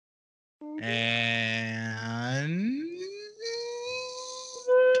And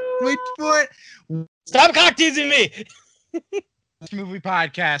wait for it. Stop cock teasing me. Movie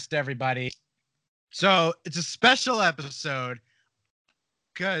podcast, everybody. So it's a special episode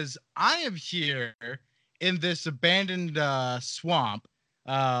because I am here in this abandoned swamp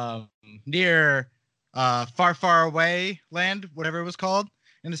near Far, Far Away Land, whatever it was called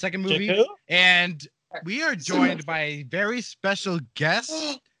in the second movie. Jakku? And we are joined by a very special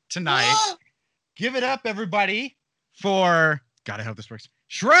guest tonight. Give it up, everybody, for, God, I hope this works,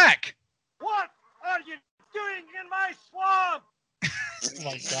 Shrek! What are you doing in my swamp? Oh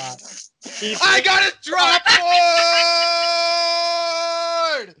my god. I got a drop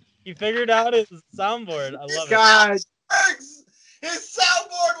board! He figured out his soundboard. I love it. God, Works! His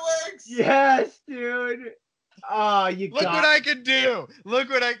soundboard works! yes, dude. Oh, you Look got what I can do! Look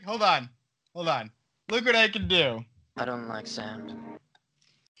what I... Hold on. Look what I can do. I don't like sound.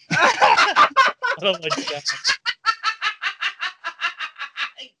 I don't like that.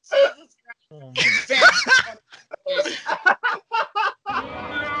 Oh my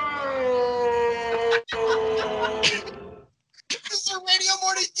This is a Radio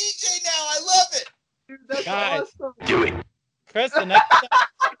Morning DJ now. I love it. Dude, that's Guys. awesome. Do it. Chris,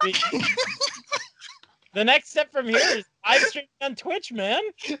 the next step from here is live streaming on Twitch, man.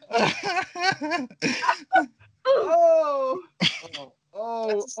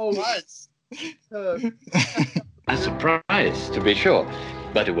 Nice. A surprise, to be sure,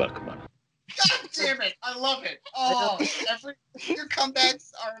 but a welcome one. God damn it. I love it. Oh, your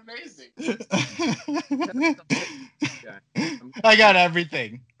comebacks are amazing. I got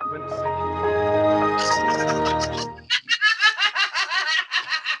everything.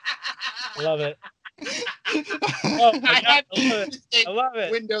 I love it. Oh my god, I love it. Take I love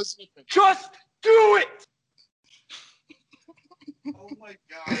it. Windows with it. Just do it! Oh my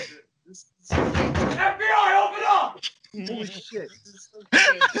god. This is FBI, open up! Holy shit.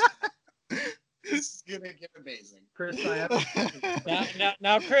 This is gonna get amazing. Chris, I have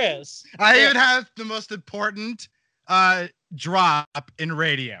Now, Chris. I even have the most important drop in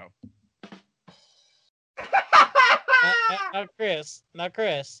radio. Now, Chris.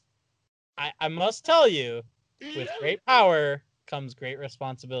 I must tell you, with great power comes great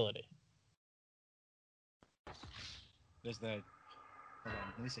responsibility. There's the... Hold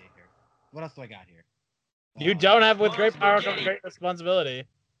on, let me see here. What else do I got here? You don't have with great power comes great responsibility.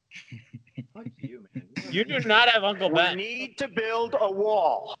 fuck you, man. You do not have Uncle We Ben. need to build a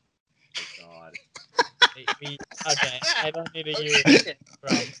wall. God. Okay, I don't need to use it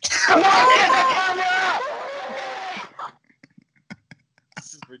from.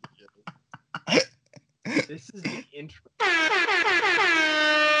 This is ridiculous. This is the intro.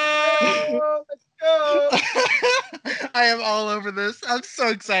 Let's go. I am all over this. I'm so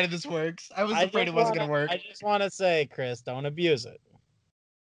excited this works. I was afraid it wasn't going to work. I just want to say, Chris, don't abuse it.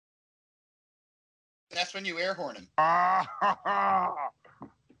 That's when you air horn him. Yeah,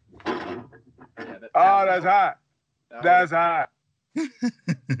 Oh, that's hot. that That's hot.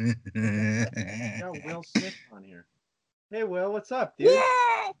 got Will Smith on here. Hey, Will, what's up, dude?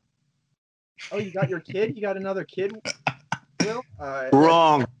 Oh, you got your kid? You got another kid, Will?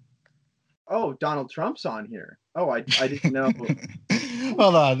 Wrong. Oh, Donald Trump's on here. Oh, I didn't know.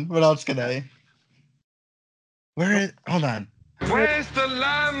 Hold on. What else can I? Hold on. Where's the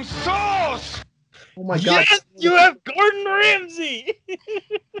lamb sauce? Oh my God. Yes, you have Gordon Ramsay.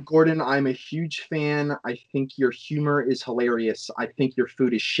 Gordon, I'm a huge fan. I think your humor is hilarious. I think your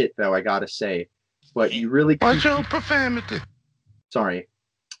food is shit, though, I gotta say. But you really... What's your profanity? Sorry.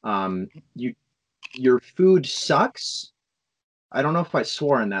 Your food sucks. I don't know if I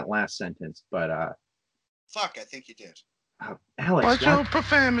swore in that last sentence, but Fuck, I think you did. Alex, What's your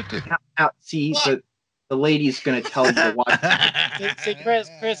profanity? see the lady's gonna tell you to watch. See, Chris,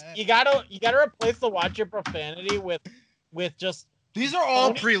 you gotta replace the watch your profanity with just. These are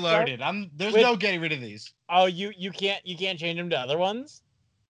all Tony preloaded. There's no getting rid of these. Oh, you can't change them to other ones.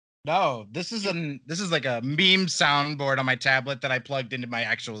 No, this is like a meme soundboard on my tablet that I plugged into my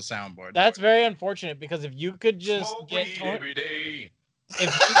actual soundboard. That's very unfortunate because if you could just get every day.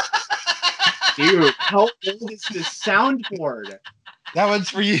 Dude, how old is this soundboard? That one's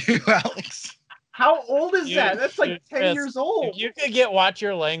for you, Alex. How old is Dude, that? That's like 10 Chris, years old. if you could get watch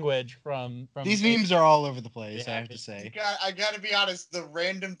your language from These memes are all over the place, Yeah, I have to say. I gotta be honest, the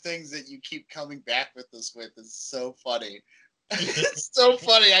random things that you keep coming back with us with is so funny. It's so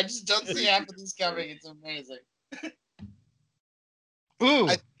funny. I just don't see half of these coming. It's amazing. Ooh,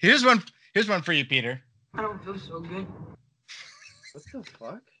 here's one for you, Peter. I don't feel so good. What the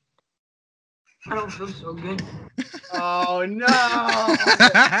fuck? I don't feel so good. Oh no!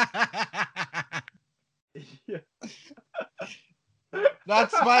 Not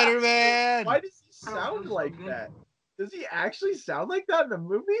Spider-Man. Why does he sound like that? Does he actually sound like that in the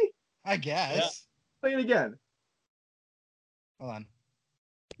movie? I guess. Play it again. Hold on.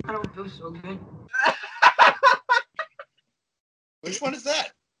 I don't feel so good. Which one is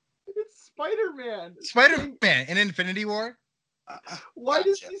that? It's Spider-Man. Spider-Man in Infinity War? Why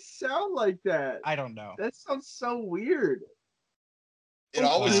does Gotcha. he sound like that? I don't know. That sounds so weird. It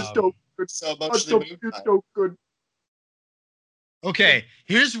always Wow. is so good. so Oh, emotionally moved it's by it. so good. Okay,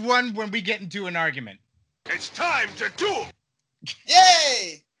 here's one when we get into an argument. It's time to duel.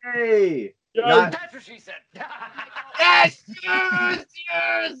 Yay! Hey. Yo, Not- That's what she said. Yes! Yes!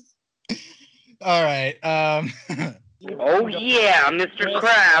 Yes! All right. Oh yeah, Mr.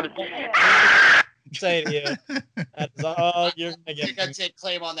 Krabs. say to you. That's all you're gonna I get. think I'd from- take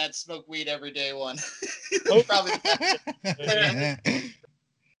claim on that smoke weed every day one. Oh. Probably the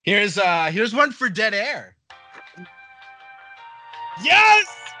best. Here's one for Dead Air. Yes!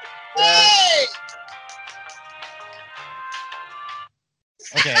 Hey!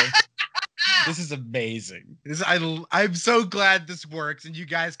 Okay. This is amazing. I'm so glad this works and you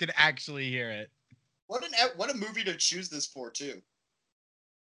guys can actually hear it. What a movie to choose this for too.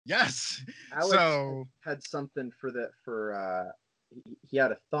 Yes. Alex So had something he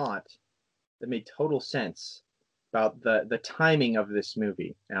had a thought that made total sense about the timing of this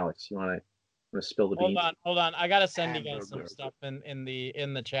movie. Alex, you want to spill the beans? Hold on. I gotta send you guys some stuff in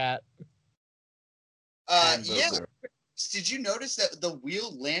the chat. Yeah. Did you notice that the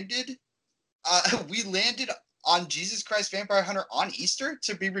wheel landed? We landed on Jesus Christ Vampire Hunter on Easter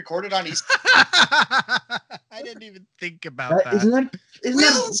to be recorded on Easter. I didn't even think about that. Isn't that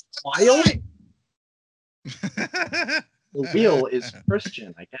Wheels wild? fly! The wheel is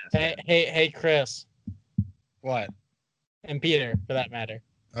Christian, I guess. Hey, Chris What? and Peter, for that matter.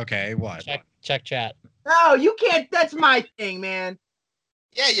 Okay, what? Check chat. No, you can't. That's my thing, man.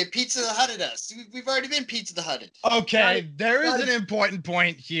 Yeah, you Pizza the Hutted us. We've already been Pizza the Hutted. Okay, there is Got an it. important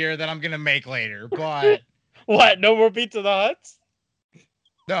point here that I'm gonna make later, but What? No more Pizza the Huts?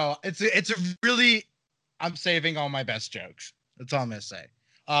 no, it's a really. I'm saving all my best jokes. That's all I'm gonna say.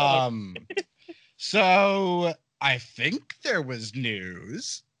 So I think there was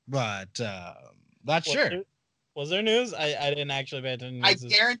news, but not sure. Was there news? I didn't actually pay attention. I to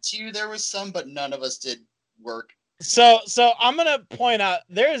news. guarantee you there was some, but none of us did work. So I'm gonna point out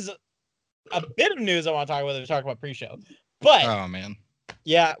there's a bit of news I want to talk about. We talk about pre-show, but Oh man.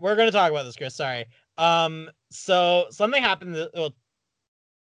 yeah, we're gonna talk about this, Chris. Sorry. So something happened. Well,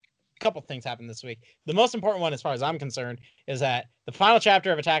 a couple things happened this week. The most important one, as far as I'm concerned, is that the final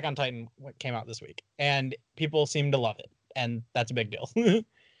chapter of Attack on Titan came out this week, and people seem to love it, and that's a big deal.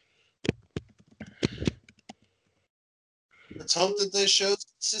 Let's hope that the show's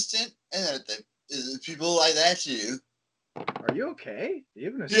consistent and that people like that too. Are you okay? Are you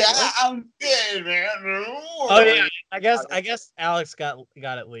having a Yeah, stroke? I'm good, man. Oh yeah, I guess Alex got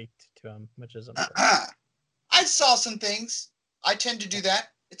it leaked to him, which is unfortunate. I saw some things. I tend to do that.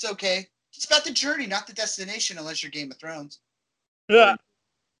 It's okay. It's about the journey, not the destination, unless you're Game of Thrones. Yeah.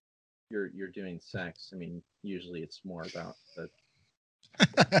 You're doing sex. I mean, usually it's more about the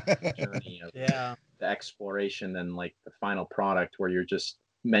journey of Yeah. the exploration than like the final product where you're just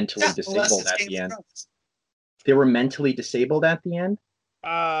mentally Yeah, unless disabled it's at Game the of end. Thrones. They were mentally disabled at the end.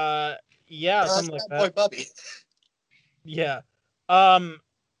 Yeah, That's something like my boy that. Bubby. Yeah.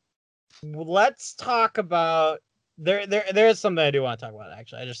 Let's talk about there's something I do want to talk about,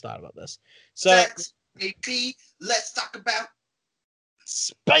 actually. I just thought about this. So Sex, baby. Let's talk about.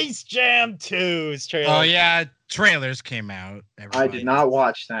 Space Jam 2's trailer. Oh yeah, trailers came out. I everybody. did not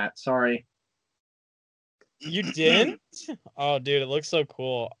watch that. Sorry. You didn't? Oh dude, it looks so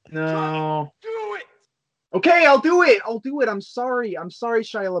cool. No. Do it. Okay, I'll do it. I'm sorry.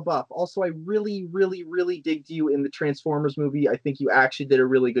 Shia LaBeouf. Also, I really, really, really digged you in the Transformers movie. I think you actually did a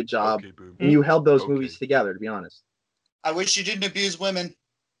really good job. Okay, boo. And you held those Okay. movies together, to be honest. I wish you didn't abuse women.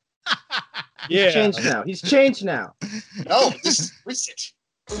 He's Yeah. changed now. He's changed now. No, this is recent.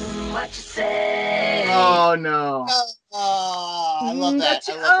 What you say? Oh no. Oh, I love that. That's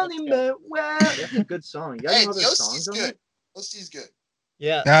I love only that. meant well. That's a good song. You guys Hey, know other Yosti's songs on good. it? Yosti's good.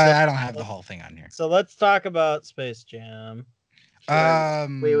 Yeah. I don't have the whole thing on here. So let's talk about Space Jam.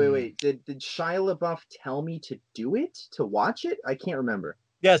 Wait. Did Shia LaBeouf tell me to do it? To watch it? I can't remember.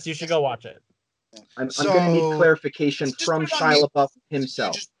 Yes, you should go watch it. I'm gonna need clarification Just from put it on Shia mute. LaBeouf You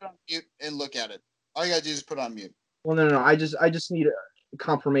himself. just put on mute and look at it. All you gotta do is put on mute. Well, no. I just need a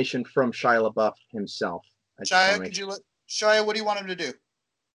confirmation from Shia LaBeouf himself. I just wanna Shia, make could you look? Shia, what do you want him to do?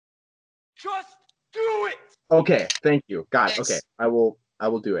 Just do it. Okay, thank you. Got it. Thanks. Okay, I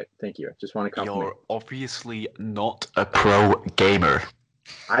will do it. Thank you. Just want to confirm. You're obviously not a pro gamer.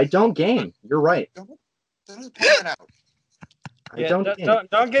 I don't game. You're right. Don't point that out. I don't game.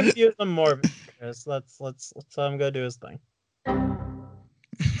 Don't confuse him more, Chris. Let's let him go do his thing.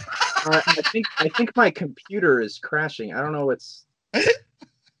 I think my computer is crashing. I don't know what's.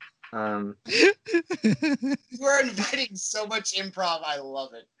 You are inviting so much improv. I love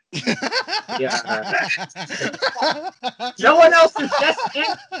it. Yeah. No one else is yes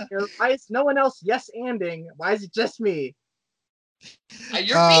anding here. Why is no one else yes anding? Why is it just me? You're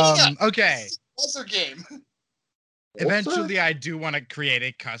beating us. Okay. Buzzer game. Eventually, I do want to create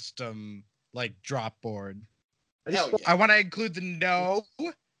a custom like drop board. Hell yeah. I want to include the no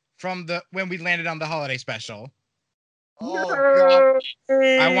from the when we landed on the holiday special. Oh god.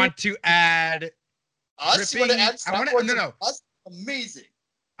 I want to add Us? You want to dripping- add I wanna- soundboards no. of us? Amazing.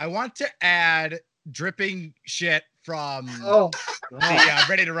 I want to add dripping shit from Oh, the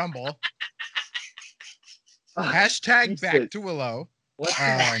Ready to Rumble. Hashtag Jesus. back to Willow. What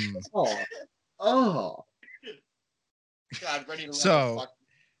the Um, Oh. God, ready to So- fuck.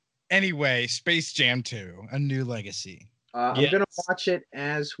 Anyway, Space Jam 2, A New Legacy. I'm gonna watch it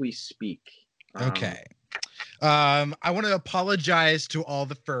as we speak. Okay. I want to apologize to all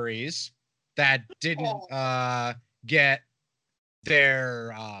the furries that didn't get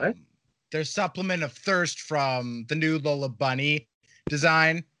their supplement of thirst from the new Lola Bunny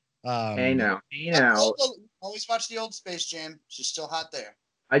design. Hey now. Always watch the old Space Jam. She's still hot there.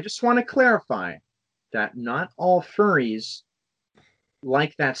 I just want to clarify that not all furries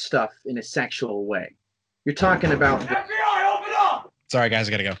like that stuff in a sexual way. You're talking about FBI, open up! Sorry, guys,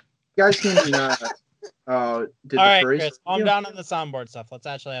 I gotta go. you guys can did All the right, furries Chris, calm down on the soundboard stuff. Let's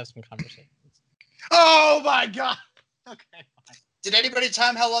actually have some conversation. Oh my god. Okay. Did anybody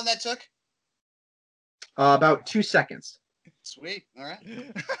time how long that took? about 2 seconds. Sweet. All right.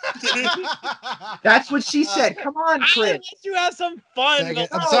 That's what she said. Come on, I Chris. let you have some fun. I'm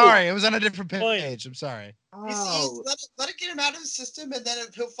but- sorry, it was on a different Point. page. I'm sorry. Oh, Let it get him out of the system, and then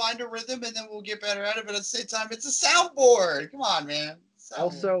he'll find a rhythm, and then we'll get better at it. But at the same time, it's a soundboard. Come on, man. Soundboard.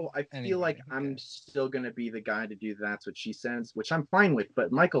 also, I feel Anyway, like I'm still gonna be the guy to do That's What She Says, which I'm fine with.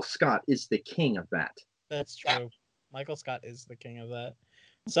 But Michael Scott is the king of that. That's true. Michael Scott is the king of that.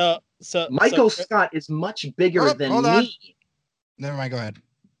 So Michael so, Scott is much bigger Oh, than hold on. me. Never mind, go ahead.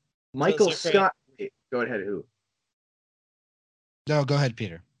 Michael so Chris- Scott. Wait, go ahead. Who? No, go ahead,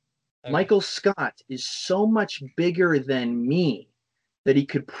 Peter. Okay. Michael Scott is so much bigger than me that he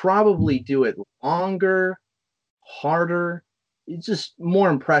could probably do it longer, harder. It's just more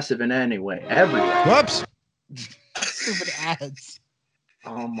impressive in any way, everywhere. Whoops. Stupid ads.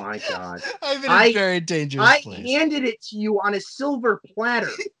 Oh my god. I'm in a I- very dangerous I place. handed it to you on a silver platter.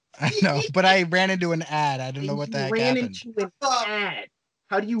 I know, but I ran into an ad. I don't know and what you the heck ran happened. into an ad.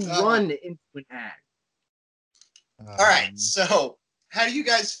 How do you run into an ad? All right. So, how do you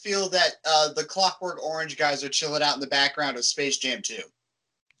guys feel that the Clockwork Orange guys are chilling out in the background of Space Jam 2?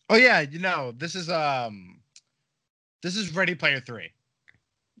 Oh yeah, this is Ready Player 3.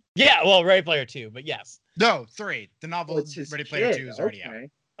 yeah, well, Ready Player 2, but yes. No, 3. The novel Oh, it's his Ready Player kid. 2 is already out.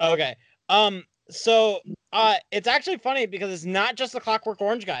 Okay. Okay. So it's actually funny because it's not just the Clockwork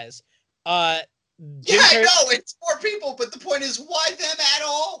Orange guys. Jim Yeah, I Carrey- know it's 4 people, but the point is, why them at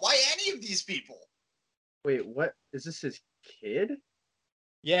all? Why any of these people? Wait, what? Is this his kid?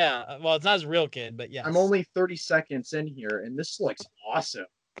 Yeah, well, it's not his real kid, but yes. I'm only 30 seconds in here, and this looks awesome.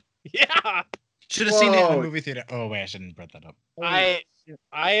 Yeah, Should have seen it in the Whoa. movie theater. Oh wait, I shouldn't bring that up. I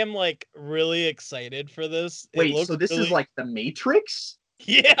am like really excited for this. It Wait, looks so this really- is like the Matrix?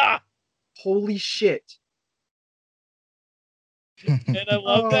 yeah, Holy shit. and I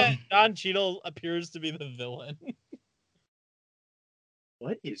love that Um, Don Cheadle appears to be the villain.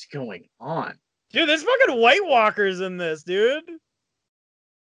 What is going on? Dude, there's fucking White Walkers in this, dude.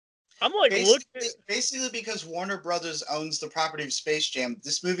 I'm like, look. Basically, because Warner Brothers owns the property of Space Jam,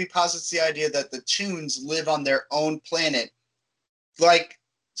 this movie posits the idea that the Toons live on their own planet, like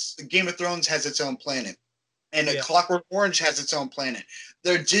Game of Thrones has its own planet, and Yeah. Clockwork Orange has its own planet.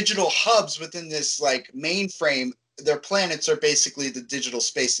 They're digital hubs within this like mainframe. Their planets are basically the digital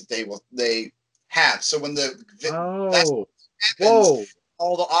space that they have. So when the Oh, happens, whoa.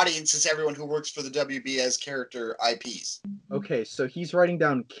 all the audience is everyone who works for the WB as character IPs. Okay, so he's writing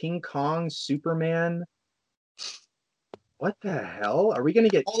down King Kong, Superman. What the hell? Are we gonna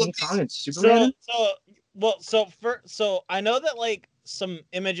get All King of these- Kong and Superman? So I know that like some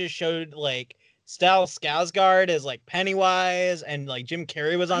images showed like Stellan Skarsgård as like Pennywise, and like Jim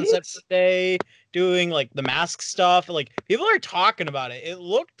Carrey was on set What? for the day doing like the mask stuff. Like people are talking about it.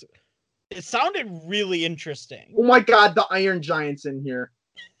 It sounded really interesting. Oh my god, the Iron Giant's in here.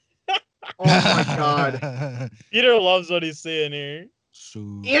 Oh my god. Peter loves what he's seeing here.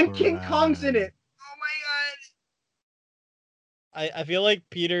 And King Kong's in it. Oh my god. I feel like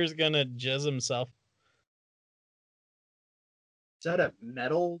Peter's gonna jizz himself. Is that a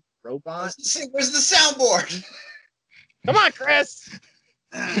metal robot? Where's the soundboard? Come on, Chris.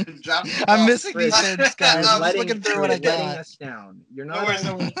 Drop the I'm ball. missing these Chris, hints, guys. You're I'm just looking through what I letting got. us down. You're No not worries,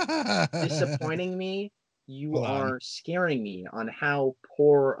 no only disappointing me, you Hold on. are scaring me on how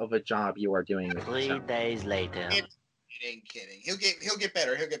poor of a job you are doing with 3 yourself. days later. Kidding. He'll get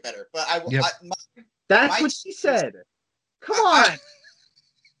better. He'll get better. But I will. Yep. That's my- what she said. Come on.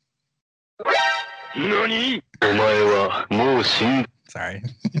 何お前はもう死ん Sorry.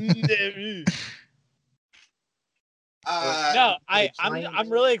 No, the I'm giant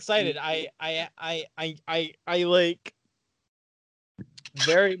really excited. movie. I like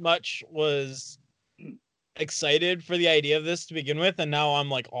very much was excited for the idea of this to begin with, and now I'm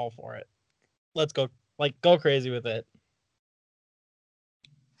like all for it. Let's go, like, go crazy with it.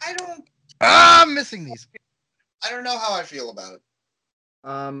 I don't. I'm missing these. I don't know how I feel about it.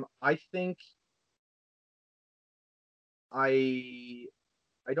 I think I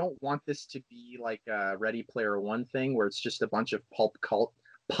don't want this to be like a Ready Player One thing where it's just a bunch of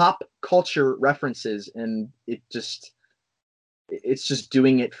pop culture references and it's just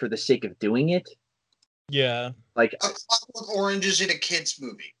doing it for the sake of doing it. Yeah. Like A Clockwork Orange is in a kids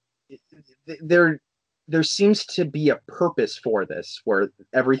movie. there seems to be a purpose for this where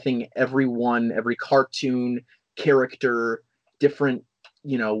everything, everyone, every cartoon character, different,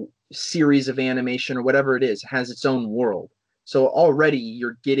 series of animation or whatever it is has its own world. So already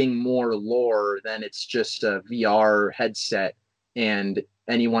you're getting more lore than it's just a VR headset and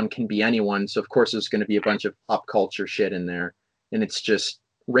anyone can be anyone. So of course there's going to be a bunch of pop culture shit in there and it's just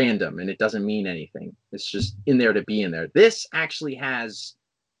random and it doesn't mean anything. It's just in there to be in there. This actually has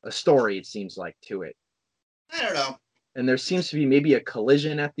a story, it seems like, to it. I don't know. And there seems to be maybe a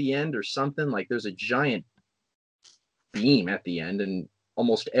collision at the end or something. Like there's a giant beam at the end, and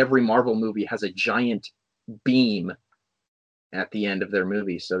almost every Marvel movie has a giant beam at the end of their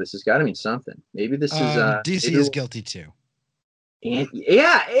movie. So this has got to mean something. Maybe this is DC maybe is guilty too.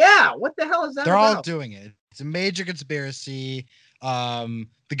 yeah. What the hell is that? They're all about? doing it. It's a major conspiracy. The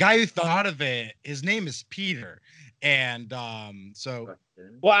guy who thought of it, his name is Peter, and so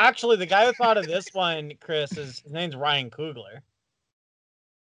Well, actually, the guy who thought of this one, Chris, his name's Ryan Coogler.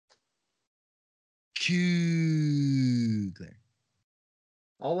 Coogler.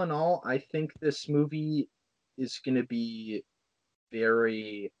 All in all, I think this movie is going to be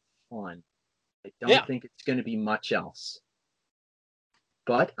very fun. I don't think it's going to be much else.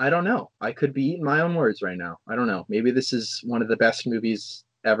 But I don't know. I could be eating my own words right now. I don't know. Maybe this is one of the best movies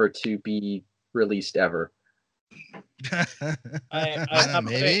ever to be released ever.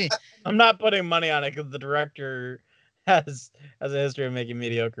 I'm not putting money on it because the director has a history of making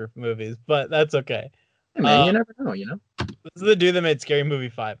mediocre movies, but that's okay. Hey man, you never know, This is the dude that made Scary Movie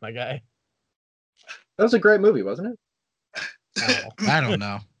 5, my guy. That was a great movie, wasn't it? I don't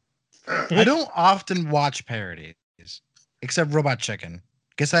know. I don't often watch parodies, except Robot Chicken.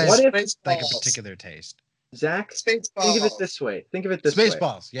 Guess I have like a particular taste. Zach, think of it this way.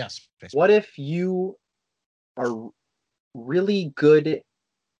 Spaceballs, yes. Spaceballs. What if you are really good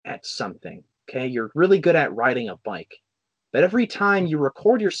at something? Okay, you're really good at riding a bike. But every time you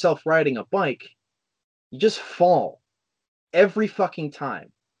record yourself riding a bike, you just fall every fucking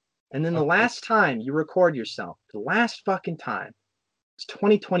time. And then the last time you record yourself, the last fucking time, it's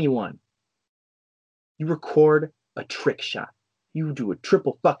 2021. You record a trick shot. You do a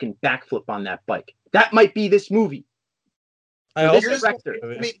triple fucking backflip on that bike. That might be this movie. Here's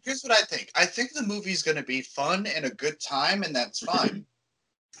what I think. I think the movie's going to be fun and a good time, and that's fine.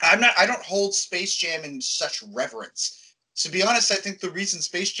 I don't hold Space Jam in such reverence. To be honest, I think the reason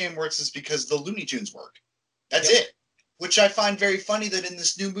Space Jam works is because the Looney Tunes work. That's it. Which I find very funny that in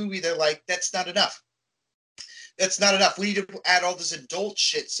this new movie, they're like, that's not enough. That's not enough. We need to add all this adult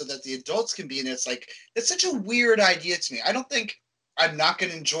shit so that the adults can be in it. It's like, that's such a weird idea to me. I don't think I'm not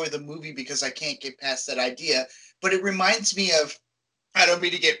going to enjoy the movie because I can't get past that idea. But it reminds me of, I don't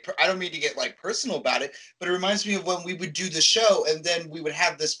mean to get like personal about it, but it reminds me of when we would do the show and then we would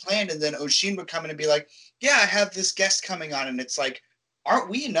have this planned and then Oshin would come in and be like, yeah, I have this guest coming on. And it's like, aren't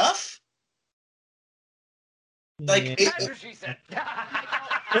we enough? Like, That's what she said.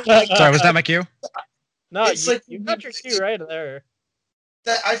 Sorry, was that my cue? No, It's like- you got your cue right there.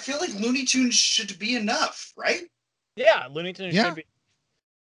 that I feel like Looney Tunes should be enough, right? Yeah, Looney Tunes Yeah. should be.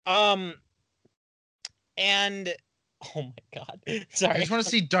 And oh my god, sorry. I just want to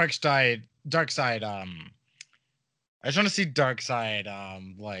see Darkseid. I just want to see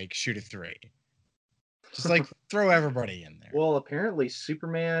Darkseid like shoot a 3. Just like throw everybody in there. Well, apparently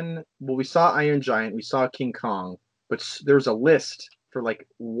Superman. Well, we saw Iron Giant, we saw King Kong, but there's a list for like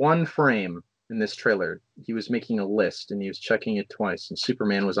one frame in this trailer. He was making a list and he was checking it twice, and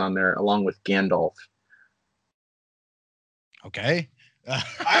Superman was on there along with Gandalf. Okay.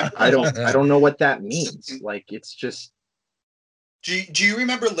 I don't know what that means. Like, it's just. Do you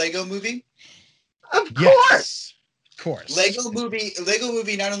remember Lego Movie? Of Yes. Of course. Lego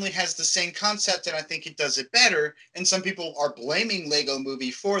Movie not only has the same concept, and I think it does it better, and some people are blaming Lego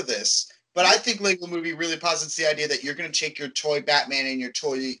Movie for this, but I think Lego Movie really posits the idea that you're going to take your toy Batman and your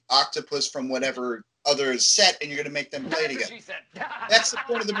toy octopus from whatever other set, and you're going to make them play together. That's the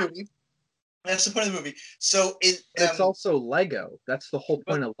point of the movie. So it's also Lego. That's the whole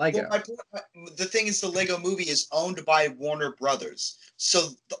point of Lego. The thing is, the Lego Movie is owned by Warner Brothers. So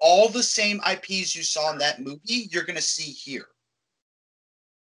all the same IPs you saw in that movie, you're going to see here.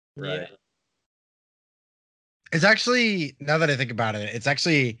 Right. Yeah. It's actually, now that I think about it, it's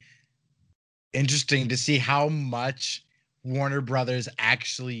actually interesting to see how much Warner Brothers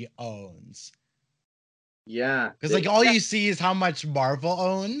actually owns. Yeah. Because like all you see is how much Marvel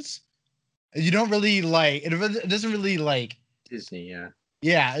owns. You don't really like it doesn't really like Disney, yeah.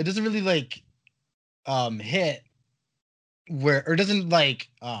 Yeah, it doesn't really like hit where, or doesn't like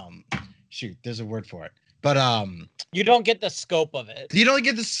shoot, there's a word for it. But You don't get the scope of it. you don't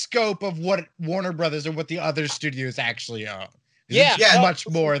get the scope of what Warner Brothers or what the other studios actually own. Yeah. It's Yeah, much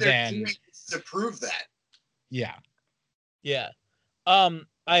more They're than doing to prove that. yeah. Yeah.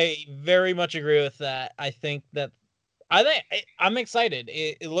 I very much agree with that. I'm excited.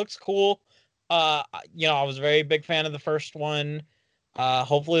 It looks cool. I was a very big fan of the first one.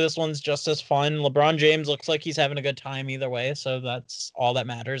 Hopefully this one's just as fun. LeBron James looks like he's having a good time either way, so that's all that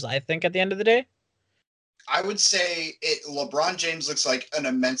matters, I think, at the end of the day. I would say LeBron James looks like an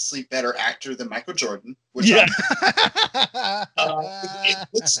immensely better actor than Michael Jordan. Which Yeah. it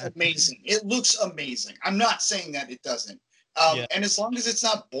looks amazing. It looks amazing. I'm not saying that it doesn't. And as long as it's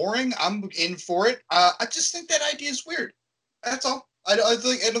not boring, I'm in for it. I just think that idea is weird. That's all. I don't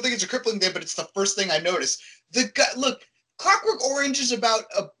think it's a crippling thing, but it's the first thing I noticed. Look, Clockwork Orange is about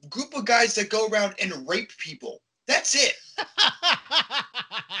a group of guys that go around and rape people. That's it.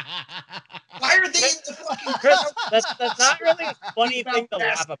 Why are they in the fucking Chris, that's not really a funny thing to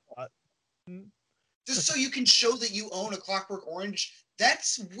laugh about. Just so you can show that you own a Clockwork Orange?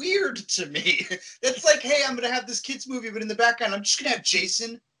 That's weird to me. That's like, hey, I'm going to have this kid's movie, but in the background, I'm just going to have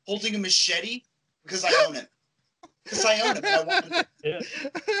Jason holding a machete because I own him. Because I own him and I want him. Yeah.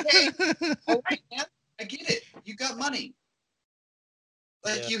 Hey, all right, man. I get it. You got money.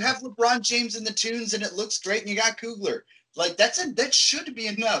 Like, you have LeBron James in the tunes and it looks great, and you got Coogler. Like, that should be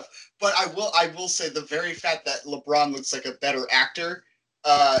enough. But I will say the very fact that LeBron looks like a better actor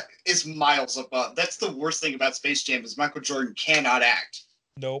is miles above. That's the worst thing about Space Jam is Michael Jordan cannot act.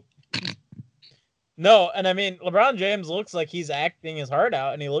 Nope. No, and I mean, LeBron James looks like he's acting his heart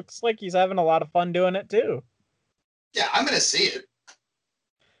out, and he looks like he's having a lot of fun doing it too. Yeah, I'm gonna see it.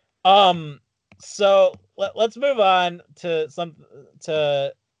 So let's move on to some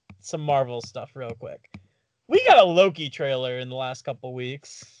Marvel stuff real quick. We got a Loki trailer in the last couple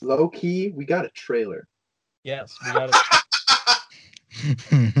weeks. Low-key, we got a trailer. Yes, we got a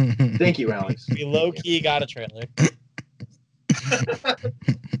Thank you, Alex. we low-key got a trailer.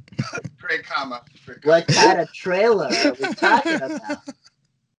 Great comma. What kind of trailer are we talking about?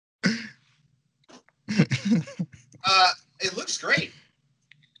 It looks great.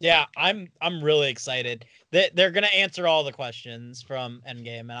 Yeah, I'm really excited. They're gonna answer all the questions from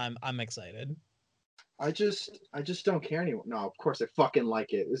Endgame, and I'm excited. I just don't care anymore. No, of course I fucking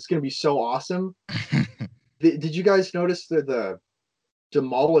like it. It's gonna be so awesome. Did you guys notice the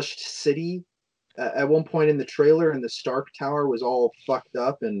demolished city at one point in the trailer, and the Stark Tower was all fucked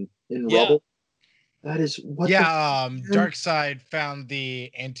up and in rubble? That is what. Yeah, Darkseid found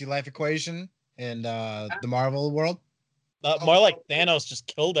the anti-life equation in the Marvel world. More like Thanos just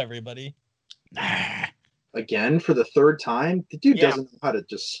killed everybody. Again for the third time. The dude doesn't know how to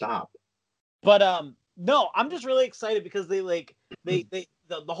just stop. But no, I'm just really excited because the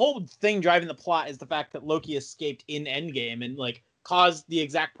whole thing driving the plot is the fact that Loki escaped in Endgame and like caused the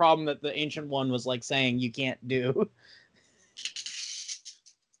exact problem that the Ancient One was like saying you can't do.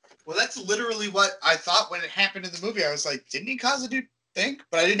 Well, that's literally what I thought when it happened in the movie. I was like, didn't he cause a dude think?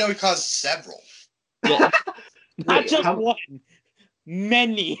 But I didn't know he caused several. Yeah. Not Wait, just one,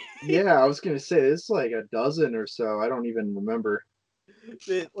 many. Yeah, I was gonna say it's like a dozen or so. I don't even remember.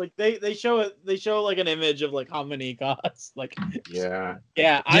 They show like an image of like how many it costs. Like Yeah.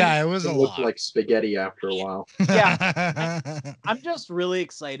 yeah, Yeah, it was It a looked lot. like spaghetti after a while. I'm just really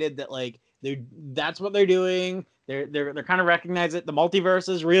excited that like that's what they're doing. They're kind of recognize it. The multiverse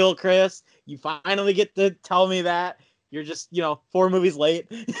is real, Chris. You finally get to tell me that. You're just 4 movies late.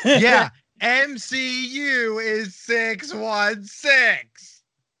 Yeah, MCU is 616.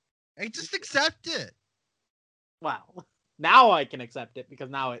 Hey, just accept it. Wow. Now I can accept it because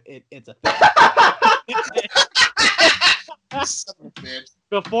now it's a thing. Son of a bitch.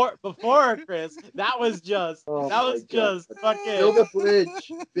 Before Chris, that was just Oh that my was God. just fucking Build a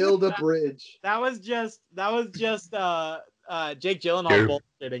bridge. Build a bridge. that was just Jake Gyllenhaal Yeah.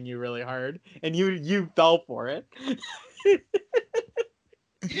 bullshitting you really hard, and you fell for it. He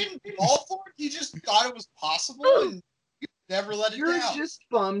didn't fall for it. He just thought it was possible and never let it You're down. just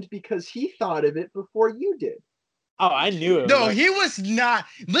bummed because he thought of it before you did. Oh, I knew it. No, was he was not.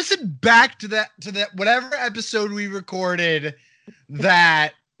 Listen back to that whatever episode we recorded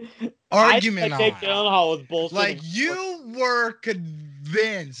that argument I Jake on. Gyllenhaal was bullshitting. Like you were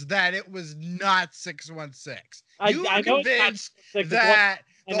convinced that it was not 616. You were I know it's not convinced 6, it's that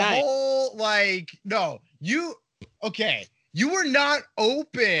the 199. whole you were not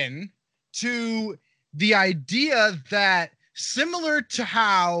open to the idea that similar to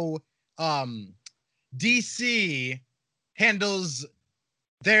how DC handles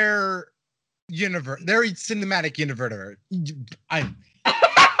their universe, their cinematic universe. I'm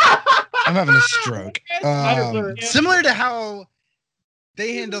having a stroke. Similar to how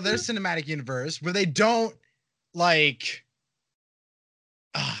they handle their cinematic universe, where they don't like.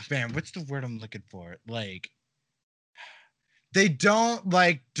 Oh man, what's the word I'm looking for? Like, they don't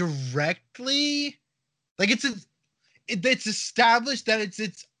like directly. Like it's established that it's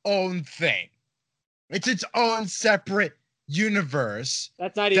its own thing. It's its own separate universe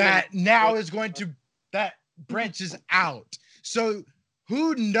That's not even that now is going to that branches out. So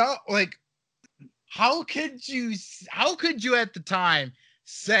who know? Like, how could you at the time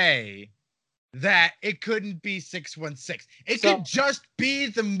say that it couldn't be 616? It could just be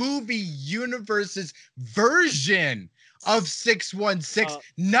the movie universe's version of 616,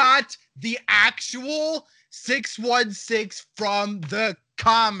 not the actual 616 from the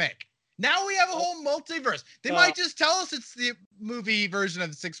comic. Now we have a whole multiverse. They might just tell us it's the movie version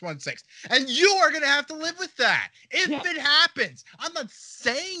of 616. And you are going to have to live with that if it happens. I'm not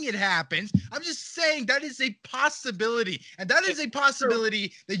saying it happens. I'm just saying that is a possibility. And that is a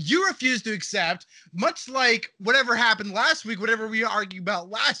possibility that you refuse to accept, much like whatever happened last week, whatever we argued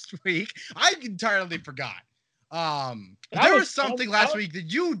about last week. I entirely forgot. There was something last week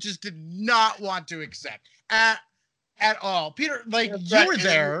that you just did not want to accept at all. Peter, like, you were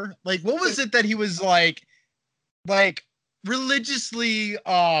there. Like, what was it that he was like religiously,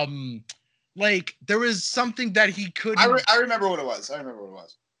 like, there was something that he couldn't. I remember what it was.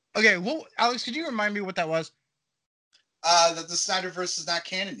 Okay, well, Alex, could you remind me what that was? That the Snyderverse is not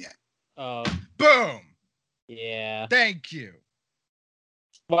canon yet. Oh. Boom. Yeah. Thank you.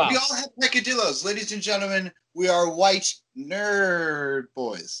 Wow. We all have peccadillos. Ladies and gentlemen, we are white nerd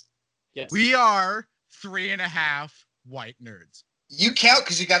boys. Yes. We are 3.5 white nerds. You count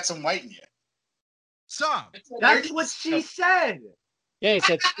because you got some white in you. Some. That's what she said. Yeah, he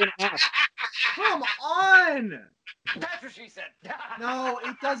said 3.5. Come on. That's what she said. No,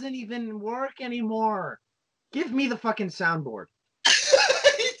 it doesn't even work anymore. Give me the fucking soundboard.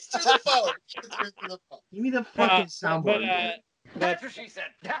 It's through the phone. It's through the phone. Give me the fucking soundboard. That's what she said.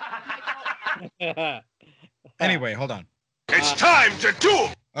 Anyway, hold on. It's time to duel!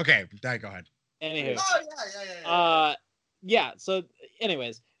 Okay, go ahead. Anywho. Oh, yeah. Yeah. So,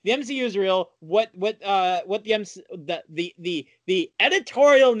 anyways, the MCU is real. What the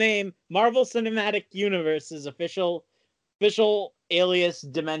editorial name Marvel Cinematic Universe's official alias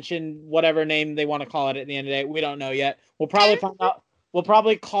dimension, whatever name they want to call it at the end of the day, we don't know yet. We'll probably find out. We'll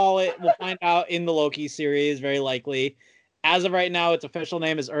find out in the Loki series, very likely. As of right now, its official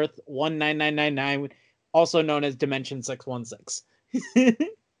name is Earth 19999, also known as Dimension 616.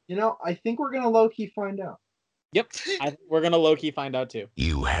 You know, I think we're gonna low-key find out. Yep, we're gonna low-key find out too.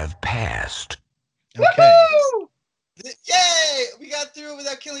 You have passed. Okay. Yay! We got through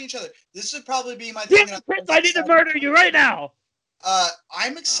without killing each other. This would probably be my thing. Yes, Prince, I need to murder you right now!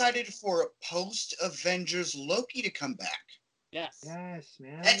 I'm excited for post-Avengers Loki to come back. Yes. Yes,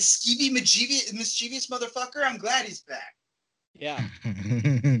 man. That skeevy, mischievous motherfucker, I'm glad he's back. Yeah.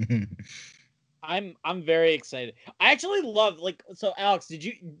 I'm very excited. I actually love, like, so Alex,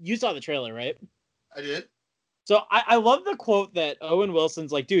 you saw the trailer, right? I did. So I love the quote that Owen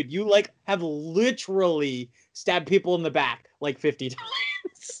Wilson's like, dude, you like have literally stabbed people in the back like 50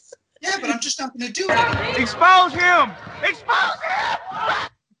 times. Yeah, but I'm just not going to do it. Expose him! Expose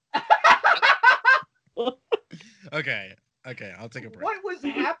him! Okay, I'll take a break. What was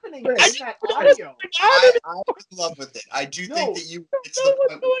happening I in just that realized- audio? I'm in love with it. I do No, think that you it's know the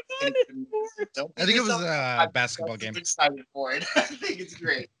what's point going where on it's gonna- anymore. don't I think it was yourself up. a I'm basketball super game. excited for it. I think it's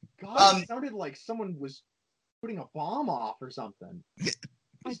great. God, it sounded like someone was putting a bomb off or something. I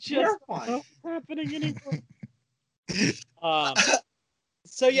It's just don't terrifying. know what's happening anymore.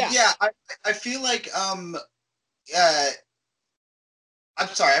 So yeah. Yeah, I feel like I'm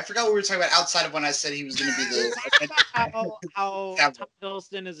sorry, I forgot what we were talking about outside of when I said he was going to be the. how Cavill. Tom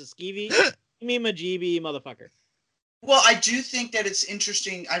Hiddleston is a skeevy, Majibi motherfucker. Well, I do think that it's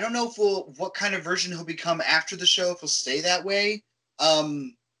interesting. I don't know if what kind of version he'll become after the show, if he'll stay that way,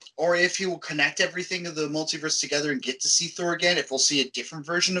 or if he will connect everything of the multiverse together and get to see Thor again. If we'll see a different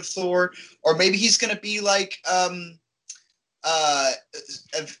version of Thor, or maybe he's going to be like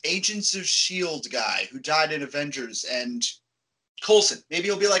Agents of Shield guy who died in Avengers and Coulson. Maybe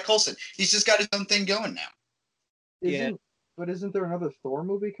he'll be like Coulson. He's just got his own thing going now. But isn't there another Thor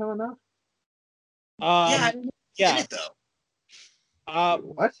movie coming out? Yeah, yeah. Get it though.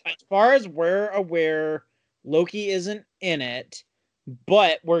 What? As far as we're aware, Loki isn't in it,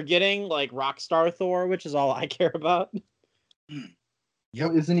 but we're getting like Rockstar Thor, which is all I care about. Yep.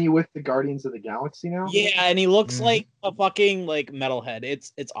 Well, isn't he with the Guardians of the Galaxy now? Yeah, and he looks Mhm. like a fucking like metalhead.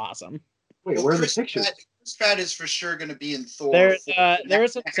 It's awesome. Wait, Well, where are the Chris pictures? Chris Pratt is for sure going to be in Thor. There were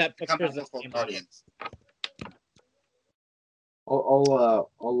some set Come pictures out that before came out. Guardians. I'll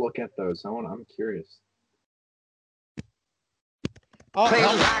look at those. I'm curious. Oh,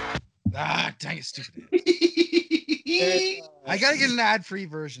 Dang it, stupid. there's, I gotta get an ad-free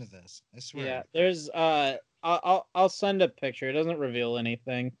version of this. I swear. yeah, there's I'll send a picture. It doesn't reveal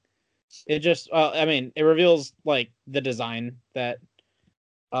anything. It just I mean, it reveals like the design that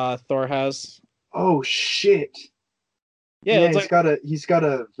Thor has. Oh shit! Yeah, it looks he's got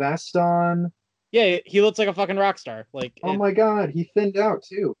a vest on. yeah, he looks like a fucking rock star. Like Oh my god, he thinned out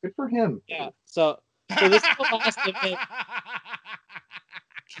too. Good for him. yeah. So this is the last image.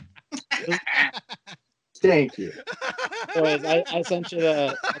 Thank you. Boys, I sent you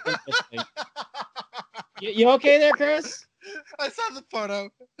the thing. You okay there, Chris? I saw the photo.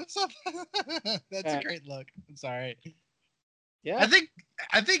 That's Alright. a great look. I'm sorry. Yeah.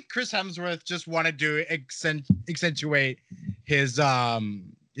 I think Chris Hemsworth just wanted to accentuate his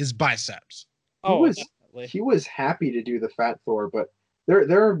biceps. Oh, was- definitely. He was happy to do the Fat Thor, but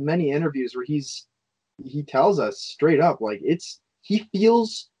there are many interviews where he tells us straight up like he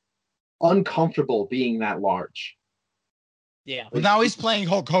feels uncomfortable being that large. Yeah. But now he's playing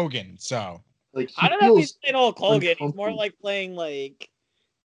Hulk Hogan, so Like he I don't know if he's feels playing Hulk Hogan. He's more uncomfortable. like playing like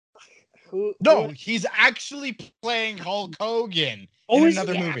who? no, who- he's actually playing Hulk Hogan oh, in is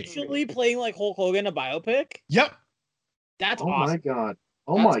another he movie. actually playing like Hulk Hogan a biopic? Yep. That's oh my awesome. god.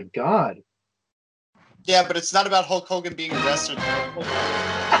 Oh That's- my god. Yeah, but it's not about Hulk Hogan being a wrestler.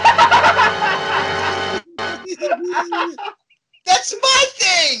 That's my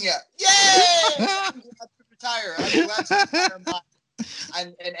thing! Yay! I'm glad to retire. I'm glad to retire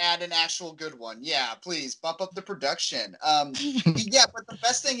mine and add an actual good one. Yeah, please bump up the production. Yeah, but the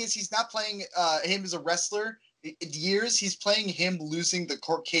best thing is he's not playing him as a wrestler. In years, he's playing him losing the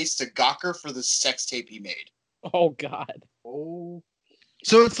court case to Gawker for the sex tape he made. Oh God. Oh,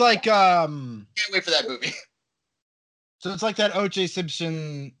 So it's like Can't wait for that movie. so it's like that O.J.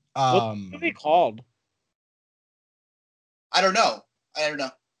 Simpson What's the movie called? I don't know.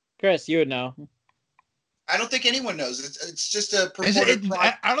 Chris, you would know. I don't think anyone knows. It's just a Is purported it,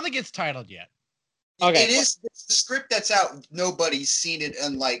 product. I don't think it's titled yet. Okay. It is. It's the script that's out. Nobody's seen it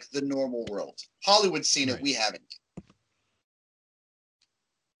in like the normal world. Hollywood's seen it. Right. We haven't.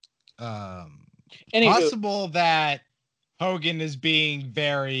 Anywho, Possible that Hogan is being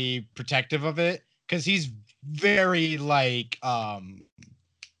very protective of it because he's very like I'm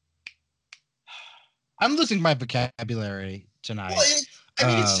losing my vocabulary tonight. Well, I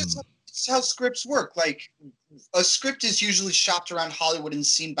mean, it's just Um, it's how scripts work. Like a script is usually shopped around Hollywood and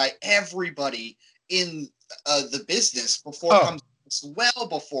seen by everybody in the business before it Oh. comes well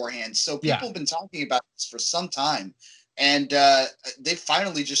beforehand. So people Yeah. have been talking about this for some time. And they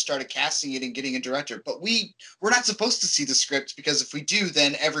finally just started casting it and getting a director. But we're not supposed to see the script because if we do,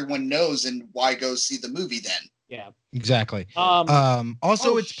 then everyone knows, and why go see the movie then? yeah. Exactly. Um,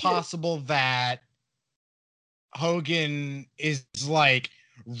 Also, Oh, it's shit. possible that Hogan is like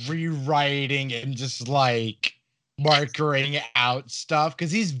rewriting and just like markering out stuff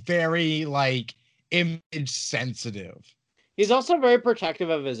because he's very like image sensitive. He's also very protective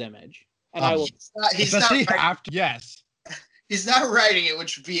of his image, and I will. He's not Especially writing, after he's not writing it,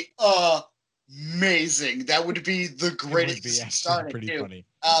 which would be amazing. That would be the it would greatest be actually starting pretty too. funny.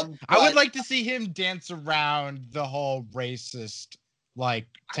 I I would like to see him dance around the whole racist like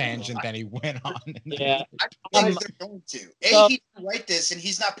tangent that he went on. Yeah. I think they're going to. so- He didn't write this, and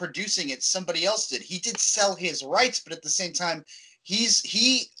he's not producing it. Somebody else did. He did sell his rights, but at the same time,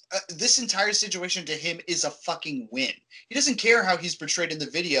 this entire situation to him is a fucking win. He doesn't care how he's portrayed in the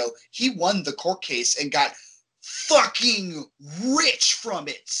video. He won the court case and got fucking rich from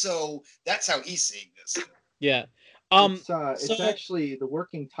it. So that's how he's seeing this. Yeah. It's so- actually the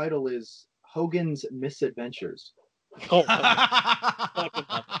working title is Hogan's Misadventures. Oh,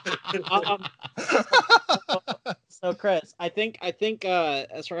 so Chris, I think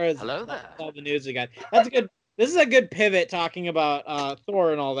as far as Hello there. all the news we got, that's a good. This is a good pivot talking about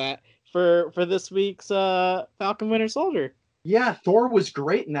Thor and all that for this week's Falcon Winter Soldier. Yeah, Thor was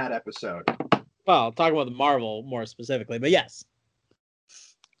great in that episode. Well, talking about the Marvel more specifically, but yes.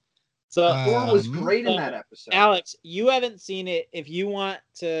 So Thor was great in that episode. Alex, you haven't seen it. If you want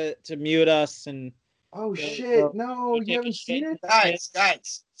to mute us and Oh shit! No, take you haven't a seen it.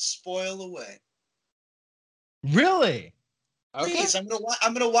 Guys, spoil away. Really? Please, I'm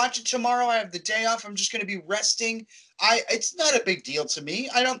gonna watch it tomorrow. I have the day off. I'm just gonna be resting. It's not a big deal to me.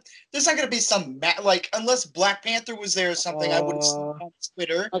 There's not gonna be some unless Black Panther was there or something. I would have seen it on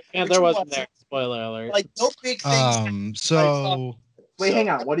Twitter. Yeah, there wasn't there. Spoiler alert. Like no big things. So Wait, hang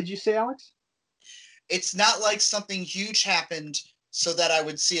on. What did you say, Alex? It's not like something huge happened so that I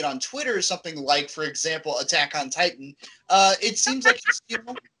would see it on Twitter or something like, for example, Attack on Titan. It seems like it's,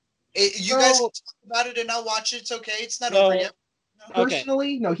 you guys can talk about it and I'll watch it. It's okay. It's not over yet.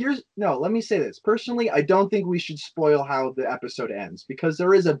 Personally, let me say this. Personally, I don't think we should spoil how the episode ends because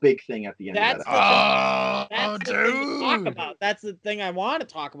there is a big thing at the end of that episode. That's the thing to talk about. That's the thing I want to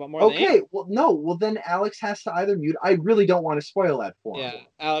talk about more than Okay, anything. well, no. Well, then Alex has to either mute. I really don't want to spoil that for him. Yeah,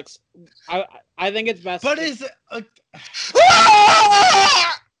 Alex, I think it's best. But is it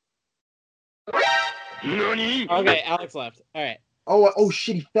NANI? Okay, Alex left. All right. Oh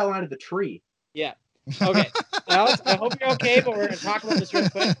shit! He fell out of the tree. Yeah. Okay, Alex, I hope you're okay, but we're gonna talk about this real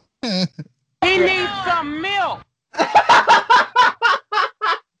quick. He needs some milk.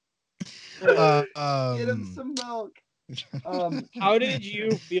 Get him some milk. How did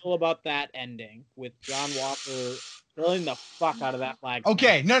you feel about that ending with John Walker throwing the fuck out of that flag?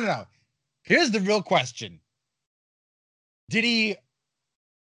 Okay, no. Here's the real question. Did he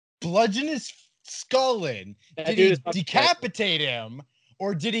bludgeon his skull in? That Did dude he is fucking decapitate him?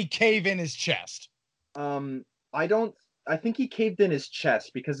 Or did he cave in his chest? I think he caved in his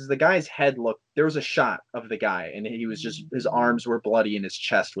chest because the guy's head there was a shot of the guy and he was just, his arms were bloody and his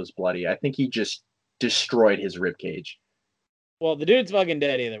chest was bloody. I think he just destroyed his rib cage. Well, the dude's fucking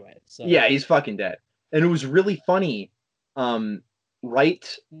dead either way. So Yeah, he's fucking dead. And it was really funny. Right,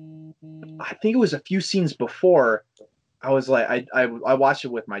 I think it was a few scenes before, I was like, I watched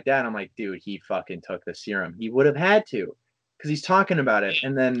it with my dad. I'm like, dude, he fucking took the serum. He would have had to, because he's talking about it,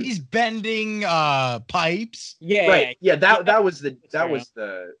 and then He's bending pipes. Yeah. right, yeah, that was the Serum.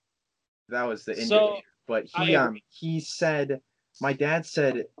 indicator. So, But I he said, my dad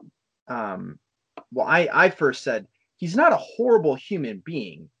said, well, I first said he's not a horrible human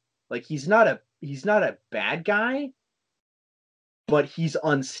being. Like he's not a bad guy, but he's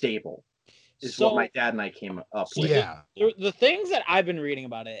unstable. Is what my dad and I came up with. Yeah. The things that I've been reading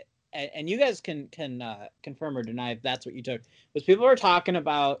about it, and you guys can confirm or deny if that's what you took, was people are talking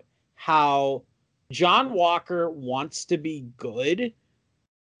about how John Walker wants to be good,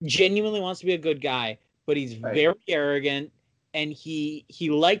 genuinely wants to be a good guy, but he's very arrogant, and he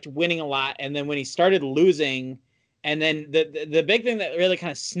liked winning a lot, and then when he started losing, and then the big thing that really kind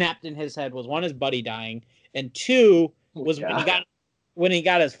of snapped in his head was, one, his buddy dying, and two was when he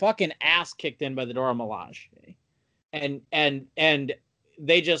got his fucking ass kicked in by the Dora Milaje. And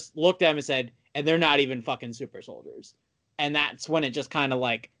they just looked at him and said, and they're not even fucking super soldiers. And that's when it just kind of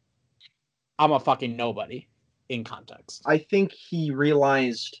like, I'm a fucking nobody in context. I think he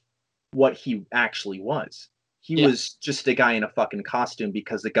realized what he actually was. He was just a guy in a fucking costume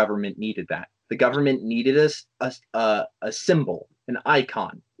because the government needed that. The government needed a symbol, an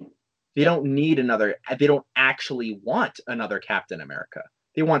icon. They don't need another. They don't actually want another Captain America.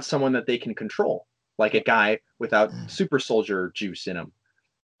 They want someone that they can control, like a guy without super soldier juice in him.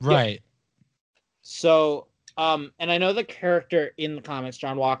 Right. So, and I know the character in the comics,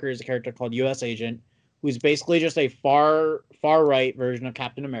 John Walker, is a character called U.S. Agent, who's basically just a far right version of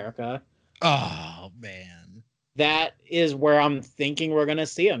Captain America. Oh man. that is where I'm thinking we're gonna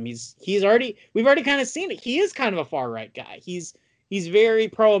see him. We've already kind of seen it. He is kind of a far right guy. He's very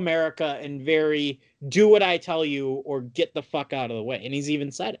pro America and very do what I tell you or get the fuck out of the way. And he's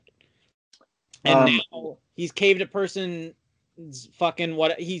even said it. And now he's caved a person fucking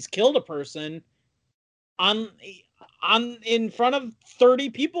what he's killed a person on in front of 30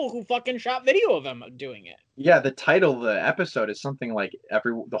 people who fucking shot video of him doing it. Yeah, the title of the episode is something like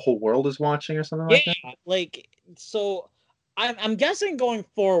the whole world is watching or something like that. Yeah, like so I'm guessing going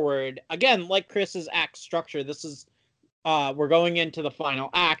forward, again, like Chris's act structure, this is we're going into the final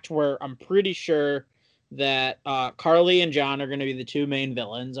act where I'm pretty sure that Carly and John are going to be the two main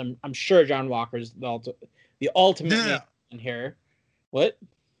villains. I'm sure John Walker's the ultimate No. villain here. What?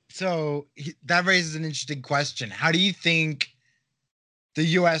 So that raises an interesting question. How do you think the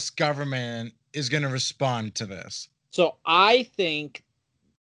U.S. government is going to respond to this? So I think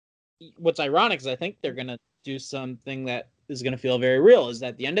what's ironic is I think they're going to do something that is going to feel very real. Is that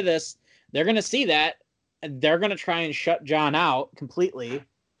at the end of this, they're going to see that and they're going to try and shut John out completely.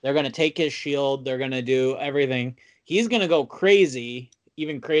 They're going to take his shield. They're going to do everything. He's going to go crazy,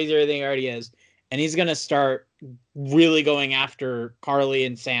 even crazier than he already is. And he's going to start really going after Carly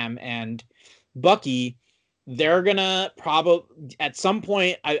and Sam and Bucky. They're going to probably, at some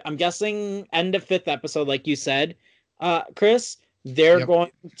point, I'm guessing end of 5th episode, like you said, Chris, they're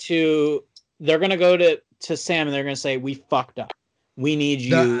going to go to Sam and they're going to say, we fucked up. We need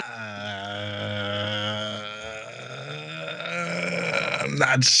you. I'm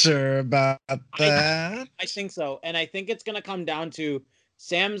not sure about that. I think so. And I think it's going to come down to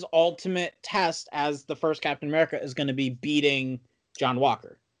Sam's ultimate test as the first Captain America is going to be beating John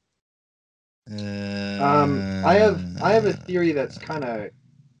Walker. I have a theory that's kind of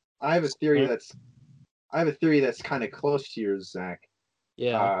I have a theory that's kind of close to yours, Zach.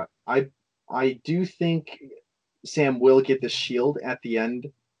 Yeah. I do think Sam will get the shield at the end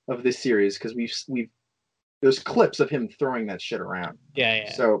of this series because we've there's clips of him throwing that shit around.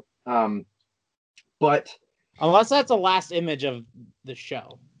 Yeah. So, but unless that's the last image of the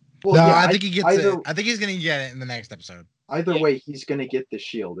show. Well, no, yeah, I think he gets it. I think he's gonna get it in the next episode. Either way, he's gonna get the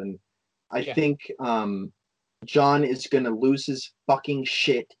shield, and I think John is gonna lose his fucking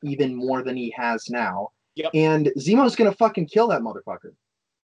shit even more than he has now. Yep. And Zemo's gonna fucking kill that motherfucker.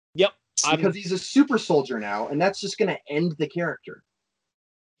 Yep. Because he's a super soldier now, and that's just gonna end the character.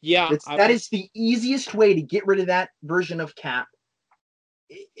 Yeah. That is the easiest way to get rid of that version of Cap.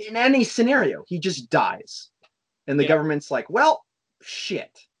 In any scenario, he just dies. And the government's like, well,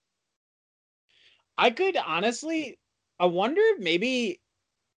 shit. I could honestly, I wonder if maybe,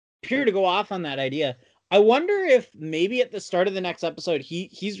 pure to go off on that idea, I wonder if maybe at the start of the next episode,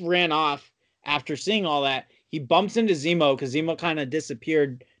 he's ran off after seeing all that. He bumps into Zemo because Zemo kind of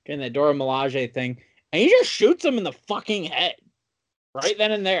disappeared during that Dora Milaje thing. And he just shoots him in the fucking head. Right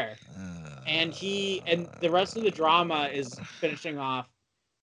then and there. And the rest of the drama is finishing off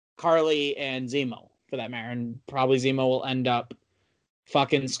Carly and Zemo, for that matter. And probably Zemo will end up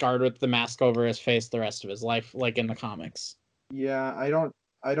fucking scarred with the mask over his face the rest of his life, like in the comics. Yeah, I don't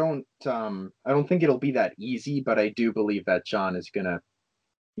think it'll be that easy, but I do believe that John is gonna,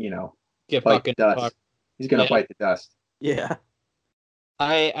 get bite fucking dust. fucked. He's gonna bite the dust. Yeah.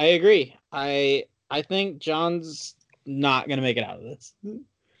 I agree. I think John's not gonna make it out of this.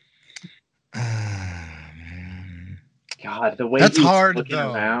 God, the way that's he's hard looking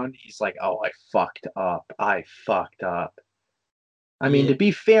though. around, he's like, "Oh, I fucked up. I mean, to be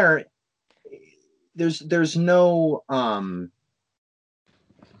fair, there's no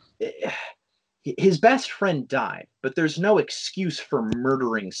his best friend died, but there's no excuse for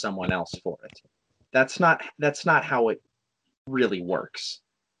murdering someone else for it. That's not how it really works.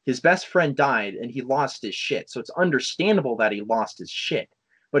 His best friend died and he lost his shit. So it's understandable that he lost his shit.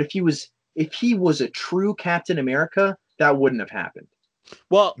 But if he was a true Captain America, that wouldn't have happened.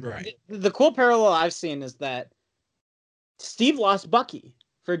 Well, right. The cool parallel I've seen is that Steve lost Bucky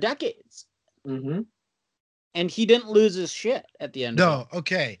for decades. Mm-hmm. And he didn't lose his shit at the end of it.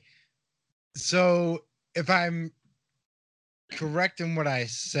 Okay. So if I'm correct in what I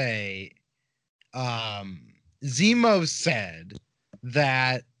say, Zemo said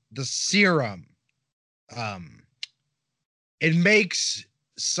that the serum, it makes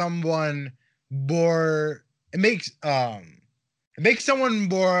someone more, it makes someone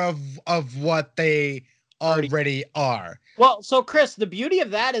more of what they already are. Well, so Chris, the beauty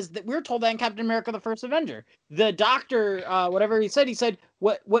of that is that we were told that in Captain America: The First Avenger. The doctor, whatever he said,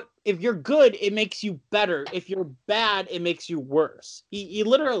 what if you're good, it makes you better. If you're bad, it makes you worse. He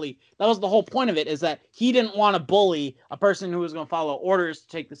literally, that was the whole point of it, is that he didn't want to bully a person who was going to follow orders to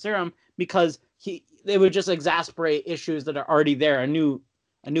take the serum because they would just exasperate issues that are already there. A new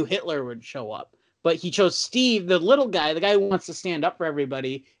Hitler would show up. But he chose Steve, the little guy, the guy who wants to stand up for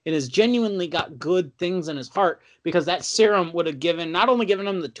everybody, and has genuinely got good things in his heart, because that serum would have not only given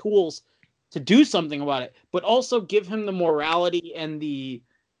him the tools to do something about it, but also give him the morality and the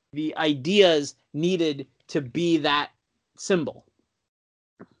ideas needed to be that symbol.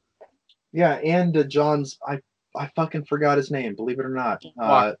 Yeah, and John's I fucking forgot his name, believe it or not.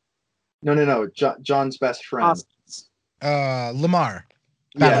 No. John's best friend. Lamar.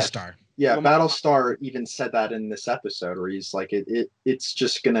 Yeah. Battlestar. Yeah, Battlestar even said that in this episode where he's like, it's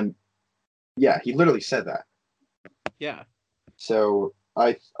just gonna. Yeah, he literally said that. Yeah. So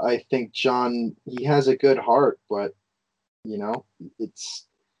I think John, he has a good heart, but you know, it's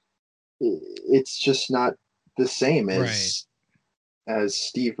just not the same as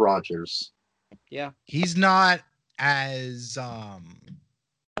Steve Rogers. Yeah. He's not as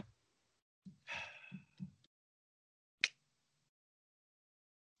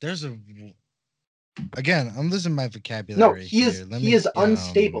Again, I'm losing my vocabulary. No, he is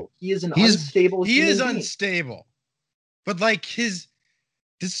unstable. He is unstable. He is being. unstable. But like this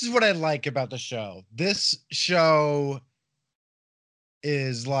is what I like about the show. This show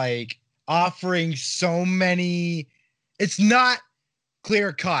is like offering so many. It's not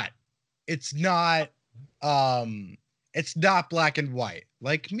clear cut. It's not black and white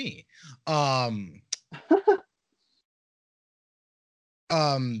like me.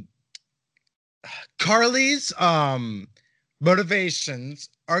 Carly's motivations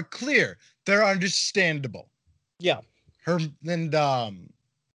are clear. They're understandable. Yeah.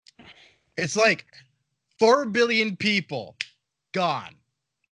 It's like 4 billion people gone.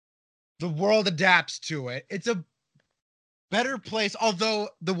 The world adapts to it. It's a better place. Although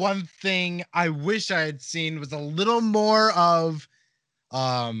the one thing I wish I had seen was a little more of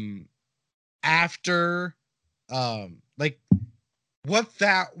after like what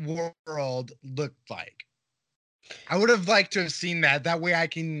that world looked like. I would have liked to have seen that. That way I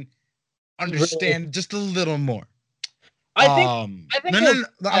can understand just a little more. I think no,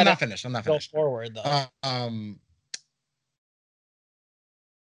 I'm not finished. Go forward though.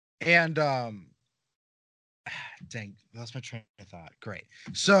 Dang, lost my train of thought. Great.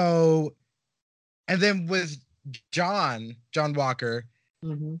 So, and then with John Walker,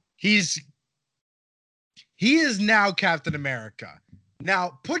 he is now Captain America.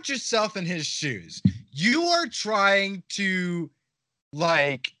 Now, put yourself in his shoes. You are trying to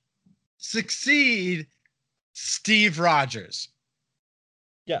like succeed Steve Rogers.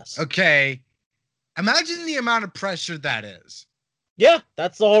 Yes. Okay. Imagine the amount of pressure that is. Yeah,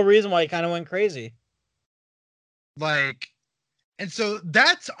 that's the whole reason why he kind of went crazy. Like, and so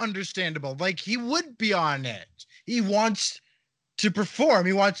that's understandable. Like, he would be on edge. He wants to perform.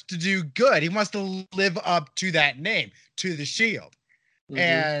 He wants to do good. He wants to live up to that name, to the Shield.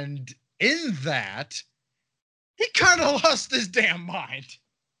 And in that, he kind of lost his damn mind.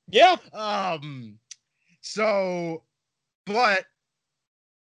 Yeah. So, but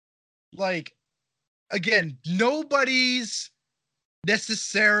like, again, nobody's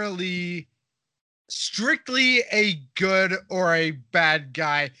necessarily strictly a good or a bad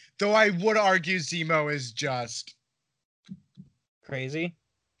guy, though I would argue Zemo is crazy.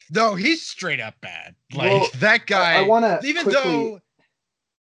 No, he's straight up bad. Like, that guy. I want to even quickly... though.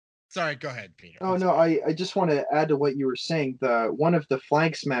 Sorry, go ahead, Peter. Oh no, I just want to add to what you were saying. One of the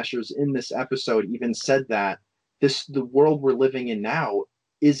Flag Smashers in this episode even said that the world we're living in now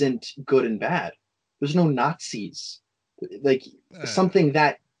isn't good and bad. There's no Nazis. Like something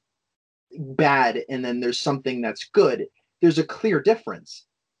that bad and then there's something that's good. There's a clear difference.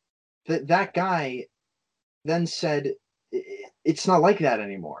 That guy then said it's not like that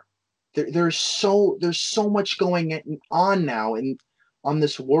anymore. There's so much going on now and on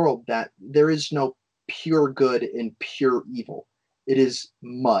this world that there is no pure good and pure evil. It is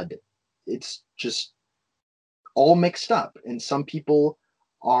mud. It's just all mixed up. And some people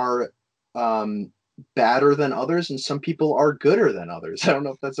are badder than others and some people are gooder than others. I don't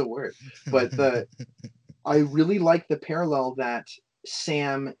know if that's a word, but I really like the parallel that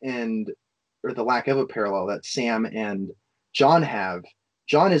Sam or the lack of a parallel that Sam and John have.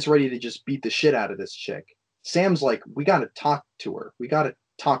 John is ready to just beat the shit out of this chick. Sam's like, we got to talk to her. We got to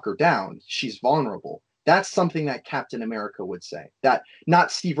talk her down. She's vulnerable. That's something that Captain America would say. That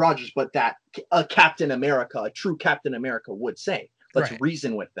not Steve Rogers, but that a Captain America, a true Captain America would say. Let's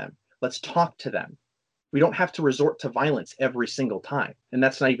reason with them. Let's talk to them. We don't have to resort to violence every single time. And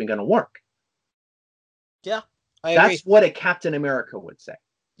that's not even going to work. Yeah. That's what a Captain America would say.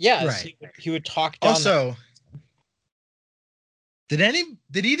 Yeah. Right. He would talk down. Also,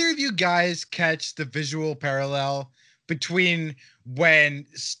 Did either of you guys catch the visual parallel between when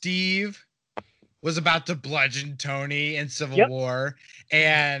Steve was about to bludgeon Tony in Civil War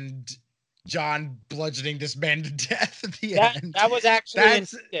and John bludgeoning this man to death at the end? That was actually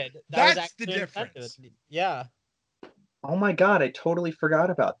intended. That's the difference. Yeah. Oh my god, I totally forgot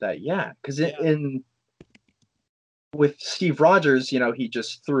about that. Yeah, because in with Steve Rogers, he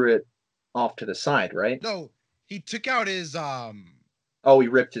just threw it off to the side, right? No, he took out his Oh, he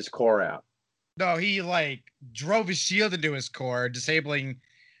ripped his core out. No, he drove his shield into his core, disabling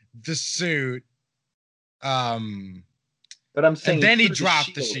the suit. But I'm saying, and then he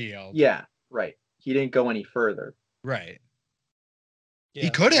dropped the shield. Yeah, right. He didn't go any further. Right. Yeah. He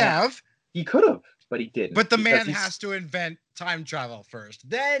could have. He could have, but he didn't. But the man has to invent time travel first.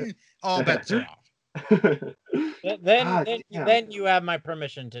 Then all bets are off. Then you have my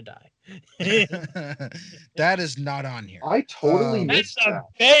permission to die. That is not on here. I totally missed that.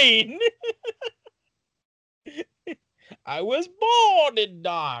 Bane. I was born in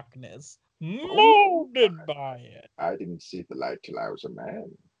darkness, molded by it. I didn't see the light till I was a man.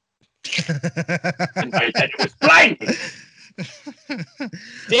 And my head was blinded.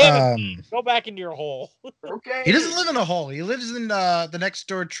 Damn it! Go back into your hole. Okay. He doesn't live in a hole. He lives in the next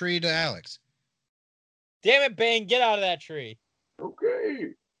door tree to Alex. Damn it, Bane! Get out of that tree. Okay.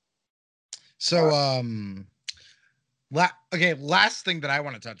 So, last thing that I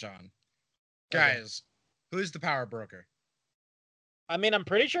want to touch on, guys. Who's the power broker? I mean, I'm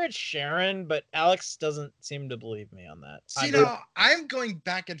pretty sure it's Sharon, but Alex doesn't seem to believe me on that. See, I'm going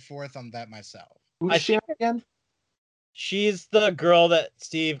back and forth on that myself. Who's Sharon again? She's the girl that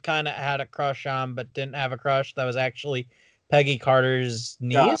Steve kind of had a crush on, but didn't have a crush. That was actually Peggy Carter's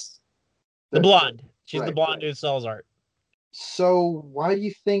niece. The blonde. She's the blonde who sells art. So why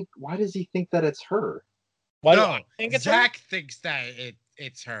does he think that it's her? Why do I think it's Zach thinks that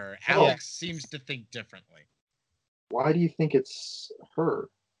it's her. Alex seems to think differently. Why do you think it's her?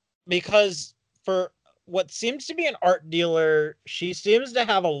 Because for what seems to be an art dealer, she seems to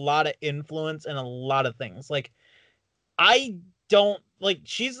have a lot of influence in a lot of things. Like, I don't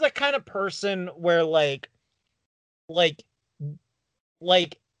she's the kind of person where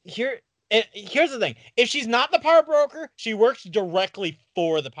here's the thing. If she's not the power broker, she works directly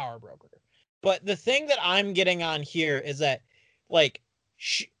for the power broker. But the thing that I'm getting on here is that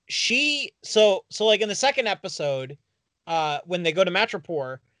she so in the second episode, when they go to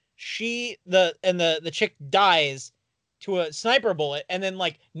Matropor, the chick dies to a sniper bullet, and then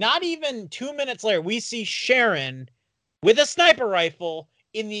not even 2 minutes later, we see Sharon with a sniper rifle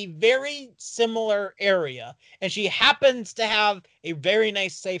in the very similar area, and she happens to have a very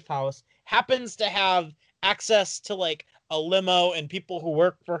nice safe house, happens to have access to a limo and people who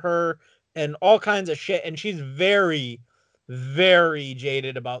work for her and all kinds of shit, and she's very, very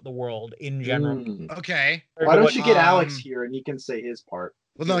jaded about the world in general. Okay. Why don't you get Alex here and he can say his part?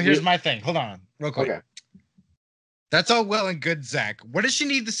 Well, no, here's my thing. Hold on, real quick. Okay. That's all well and good, Zach. What does she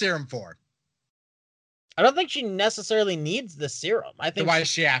need the serum for? I don't think she necessarily needs the serum. I think. So why is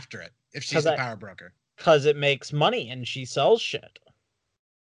she after it if she's the power broker? Because it makes money and she sells shit.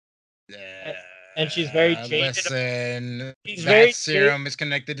 And she's very jaded. Listen, that serum is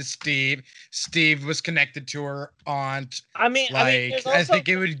connected to Steve. Steve was connected to her aunt. I think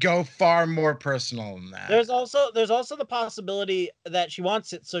it would go far more personal than that. There's also the possibility that she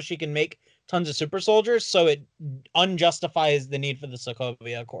wants it so she can make tons of super soldiers, so it unjustifies the need for the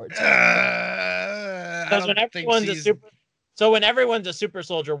Sokovia Accords. Because when everyone's a super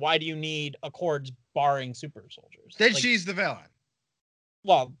soldier, why do you need Accords barring super soldiers? Then she's the villain.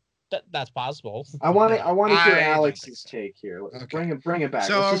 Well, that's possible. I want to hear Alex's take here. Okay. Bring it back.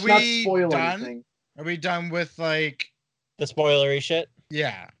 So Let's not spoil anything. Are we done with the spoilery shit?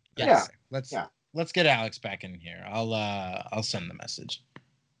 Yeah. Yes. Yeah. Let's get Alex back in here. I'll send the message.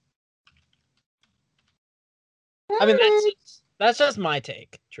 I mean, that's just my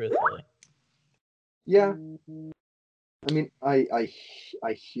take, truthfully. Yeah. I mean, I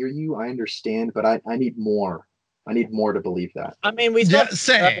hear you. I understand, but I need more. I need more to believe that. I mean,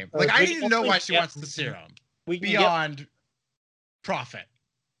 same. I need to know why she wants the serum beyond profit.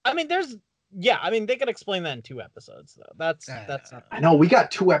 I mean, they could explain that in 2 episodes, though. That's not. I know we got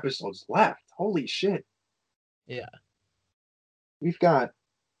 2 episodes left. Holy shit. Yeah. We've got.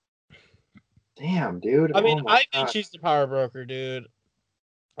 Damn, dude. I mean, I think she's the power broker, dude.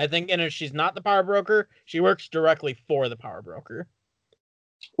 I think, and if she's not the power broker, she works directly for the power broker.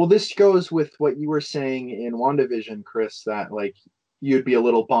 Well, this goes with what you were saying in WandaVision, Chris, that you'd be a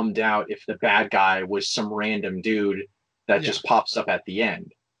little bummed out if the bad guy was some random dude that just pops up at the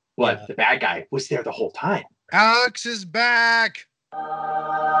end. But the bad guy was there the whole time. Alex is back.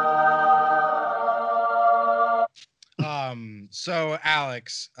 So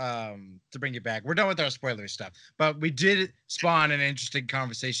Alex, to bring you back, we're done with our spoiler stuff, but we did spawn an interesting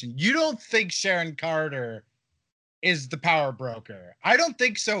conversation. You don't think Sharon Carter is the power broker? I don't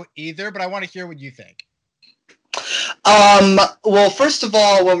think so either, but I want to hear what you think. Well, first of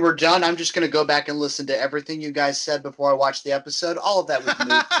all, when we're done, I'm just gonna go back and listen to everything you guys said before I watch the episode. All of that was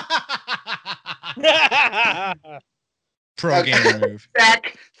moot. Pro Okay. gamer move.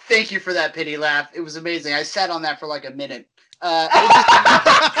 Zach, thank you for that pity laugh. It was amazing. I sat on that for like a minute. Love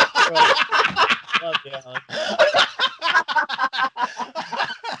you, Alex.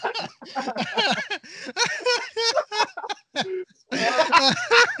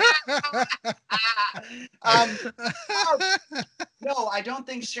 No, I don't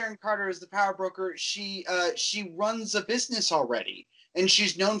think Sharon Carter is the power broker. She runs a business already, and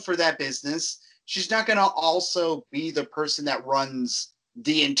she's known for that business. She's not gonna also be the person that runs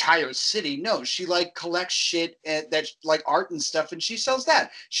the entire city. No, she like collects shit that like art and stuff, and she sells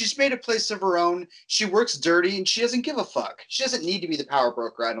that. She's made a place of her own. She works dirty, and she doesn't give a fuck. She doesn't need to be the power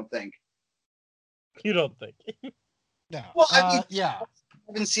broker, I don't think. You don't think? No. Well, I mean, yeah. I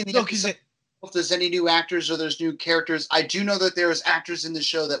haven't seen the No, 'cause episode. If there's any new actors or there's new characters, I do know that there's actors in the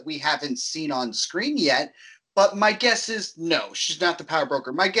show that we haven't seen on screen yet. But my guess is no, she's not the power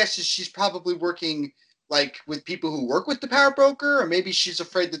broker. My guess is she's probably working like with people who work with the power broker, or maybe she's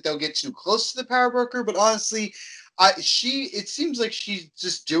afraid that they'll get too close to the power broker. But honestly, it seems like she's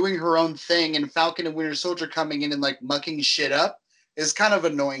just doing her own thing, and Falcon and Winter Soldier coming in and like mucking shit up is kind of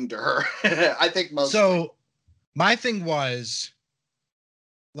annoying to her. I think most. So my thing was,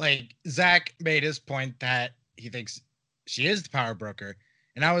 like, Zach made his point that he thinks she is the power broker.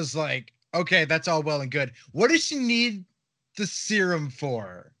 And I was like, okay, that's all well and good. What does she need the serum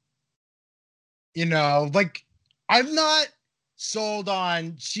for? You know, like, I'm not sold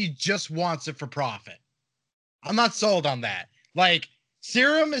on she just wants it for profit. I'm not sold on that. Like,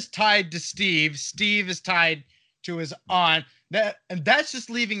 serum is tied to Steve. Steve is tied to his aunt. And that's just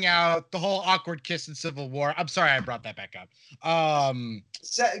leaving out the whole awkward kiss in Civil War. I'm sorry I brought that back up.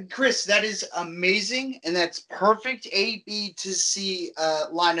 Chris, that is amazing, and that's perfect A, B to C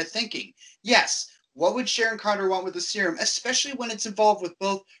line of thinking. Yes, what would Sharon Carter want with the serum, especially when it's involved with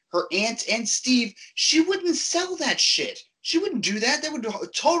both her aunt and Steve? She wouldn't sell that shit. She wouldn't do that. That would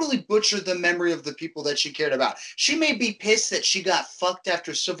totally butcher the memory of the people that she cared about. She may be pissed that she got fucked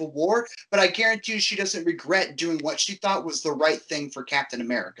after Civil War, but I guarantee you she doesn't regret doing what she thought was the right thing for Captain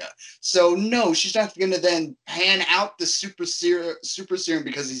America. So no, she's not going to then pan out the super serum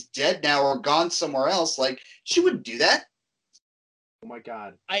because he's dead now or gone somewhere else. Like, she wouldn't do that. Oh my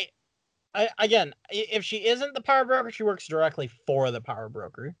god. Again, if she isn't the power broker, she works directly for the power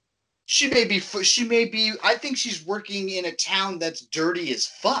broker. She may be, I think she's working in a town that's dirty as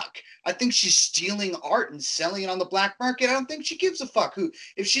fuck. I think she's stealing art and selling it on the black market. I don't think she gives a fuck who.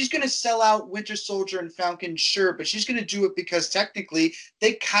 If she's going to sell out Winter Soldier and Falcon, sure, but she's going to do it because technically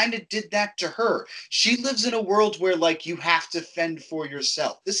they kind of did that to her. She lives in a world where, like, you have to fend for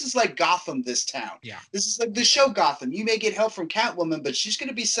yourself. This is like Gotham, this town. Yeah. This is like the show Gotham. You may get help from Catwoman, but she's going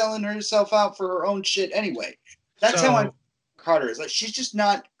to be selling herself out for her own shit anyway. That's how I'm Carter is. Like, she's just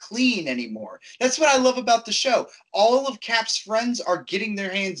not clean anymore. That's what I love about the show. All of Cap's friends are getting their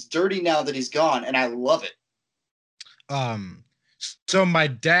hands dirty now that he's gone, and I love it. So my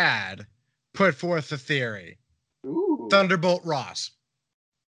dad put forth a theory. Ooh. Thunderbolt Ross.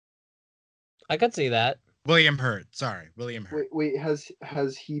 I could see that. William Hurt. Sorry, William Hurt. Wait, has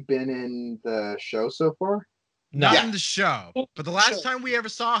he been in the show so far? Not Yeah. in the show, but the last time we ever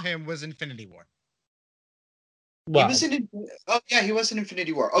saw him was Infinity War. Well, He was in. Oh yeah, he was in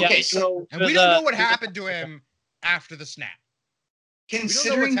Infinity War. Okay, Yeah, so And we don't know what happened to him after the snap. We don't know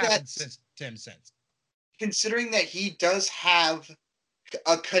considering what's that happened to him since. considering that he does have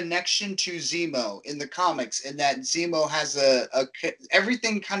a connection to Zemo in the comics, and that Zemo has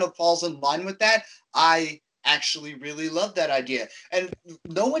everything kind of falls in line with that, I actually really love that idea. And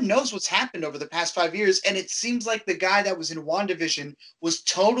no one knows what's happened over the past 5 years, and it seems like the guy that was in WandaVision was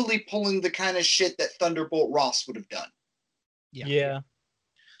totally pulling the kind of shit that Thunderbolt Ross would have done. yeah.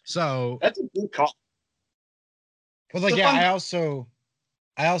 So, That's a good call. well, like, So yeah, fun-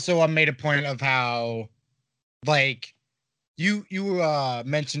 I also made a point of how, like, you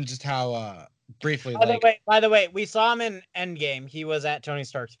mentioned just how briefly, like, By the way, we saw him in Endgame. He was at Tony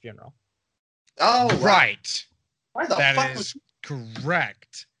Stark's funeral. Oh, wow. right. Why the That fuck is was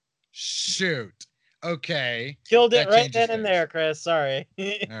correct. Shoot. Okay. Killed it That right changes then and things. there, Chris. Sorry. All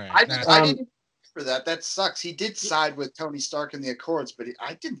right. I Nah, didn't for that. That sucks. He did side with Tony Stark in the Accords, but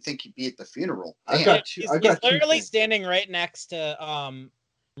I didn't think he'd be at the funeral. I've Damn. got two. He's, I've got he's two literally things. standing right next to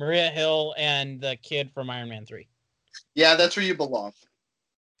Maria Hill and the kid from Iron Man 3. Yeah, that's where you belong.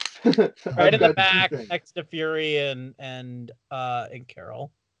 Right I've in the got two back, things. next to Fury and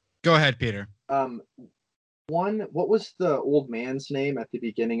Carol. Go ahead, Peter. One, what was the old man's name at the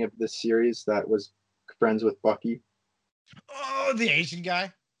beginning of this series that was friends with Bucky? Oh, the Asian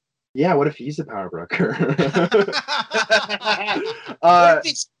guy. Yeah, what if he's the power broker? What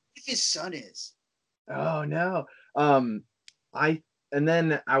if his son is? Oh no. And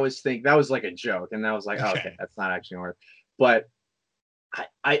then I was thinking that was like a joke, and I was like, oh, okay, that's not actually gonna work. But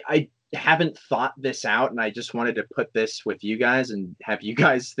I haven't thought this out, and I just wanted to put this with you guys and have you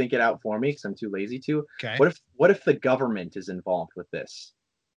guys think it out for me because I'm too lazy to. Okay. What if the government is involved with this?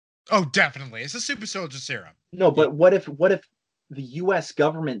 Oh, definitely. It's a super soldier serum. No, but what if the U.S.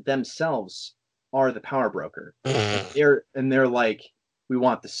 government themselves are the power broker? they're like, we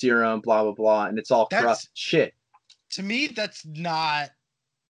want the serum, blah blah blah, and it's all corrupt shit. To me, that's not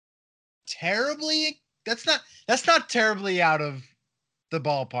terribly. That's not terribly out of the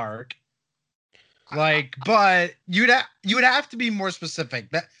ballpark. Like, but you would have to be more specific.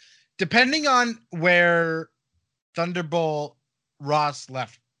 That depending on where Thunderbolt Ross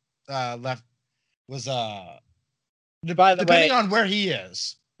left was depending on where he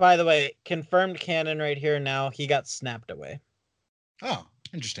is. By the way, confirmed canon right here now. He got snapped away. Oh,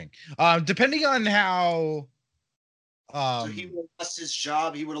 interesting. Depending on how. So he would have lost his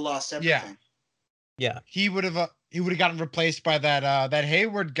job. He would have lost everything. Yeah. He would have gotten replaced by that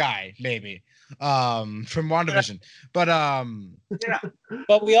Hayward guy, maybe. From WandaVision. But Yeah.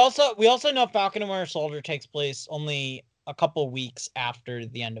 But we also know Falcon and Winter Soldier takes place only a couple weeks after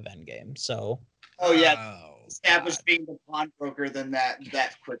the end of Endgame. So. Oh yeah. Established being the pawnbroker than that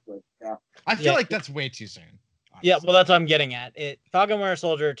quickly. Yeah. I feel like that's way too soon. Honestly. Yeah, well, that's what I'm getting at. Falcon and Winter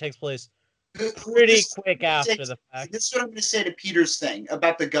Soldier takes place pretty quick after the fact. This is what I'm going to say to Peter's thing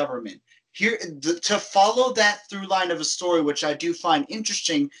about the government. Here, to follow that through line of a story, which I do find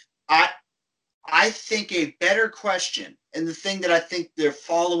interesting, I think a better question, and the thing that I think they're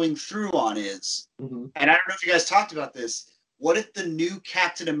following through on is, and I don't know if you guys talked about this, what if the new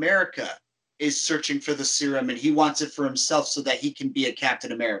Captain America is searching for the serum and he wants it for himself so that he can be a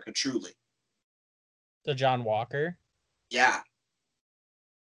Captain America truly? So John Walker? Yeah.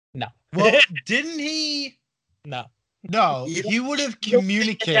 No. Well, didn't he? No. No, he would have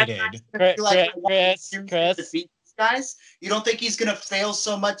communicated. Chris. Defeat these guys? You don't think he's gonna fail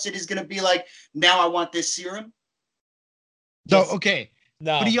so much that he's gonna be like, now I want this serum? So okay.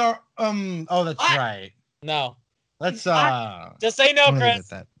 No. But he are oh, that's right. No. Let's just say no,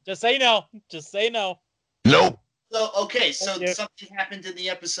 Chris. Just say no. Just say no. Nope. So okay, so something happened in the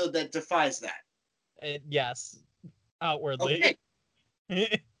episode that defies that. Yes. Outwardly.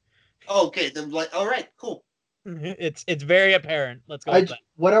 Okay. Okay, then like all right, cool. It's very apparent. Let's go with that.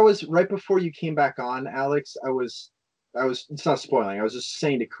 What I was right before you came back on, Alex, I was it's not spoiling. I was just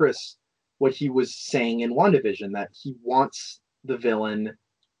saying to Chris what he was saying in WandaVision, that he wanted the villain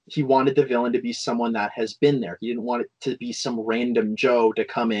to be someone that has been there. He didn't want it to be some random Joe to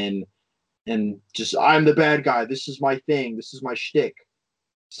come in and just, I'm the bad guy. This is my thing. This is my shtick.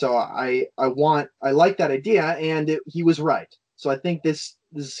 So I like that idea, and he was right. So I think this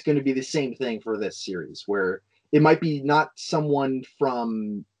is going to be the same thing for this series, where it might be not someone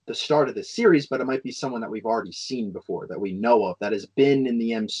from the start of the series, but it might be someone that we've already seen before, that we know of, that has been in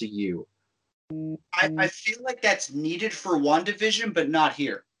the MCU. I feel like that's needed for WandaVision, but not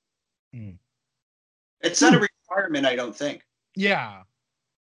here. It's not a requirement, I don't think. Yeah.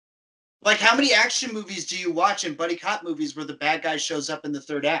 Like, how many action movies do you watch in buddy cop movies where the bad guy shows up in the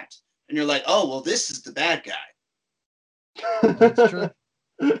third act? And you're like, oh, well, this is the bad guy. That's true.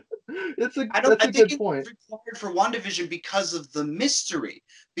 That's a think good point. It's required for WandaVision because of the mystery.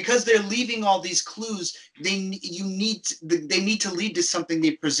 Because they're leaving all these clues, they need to lead to something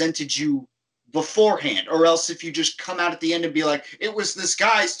they presented you beforehand, or else if you just come out at the end and be like, it was this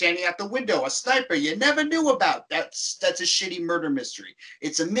guy standing at the window, a sniper you never knew about, that's a shitty murder mystery.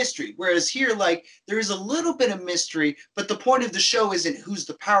 It's a mystery. Whereas here, like, there is a little bit of mystery, but the point of the show isn't who's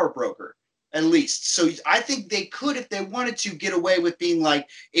the power broker, at least. So I think they could, if they wanted to, get away with being like,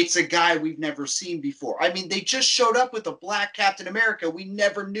 it's a guy we've never seen before. I mean, they just showed up with a black Captain America we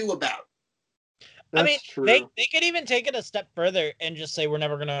never knew about. That's I mean, true. they could even take it a step further and just say we're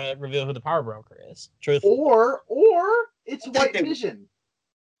never going to reveal who the power broker is. Truth. Or it's White Vision.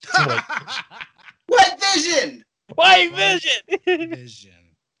 What Vision? White Vision. Vision.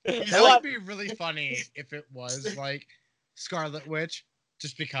 That would be really funny if it was like Scarlet Witch.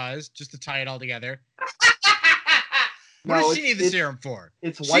 just because, just to tie it all together. No, What does she it's- need the it's- serum for?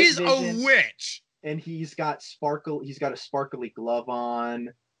 It's white She's vision, a witch. and he's got a sparkly glove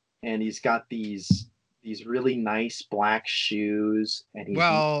on, and he's got these really nice black shoes, and he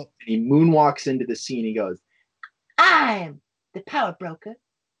moonwalks into the scene. He goes, "I'm the power broker."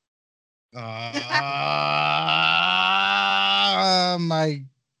 Oh my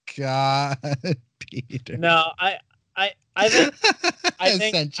God, Peter. No, I think I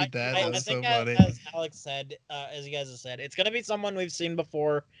think sent you that. I That was so think funny. as Alex said, as you guys have said, it's gonna be someone we've seen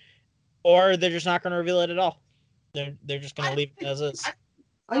before, or they're just not gonna reveal it at all. They're just gonna leave it as is.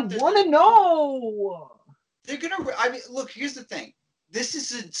 I want to know. They're gonna. I mean, look. Here's the thing. This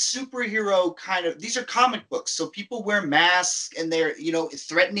is a superhero kind of. These are comic books, so people wear masks and they're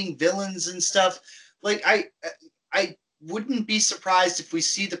threatening villains and stuff. Like I wouldn't be surprised if we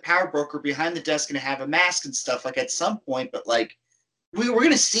see the power broker behind the desk and have a mask and stuff like at some point. But like we're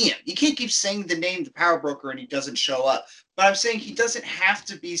gonna see him. You can't keep saying the name the power broker and he doesn't show up. But I'm saying he doesn't have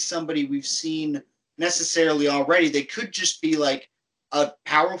to be somebody we've seen necessarily already. They could just be like a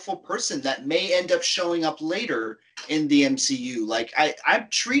powerful person that may end up showing up later in the MCU. Like I'm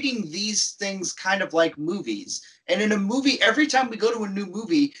treating these things kind of like movies. And in a movie, every time we go to a new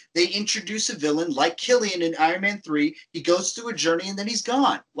movie, they introduce a villain like Killian in Iron Man 3. He goes through a journey and then he's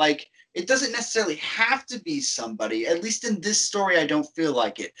gone. Like it doesn't necessarily have to be somebody. At least in this story, I don't feel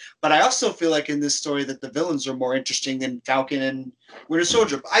like it. But I also feel like in this story that the villains are more interesting than Falcon and Winter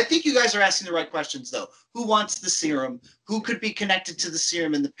Soldier. I think you guys are asking the right questions, though. Who wants the serum? Who could be connected to the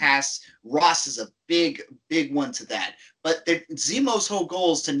serum in the past? Ross is a big, big one to that. But Zemo's whole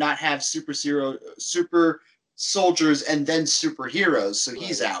goal is to not have super soldiers and then superheroes, so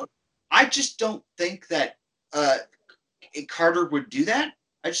he's out. I just don't think that Carter would do that.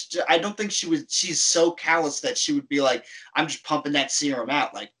 I don't think she would. She's so callous that she would be like, I'm just pumping that serum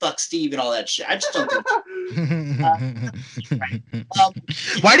out, like fuck Steve and all that shit. I just don't think.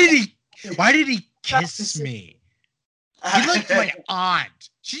 Why did he kiss me? He liked my aunt.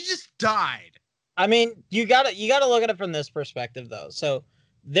 She just died. I mean, you gotta look at it from this perspective though. So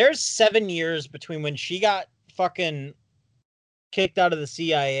there's 7 years between when she got fucking kicked out of the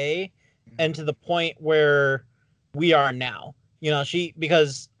CIA and to the point where we are now.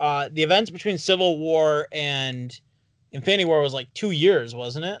 Because the events between Civil War and Infinity War was like 2 years,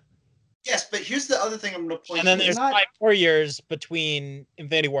 wasn't it? Yes, but here's the other thing I'm going to point out. And then there's 4 years between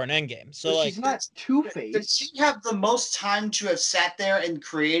Infinity War and Endgame. So like, she's not Two-Face. Did she have the most time to have sat there and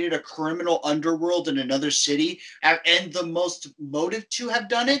created a criminal underworld in another city and the most motive to have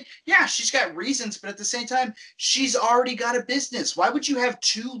done it? Yeah, she's got reasons, but at the same time, she's already got a business. Why would you have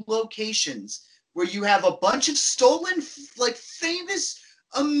 2 locations where you have a bunch of stolen, like famous,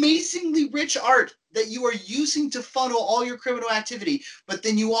 amazingly rich art that you are using to funnel all your criminal activity, but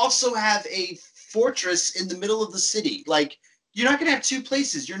then you also have a fortress in the middle of the city? Like, you're not going to have 2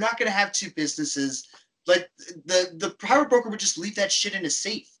 places. You're not going to have 2 businesses. Like, the power broker would just leave that shit in a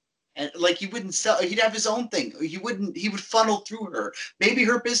safe. And like, he wouldn't sell. He'd have his own thing. He would funnel through her. Maybe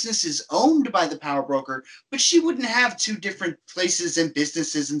her business is owned by the power broker, but she wouldn't have 2 different places and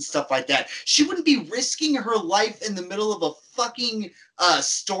businesses and stuff like that. She wouldn't be risking her life in the middle of a fucking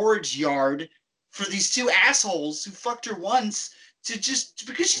storage yard for these 2 assholes who fucked her once to just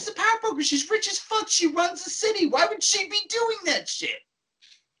because she's a power broker. She's rich as fuck. She runs the city. Why would she be doing that shit?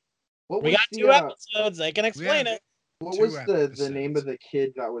 We got 2 episodes. They can explain it. What was the name of the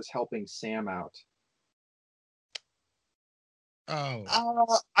kid that was helping Sam out? Oh.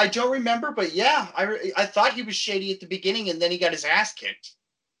 I don't remember, but yeah, I thought he was shady at the beginning, and then he got his ass kicked.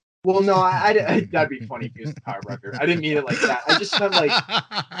 Well, no, that'd be funny if he was the power broker. I didn't mean it like that. I just meant like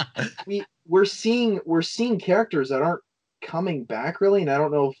we're seeing characters that aren't coming back really, and I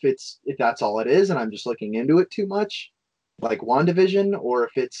don't know if that's all it is, and I'm just looking into it too much, like WandaVision, or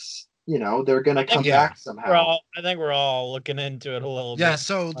if it's they're gonna come back somehow. I think we're all looking into it a little bit. Yeah,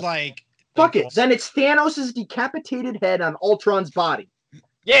 so like fuck it. Then it's Thanos' decapitated head on Ultron's body.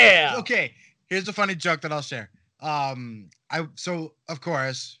 Yeah. Okay, here's a funny joke that I'll share. So of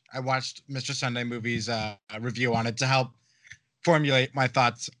course I watched Mr. Sunday Movie's review on it to help formulate my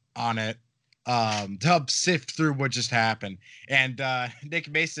thoughts on it, to help sift through what just happened. And Nick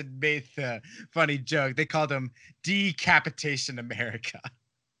Mason made the funny joke. They called him Decapitation America.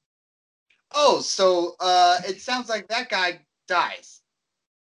 Oh, so it sounds like that guy dies.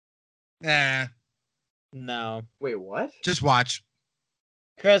 No. Wait, what? Just watch.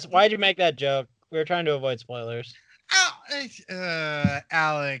 Chris, why'd you make that joke? We were trying to avoid spoilers.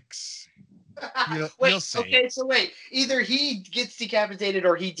 Alex. You'll see. Okay, so wait. Either he gets decapitated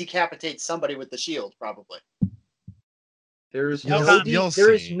or he decapitates somebody with the shield, probably. There's You'll- no you'll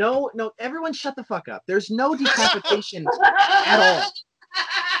there is see. no everyone shut the fuck up. There's no decapitation at all.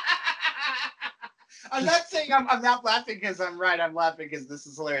 I'm not saying I'm not laughing because I'm right. I'm laughing because this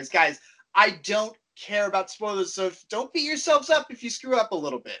is hilarious. Guys, I don't care about spoilers, so don't beat yourselves up if you screw up a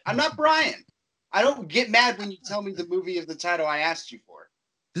little bit. I'm not Brian. I don't get mad when you tell me the movie of the title I asked you for.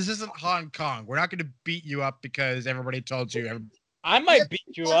 This isn't Hong Kong. We're not going to beat you up because everybody told you. I might beat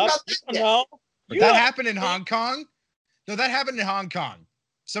you up. You don't know. But You that don't- happened in Hong Kong. No, that happened in Hong Kong.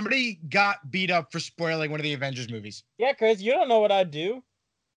 Somebody got beat up for spoiling one of the Avengers movies. Yeah, Chris, you don't know what I'd do.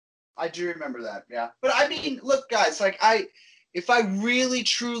 I do remember that, yeah. But I mean, look, guys, like if I really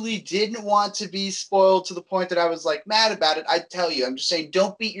truly didn't want to be spoiled to the point that I was like mad about it, I'd tell you. I'm just saying,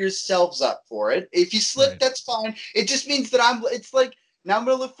 don't beat yourselves up for it. If you slip, Right. that's fine. It just means that it's like now I'm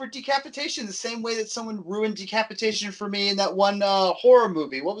gonna look for decapitation the same way that someone ruined decapitation for me in that one horror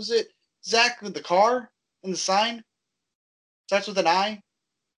movie. What was it? Zach, with the car and the sign? Starts with an I?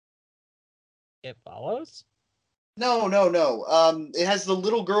 It follows. No. It has the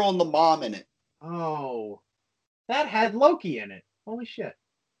little girl and the mom in it. Oh, that had Loki in it. Holy shit.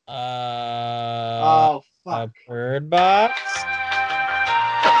 Oh, fuck. Bird Box.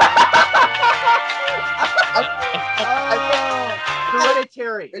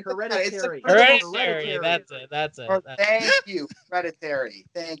 Hereditary. It's Hereditary. Hereditary. That's it. That's it. Or, thank you, Hereditary.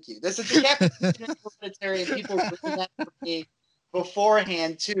 Thank you. There's a decapitation in Hereditary, and people ruined that for me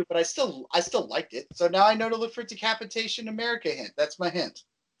beforehand too. But I still liked it. So now I know to look for decapitation America hint. That's my hint.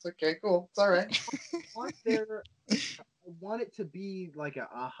 It's okay, cool. It's all right. I want it to be like a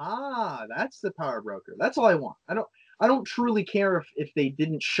aha. That's the power broker. That's all I want. I don't truly care if they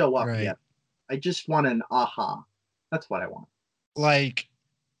didn't show up Right. yet. I just want an aha. That's what I want. Like,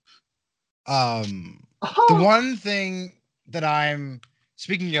 Aha! the one thing that I'm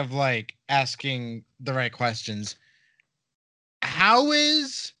speaking of, like asking the right questions. How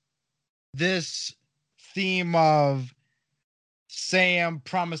is this theme of Sam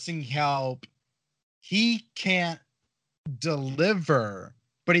promising help? He can't deliver,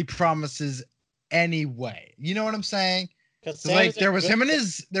 but he promises anyway. You know what I'm saying? Because So like there was him and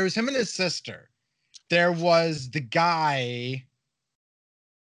his sister. There was the guy.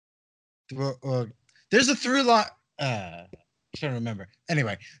 There's a through line. I can't remember.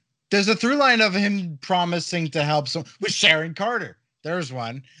 Anyway, there's a through line of him promising to help some with Sharon Carter. There's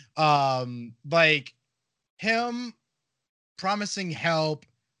one. Like him promising help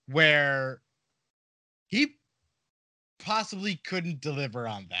where he possibly couldn't deliver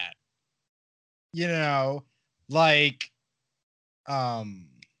on that. You know, like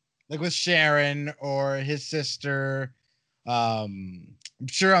with Sharon or his sister. I'm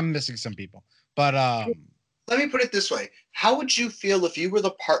sure I'm missing some people, but Let me put it this way. How would you feel if you were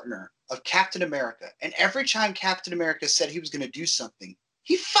the partner of Captain America and every time Captain America said he was going to do something,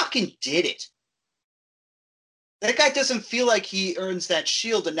 he fucking did it? That guy doesn't feel like he earns that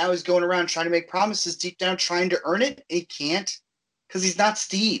shield, and now he's going around trying to make promises deep down, trying to earn it. And he can't because he's not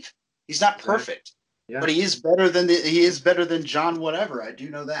Steve. He's not perfect, Yeah. but he is better than John. Whatever, I do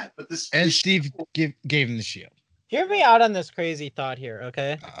know that. But and Steve gave him the shield. Hear me out on this crazy thought here,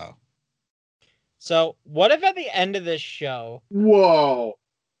 okay? Uh-oh. So, what if at the end of this show, Whoa.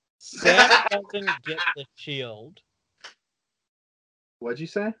 Sam doesn't get the shield? What'd you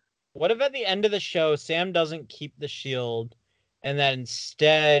say? What if at the end of the show, Sam doesn't keep the shield, and then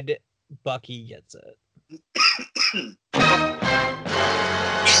instead Bucky gets it?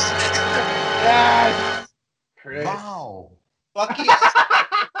 Yes. Wow.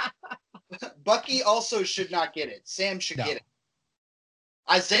 Bucky also should not get it. Sam should get it.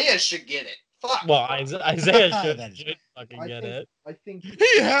 Isaiah should get it. Fuck. Well, Isaiah should fucking I get think- it. I think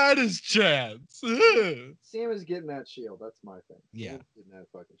He had his chance. Sam is getting that shield. That's my thing. Yeah. Sam's getting that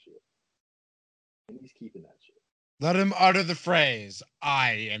fucking shield. And he's keeping that shield. Let him utter the phrase,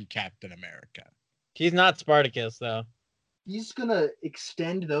 "I am Captain America." He's not Spartacus, though. He's gonna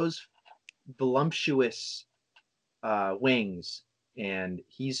extend those voluptuous wings, and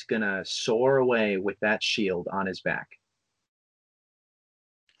he's gonna soar away with that shield on his back.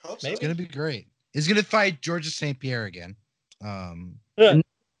 Hope so. It's gonna be great. He's gonna fight Georges St. Pierre again.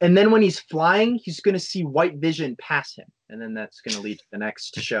 And then when he's flying, he's gonna see White Vision pass him, and then that's gonna lead to the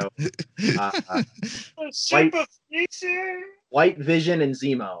next show. Super feature. White Vision and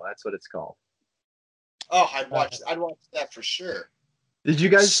Zemo. That's what it's called. Oh, I'd watch that for sure. Did you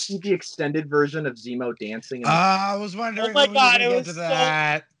guys see the extended version of Zemo dancing? I was wondering. Oh my when we were God, gonna it get was to so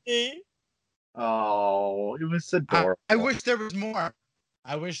that. Oh, it was adorable. I wish there was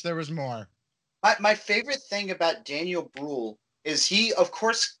more. My favorite thing about Daniel Bruhl is he, of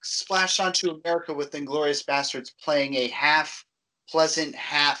course, splashed onto America with Inglourious Bastards, playing a half pleasant,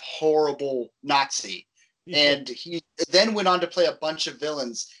 half horrible Nazi. And he then went on to play a bunch of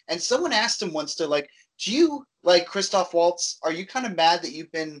villains. And someone asked him once, they're like, do you, like Christoph Waltz, are you kind of mad that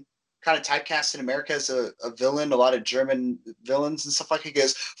you've been kind of typecast in America as a villain, a lot of German villains and stuff like that? He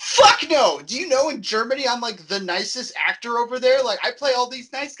goes, fuck no! Do you know in Germany I'm like the nicest actor over there? Like, I play all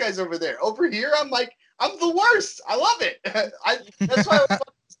these nice guys over there. Over here, I'm like, I'm the worst. I love it. That's why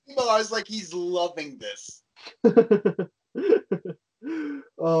I was like, he's loving this.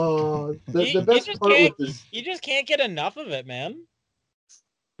 Oh, the You best just part can't- with this. You just can't get enough of it, man.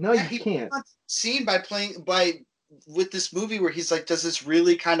 No, Yeah, you he can't. was seen with this movie where he's like does this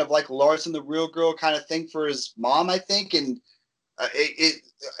really kind of like Lars and the Real Girl kind of thing for his mom, I think, and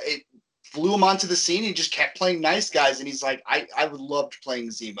it flew him onto the scene. He just kept playing nice guys, and he's like, I would love playing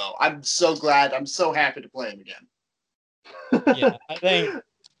Zemo. I'm so glad. I'm so happy to play him again. Yeah, I think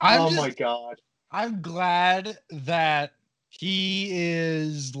My god. I'm glad that he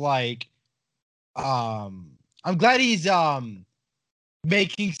is like, I'm glad he's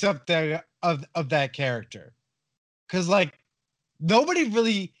making something of that character, because like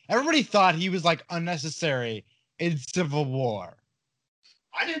everybody thought he was like unnecessary in Civil War.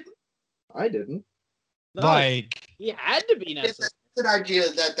 I didn't. no, Like, he had to be It's necessary. an idea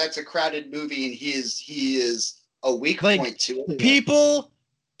that that's a crowded movie, and he is a weak Like, point to it.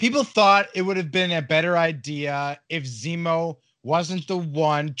 people thought it would have been a better idea if Zemo wasn't the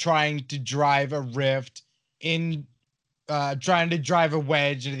one trying to drive a rift in, trying to drive a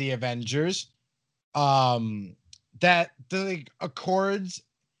wedge into the Avengers. That the Accords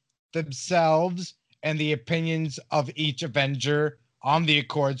themselves and the opinions of each Avenger on the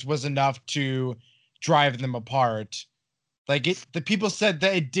Accords was enough to drive them apart. Like, the people said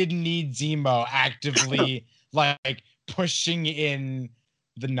that it didn't need Zemo actively like pushing in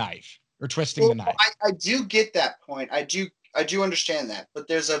the knife or twisting the knife. I do get that point. I do understand that, but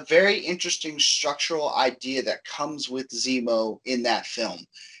there's a very interesting structural idea that comes with Zemo in that film,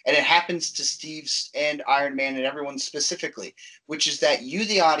 and it happens to Steve's and Iron Man and everyone specifically, which is that you,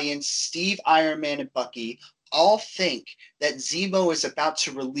 the audience, Steve, Iron Man, and Bucky, all think that Zemo is about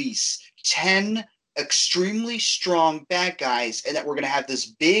to release 10 extremely strong bad guys, and that we're going to have this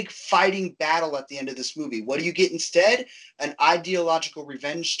big fighting battle at the end of this movie. What do you get instead? An ideological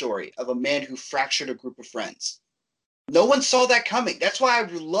revenge story of a man who fractured a group of friends. No one saw that coming. That's why I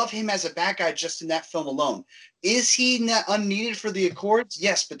love him as a bad guy just in that film alone. Is he unneeded for the Accords?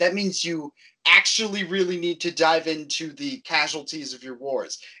 Yes, but that means you actually really need to dive into the casualties of your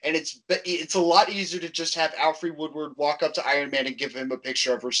wars. And it's a lot easier to just have Alfre Woodward walk up to Iron Man and give him a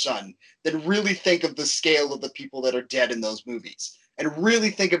picture of her son than really think of the scale of the people that are dead in those movies. And really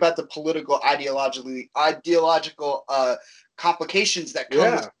think about the political, ideological complications that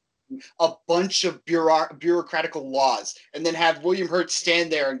come with a bunch of bureaucratical laws, and then have William Hurt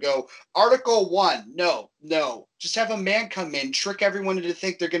stand there and go, Article 1, no. Just have a man come in, trick everyone into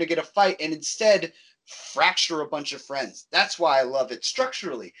think they're going to get a fight, and instead fracture a bunch of friends. That's why I love it.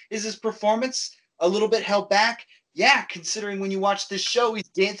 Structurally, is his performance a little bit held back? Yeah, considering when you watch this show, he's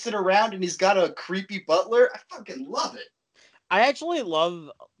dancing around and he's got a creepy butler. I fucking love it. I actually love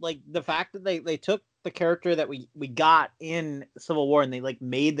like the fact that they took the character that we got in Civil War and they like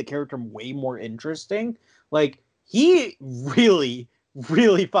made the character way more interesting. Like, he really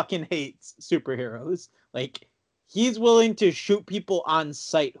fucking hates superheroes. Like, he's willing to shoot people on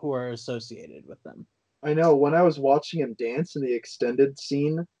sight who are associated with them. I know. When I was watching him dance in the extended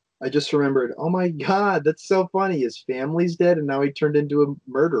scene, I just remembered, oh my god, that's so funny. His family's dead and now he turned into a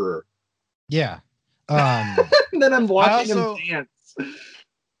murderer. Yeah. And then I'm watching also- him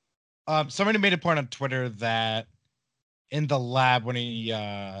dance. Somebody made a point on Twitter that in the lab when he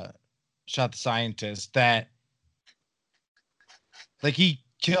shot the scientist, that like he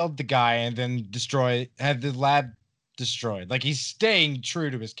killed the guy and then had the lab destroyed. Like, he's staying true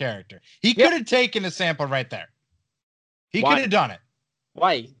to his character. He could have taken a sample right there. He Why? could have done it.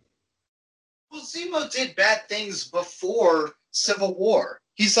 Why? Well, Zemo did bad things before Civil War.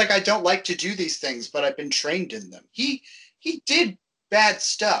 He's like, I don't like to do these things, but I've been trained in them. He did bad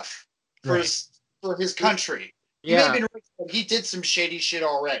stuff for Right. his country. He may have been rich, but he did some shady shit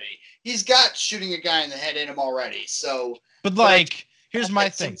already. He's got shooting a guy in the head in him already. So, But like, here's my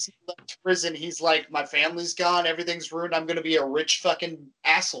and thing. since he left prison, he's like, my family's gone, everything's ruined. I'm gonna be a rich fucking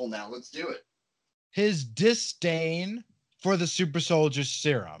asshole now. Let's do it. His disdain for the super soldier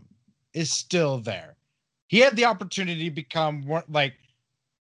serum is still there. He had the opportunity to become one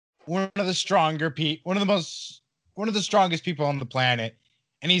of the strongest people on the planet,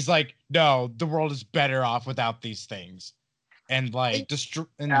 and he's like, no, the world is better off without these things. and like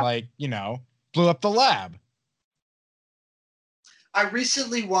blew up the lab. I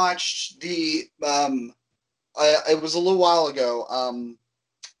recently watched the it was a little while ago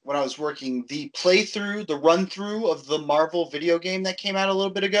when I was working the run through of the Marvel video game that came out a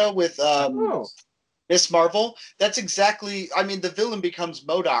little bit ago with Miss Marvel. That's exactly, I mean, the villain becomes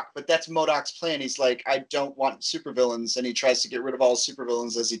MODOK, but that's MODOK's plan. He's like, I don't want supervillains, and he tries to get rid of all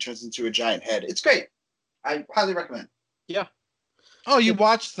supervillains as he turns into a giant head. It's great. I highly recommend. Yeah. Oh, you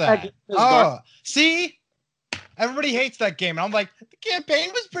watched that? Oh, see? Everybody hates that game. And I'm like, the campaign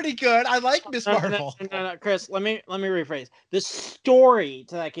was pretty good. I like Miss Marvel. No, Chris, let me rephrase. The story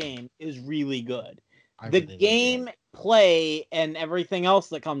to that game is really good. The game play and everything else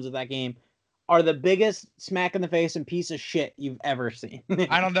that comes with that game are the biggest smack in the face and piece of shit you've ever seen.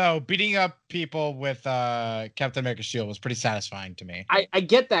 I don't know. Beating up people with Captain America's shield was pretty satisfying to me. I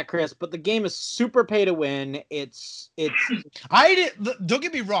get that, Chris, but the game is super pay to win. Don't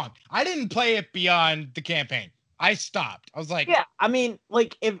get me wrong. I didn't play it beyond the campaign. I stopped. I was like, yeah, I mean,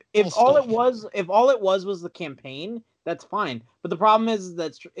 like if all it was the campaign, that's fine. But the problem is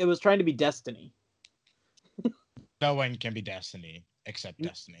that it was trying to be Destiny. No one can be Destiny except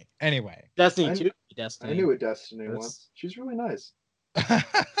Destiny. Anyway, Destiny 2 Destiny. I knew what Destiny was. She's really nice.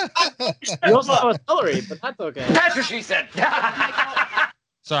 You also have a celery, but that's okay. That's what she said.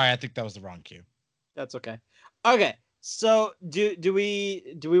 Sorry, I think that was the wrong cue. That's okay. Okay, so do we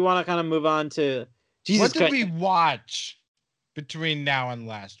want to kind of move on to Jesus what did Christ? we watch between now and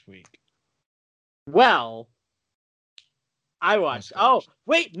last week? Well, I watched. Oh,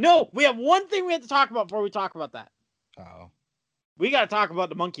 wait, no, we have one thing we have to talk about before we talk about that. Oh, we got to talk about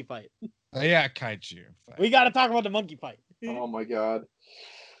the monkey fight. Yeah, kaiju. We got to talk about the monkey fight. Oh my god.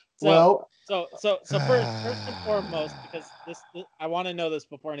 So first and foremost, because this I want to know this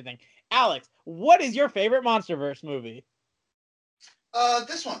before anything. Alex, what is your favorite MonsterVerse movie?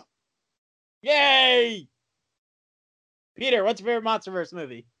 This one. Yay! Peter, what's your favorite MonsterVerse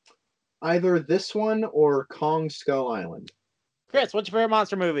movie? Either this one or Kong Skull Island. Chris, what's your favorite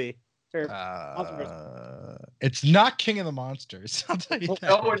monster movie? It's not King of the Monsters. I'll tell you that.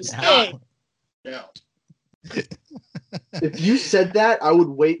 No, it's not. No. If you said that, I would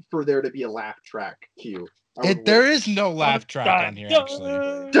wait for there to be a laugh track cue. There is no laugh track on here,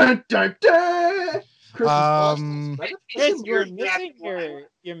 actually. Dun, dun, dun! Chris, you're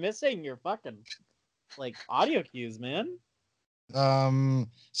missing your fucking like audio cues, man.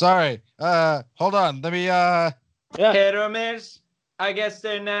 Sorry. Hold on. Let me Hit or miss. I guess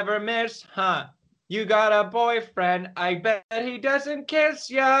they never miss, huh? You got a boyfriend. I bet he doesn't kiss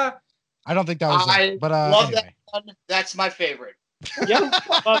ya. I don't think that was it. But love anyway. that one. That's my favorite. Yeah,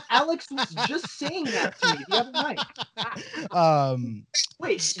 Alex was just saying that to me the other night.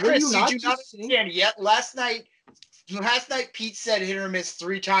 Wait, Chris, you do not understand yet. Last night, Pete said hit or miss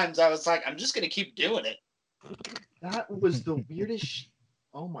 3 times. I was like, I'm just gonna keep doing it. That was the weirdest.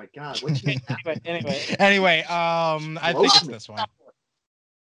 Oh my god! What's Anyway, I think it's this one.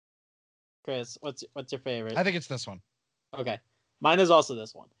 Chris, what's your favorite? I think it's this one. Okay, mine is also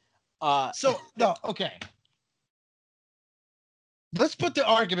this one. Okay. Let's put the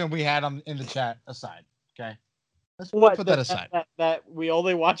argument we had in the chat aside. Okay. Let's put that aside. That we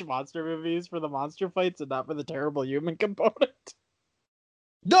only watch monster movies for the monster fights and not for the terrible human component.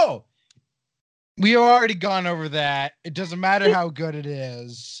 No. We have already gone over that. It doesn't matter how good it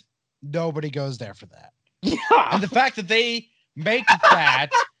is. Nobody goes there for that. Yeah. And the fact that they make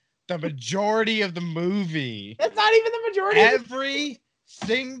that the majority of the movie. That's not even the majority. Every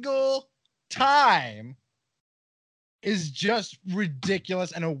single time is just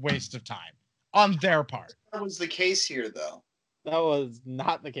ridiculous and a waste of time on their part. That was the case here, though. That was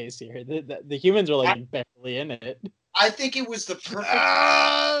not the case here. The humans were like barely in it. I think it was the perfect.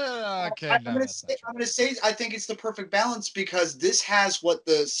 Okay, I'm gonna say I think it's the perfect balance because this has what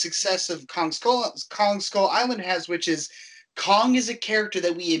the success of Kong Skull Island has, which is Kong is a character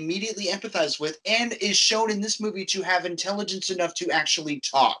that we immediately empathize with and is shown in this movie to have intelligence enough to actually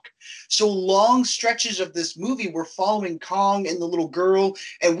talk. So long stretches of this movie, we're following Kong and the little girl,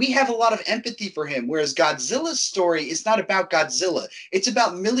 and we have a lot of empathy for him. Whereas Godzilla's story is not about Godzilla. It's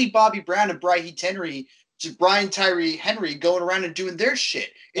about Millie Bobby Brown and Brian Tyree Henry going around and doing their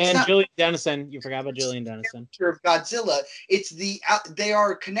shit. It's not Gillian Dennison. You forgot about Gillian Dennison. Of Godzilla. It's they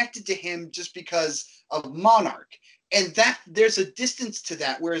are connected to him just because of Monarch. And that there's a distance to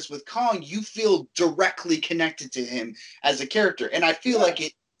that. Whereas with Kong, you feel directly connected to him as a character. And I feel like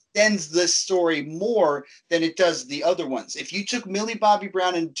it extends this story more than it does the other ones. If you took Millie Bobby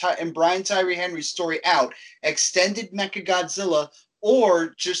Brown and Brian Tyree Henry's story out, extended Mechagodzilla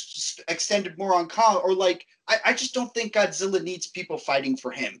or just extended more on Kong, or like I just don't think Godzilla needs people fighting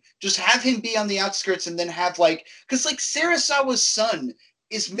for him. Just have him be on the outskirts, and then have like, because like Sarasawa's son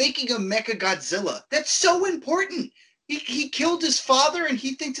is making a Mecha Godzilla. That's so important. He killed his father, and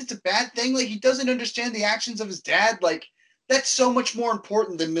he thinks it's a bad thing. Like, he doesn't understand the actions of his dad. Like, that's so much more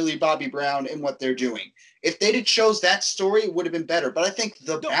important than Millie Bobby Brown and what they're doing. If they'd have chose that story, it would have been better. But I think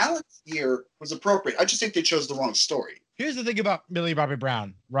the balance here was appropriate. I just think they chose the wrong story. Here's the thing about Millie Bobby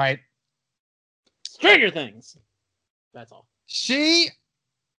Brown, right? Stranger Things. That's all. She,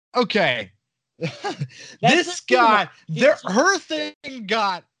 okay. That's This the thing got, about- her thing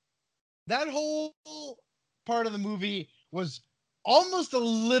got, that whole part of the movie was almost a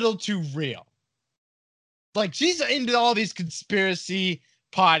little too real. Like, she's into all these conspiracy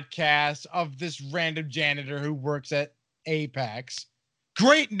podcasts of this random janitor who works at Apex.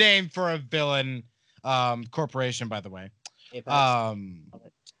 Great name for a villain corporation, by the way. Apex.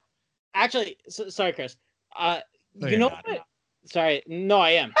 Actually, sorry, Chris. No, You you're know not. what? Sorry, no,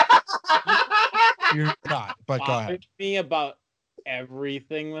 I am. You're not, but go ahead. Bothered me about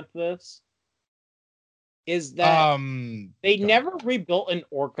everything with this is that they go never rebuilt an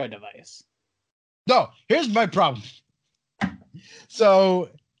Orca device. No, here's my problem. So,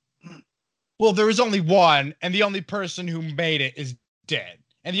 well, there was only one, and the only person who made it is dead.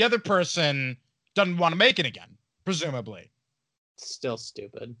 And the other person doesn't want to make it again, presumably. Still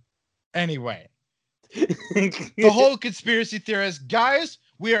stupid. Anyway, the whole conspiracy theorist, guys,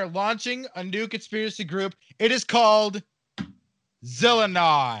 we are launching a new conspiracy group. It is called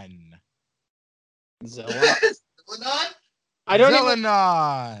Zillanon. Zilla? Zillanon? I don't even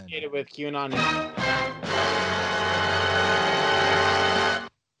Zillanon. associate it with QAnon.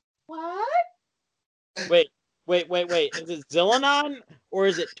 What? Wait. Is it Zillanon or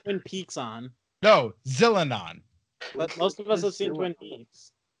is it Twin Peaks on? No, Zillanon. But most of us have seen Twin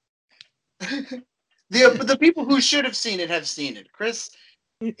Peaks. The people who should have seen it have seen it. Chris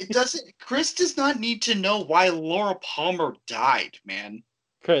does not need to know why Laura Palmer died, man.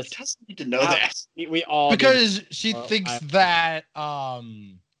 Chris, He doesn't need to know that. we all Because she Well, thinks I- that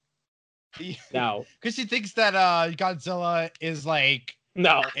no, because she thinks that Godzilla is like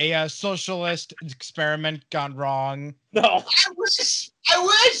no, a socialist experiment gone wrong. no. I wish.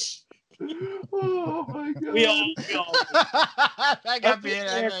 Oh my god. We all. That got Let's me be in,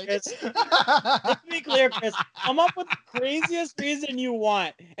 clear, I Chris. think. Let's be clear, Chris. Come up with the craziest reason you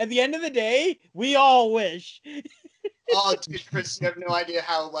want. At the end of the day, we all wish. Oh, dude, Chris, you have no idea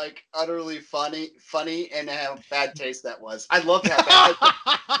how like utterly funny, and how bad taste that was. I loved how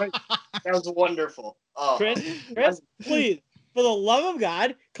bad. That was wonderful. Oh, Chris, please, for the love of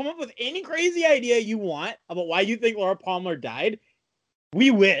God, come up with any crazy idea you want about why you think Laura Palmer died. We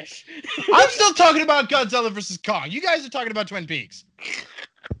wish. I'm still talking about Godzilla versus Kong. You guys are talking about Twin Peaks.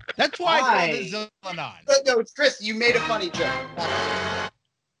 That's why I called it Zillanon. No, Chris, you made a funny joke.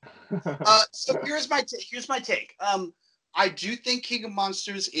 So here's my take. I do think King of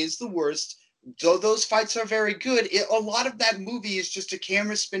Monsters is the worst. Though those fights are very good, a lot of that movie is just a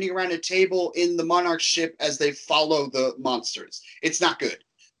camera spinning around a table in the Monarch ship as they follow the monsters. It's not good.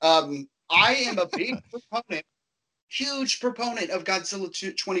 I am a huge proponent of Godzilla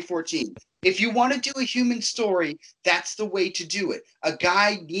 2014. If you want to do a human story, that's the way to do it. A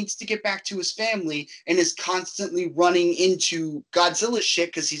guy needs to get back to his family and is constantly running into Godzilla shit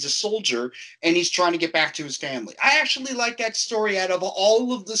because he's a soldier and he's trying to get back to his family. I actually like that story out of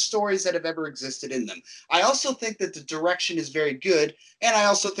all of the stories that have ever existed in them. I also think that the direction is very good, and I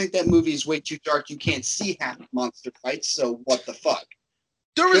also think that movie is way too dark. You can't see half the monster fights, so what the fuck?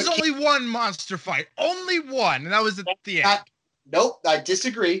 There was only one monster fight. Only one. And that was at the end. Nope, I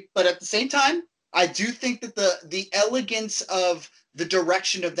disagree. But at the same time, I do think that the elegance of the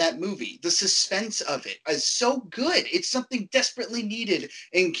direction of that movie, the suspense of it is so good. It's something desperately needed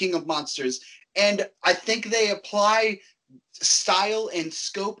in King of Monsters. And I think they apply style and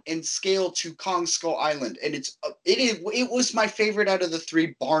scope and scale to Kong Skull Island, and it was my favorite out of the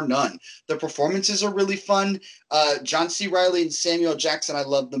three, bar none. The performances are really fun. John C. Reilly and Samuel Jackson I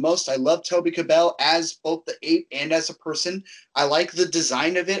love the most. I love Toby Cabell as both the ape and as a person. I like the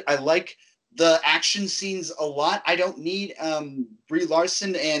design of it. I like the action scenes a lot. I don't need Brie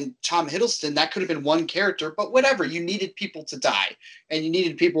Larson and Tom Hiddleston. That could have been one character, but whatever. You needed people to die, and you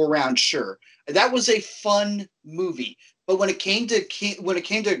needed people around. Sure, that was a fun movie. But when it came to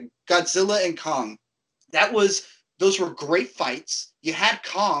Godzilla and Kong, those were great fights. You had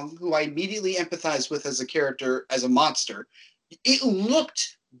Kong, who I immediately empathized with as a character, as a monster. It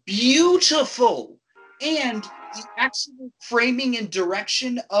looked beautiful. And the actual framing and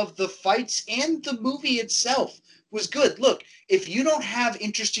direction of the fights and the movie itself was good. Look, if you don't have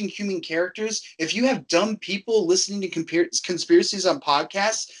interesting human characters, if you have dumb people listening to conspiracies on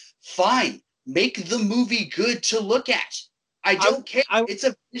podcasts, fine. Make the movie good to look at. I don't care. It's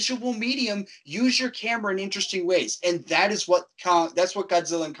a visual medium. Use your camera in interesting ways, and that is what that's what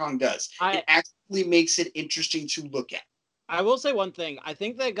Godzilla and Kong does. It actually makes it interesting to look at. I will say one thing. I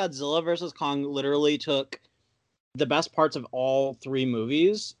think that Godzilla versus Kong literally took the best parts of all three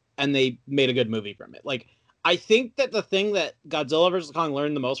movies, and they made a good movie from it. Like, I think that the thing that Godzilla vs. Kong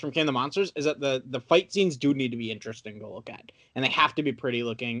learned the most from King of the Monsters is that the fight scenes do need to be interesting to look at. And they have to be pretty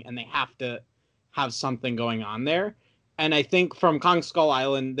looking, and they have to have something going on there. And I think from Kong Skull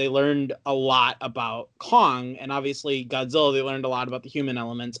Island, they learned a lot about Kong, and obviously Godzilla, they learned a lot about the human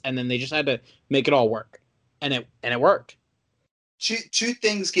elements, and then they just had to make it all work. And it worked. Two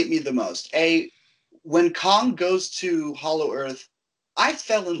things get me the most. When Kong goes to Hollow Earth, I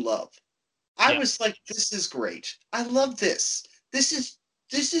fell in love. I was like, this is great. I love this. This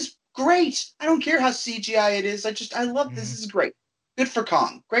is great. I don't care how CGI it is. I love this. This is great. Good for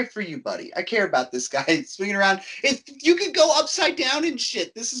Kong. Great for you, buddy. I care about this guy swinging around. If you can go upside down and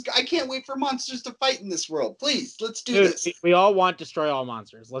shit, I can't wait for monsters to fight in this world. Please, let's do this. We all want Destroy All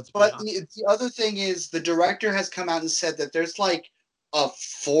Monsters. But the other thing is, the director has come out and said that there's like a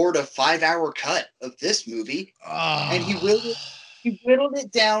 4 to 5 hour cut of this movie, and he whittled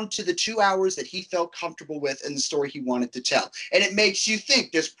it down to the 2 hours that he felt comfortable with and the story he wanted to tell. And it makes you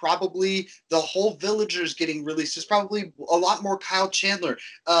think there's probably the whole Villagers getting released. There's probably a lot more Kyle Chandler.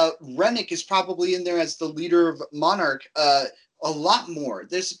 Rennick is probably in there as the leader of Monarch. A lot more.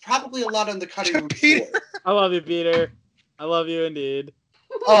 There's probably a lot on the cutting room floor. I love you, Peter. I love you indeed.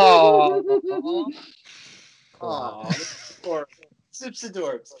 Oh. Sips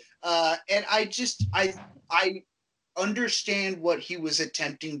adorbs. And I understand what he was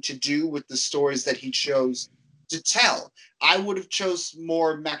attempting to do with the stories that he chose to tell. I would have chose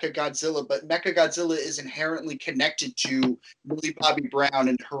more Mechagodzilla, but Mechagodzilla is inherently connected to Millie Bobby Brown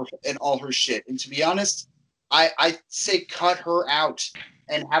and all her shit. And to be honest, I say cut her out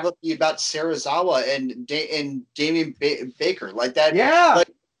and have it be about Serizawa and Damian Baker like that. Yeah. Like,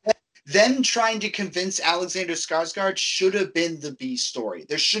 them trying to convince Alexander Skarsgård should have been the B story.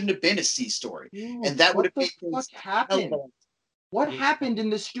 There shouldn't have been a C story. Dude, and that would have made things happened. What happened in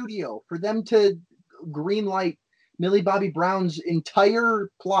the studio for them to greenlight Millie Bobby Brown's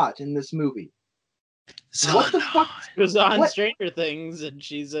entire plot in this movie? So what the fuck? She was on Stranger Things, and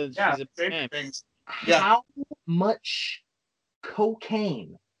she's a Stranger Things. How much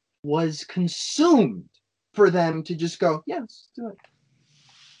cocaine was consumed for them to just go, yeah, let's do it?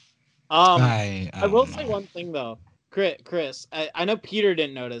 I will say one thing though, Chris. I know Peter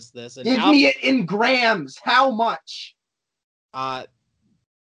didn't notice this. And Give me it in grams. How much?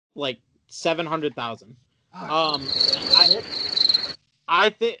 Like 700,000. I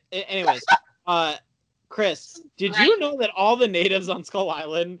think. Anyways, Chris, did you know that all the natives on Skull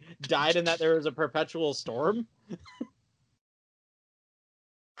Island died and that there was a perpetual storm?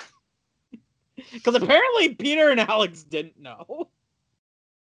 Because apparently Peter and Alex didn't know.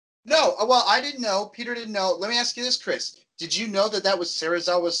 No, well, I didn't know. Peter didn't know. Let me ask you this, Chris. Did you know that was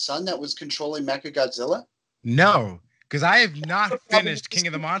Serizawa's son that was controlling Mechagodzilla? No, because I have not finished King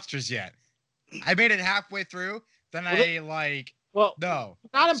of the Monsters yet. I made it halfway through, then no.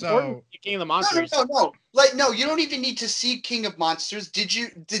 Not important. King of the Monsters. No. Like, no, you don't even need to see King of Monsters.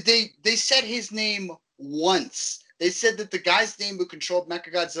 They said his name once. They said that the guy's name who controlled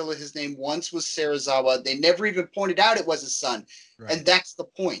Mechagodzilla, his name once was Serizawa. They never even pointed out it was his son. Right. And that's the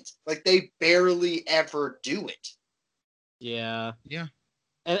point. Like, they barely ever do it. Yeah. Yeah.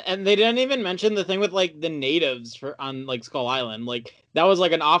 And they didn't even mention the thing with, like, the natives on, like, Skull Island. Like, that was,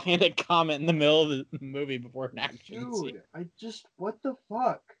 like, an offhanded comment in the middle of the movie before an action scene. Dude, what the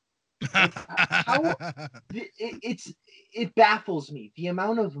fuck? It baffles me. The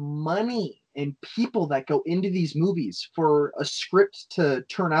amount of money and people that go into these movies for a script to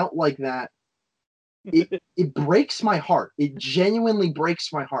turn out like that, it breaks my heart. It genuinely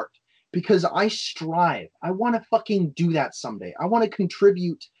breaks my heart. Because I strive. I want to fucking do that someday. I want to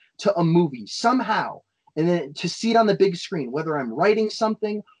contribute to a movie somehow. And then to see it on the big screen, whether I'm writing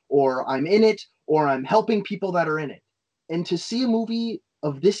something or I'm in it or I'm helping people that are in it. And to see a movie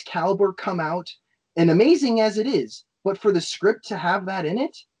of this caliber come out, and amazing as it is, but for the script to have that in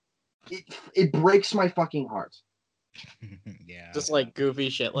it, it breaks my fucking heart. Yeah. Just like goofy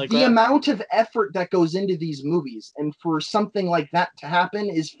shit like the amount of effort that goes into these movies, and for something like that to happen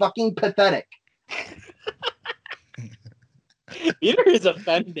is fucking pathetic. Peter is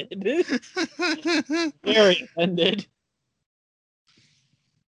offended. Very offended.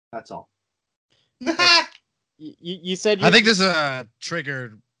 That's all. You said I think there's a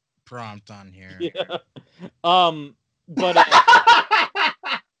triggered prompt on here. Yeah. But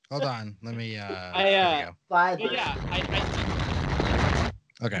Hold on. Let me. Here I we go. yeah,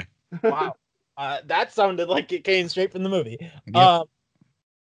 Okay. wow. That sounded like it came straight from the movie. Yep.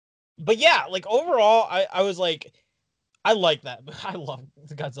 But yeah, like overall, I was like, I like that. I love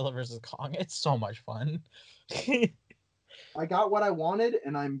Godzilla vs Kong. It's so much fun. I got what I wanted,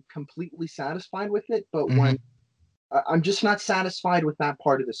 and I'm completely satisfied with it. But Mhm. when I'm just not satisfied with that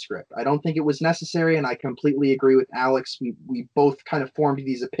part of the script. I don't think it was necessary, and I completely agree with Alex. We both kind of formed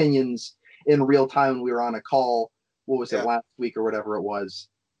these opinions in real time when we were on a call. What was it, last week or whatever it was?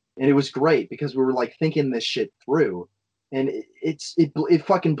 And it was great because we were like thinking this shit through, and it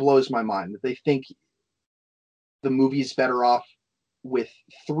fucking blows my mind that they think the movie's better off with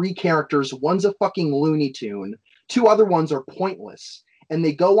 3 characters. One's a fucking Looney Tune. 2 other ones are pointless. And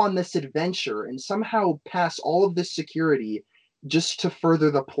they go on this adventure and somehow pass all of this security just to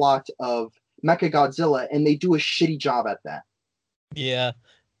further the plot of Mechagodzilla, and they do a shitty job at that. Yeah.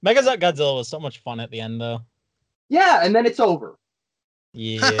 Mechagodzilla was so much fun at the end, though. Yeah, and then it's over.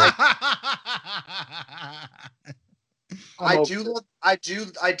 Yeah. I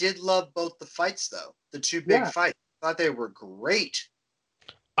did love both the fights though. The 2 big fights. I thought they were great.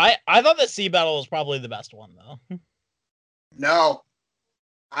 I thought the sea battle was probably the best one though. No.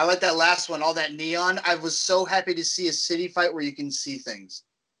 I like that last one, all that neon. I was so happy to see a city fight where you can see things.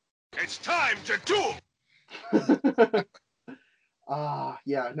 It's time to duel.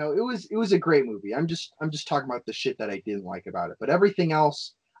 Yeah, no, it was a great movie. I'm just talking about the shit that I didn't like about it. But everything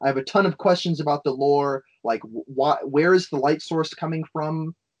else, I have a ton of questions about the lore. Like, where is the light source coming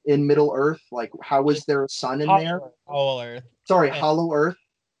from in Middle Earth? Like, how is there a sun in there? Hollow Earth. Sorry, Hollow Earth.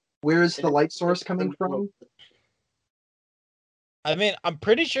 Where is the light source coming from? I mean, I'm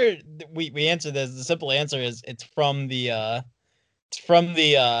pretty sure we answered this. The simple answer is it's from the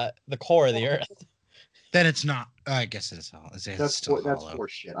core of the Earth. Then it's not. I guess it's all. It's That's still that's hollow.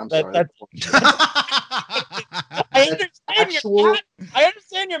 horseshit. I'm sorry. That's I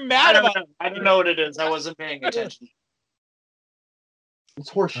understand you're mad about it. I don't know what it is. I wasn't paying attention.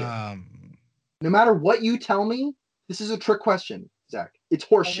 It's horseshit. No matter what you tell me, this is a trick question, Zach. It's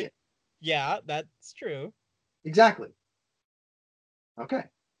horseshit. Yeah, that's true. Exactly. Okay.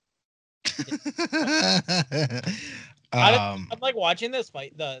 I'm like watching this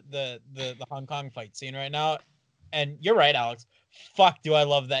fight, the Hong Kong fight scene right now, and you're right, Alex. Fuck, do I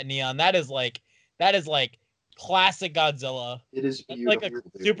love that neon? That is like classic Godzilla. It is That's beautiful. like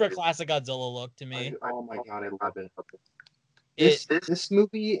a super classic Godzilla look to me. Oh my god, I love it. This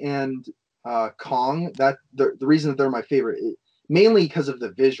movie and Kong, that the reason that they're my favorite, mainly because of the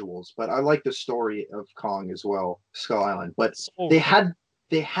visuals, but I like the story of Kong as well, Skull Island. But they had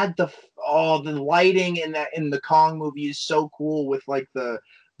the lighting in the Kong movie is so cool with like the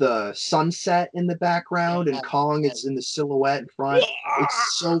sunset in the background and Kong is in the silhouette in front.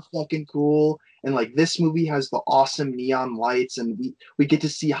 It's so fucking cool. And like this movie has the awesome neon lights, and we get to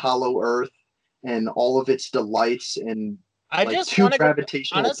see Hollow Earth and all of its delights and I like just 2 want to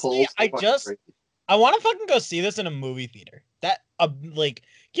gravitational honestly, pulls. I want to fucking go see this in a movie theater. That like,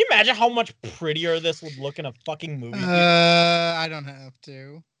 can you imagine how much prettier this would look in a fucking movie theater? I don't have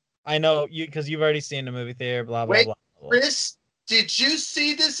to. I know you because you've already seen the movie theater. Blah blah Wait, blah. Chris, did you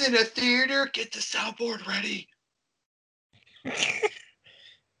see this in a theater? Get the soundboard ready.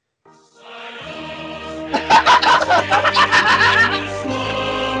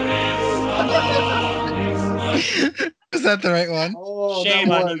 Is that the right one? Oh,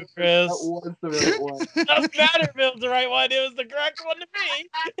 Shame on you, Chris. That was the right one. Doesn't matter if it was the right one. It was the correct one to me.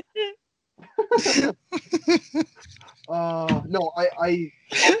 No, I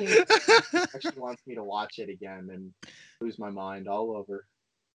actually wants me to watch it again and lose my mind all over.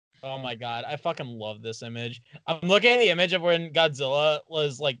 Oh my god, I fucking love this image. I'm looking at the image of when Godzilla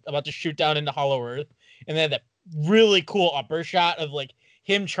was like about to shoot down into Hollow Earth, and then that really cool upper shot of like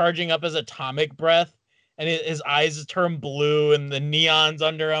him charging up his atomic breath, and his eyes turn blue, and the neons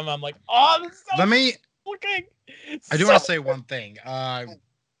under him. I'm like, oh, this is so looking. I do want to say one thing.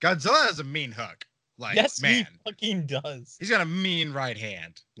 Godzilla has a mean hook. Like, yes, man, he fucking does. He's got a mean right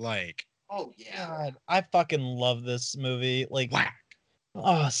hand. Like, oh yeah, God, I fucking love this movie. Like, whack.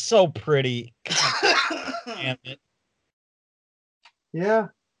 Oh, so pretty. God damn it. Yeah,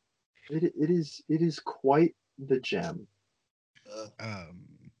 it is quite the gem.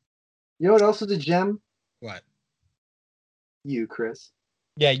 You know what else is a gem? What? You, Chris.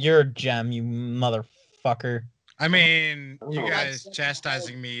 Yeah, you're a gem, you motherfucker. I mean, you guys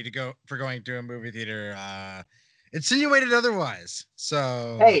chastising me for going to a movie theater insinuated otherwise.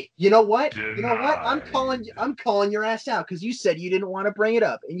 So Hey, you know what? You know what? I'm calling your ass out because you said you didn't want to bring it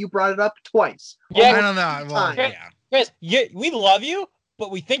up, and you brought it up twice. Yeah, I don't know. Well, Time. yeah. Chris, we love you,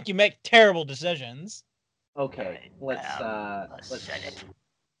 but we think you make terrible decisions. Okay, let's Wow.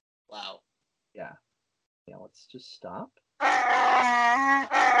 yeah, let's just stop.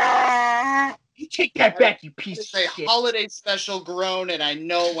 You take that back, you piece It's of a shit. holiday special groan, and I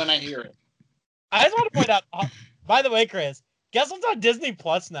know when I hear it. I just want to point out, by the way, Chris, guess what's on Disney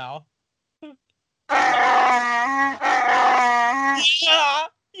Plus now? Yeah,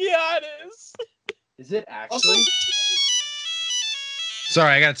 it is. Is it actually?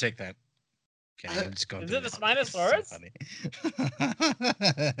 Sorry, I gotta take that. Okay, I'm just going Is through it the this. Spinosaurus?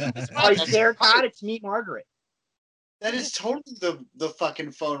 It's so Oh, funny. dear God, it's Meet Margaret. That is totally the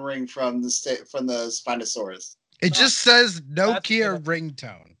fucking phone ring from the Spinosaurus. It just says That's Nokia good.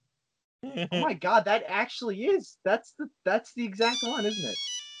 ringtone. Oh my God, that actually is. That's the exact one, isn't it?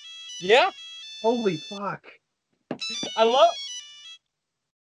 Yeah, Holy fuck. I love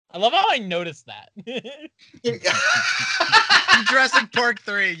how I noticed that. Jurassic Park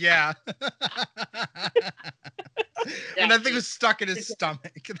 3, yeah. When that thing was stuck in his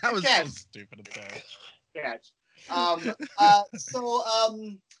stomach. That was so stupid to say. Catch.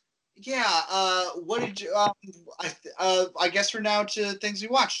 What did you? I guess we're now to things we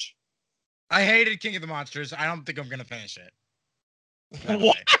watched. I hated King of the Monsters. I don't think I'm gonna finish it.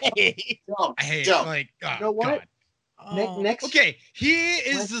 Why? I hate Don't. it. Like, oh, You know what? God. Next. Okay, he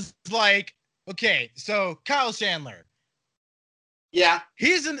is just like, okay, so Kyle Chandler. Yeah.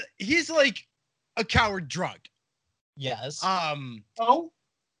 He's like a coward drunk. Yes. Oh.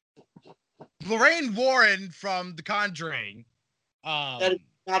 Lorraine Warren from The Conjuring. That is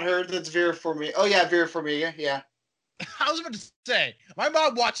not her. That's Vera Farmiga. Oh yeah, Vera Farmiga. Yeah. I was about to say, my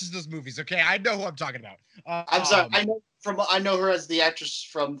mom watches those movies. Okay, I know who I'm talking about. I'm sorry. I know her as the actress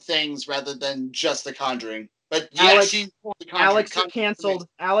from Things rather than just The Conjuring. But yeah, she's The Conjuring. Alex is canceled.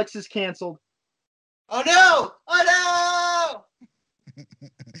 Alex is canceled. Oh no! Oh no!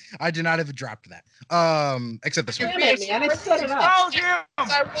 I did not even drop that. Except this one. Damn it, man! It set it up.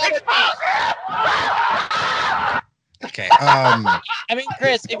 Okay. I mean,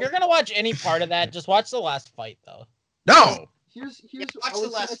 Chris, if you're gonna watch any part of that, just watch the last fight, though. No. Here's watch the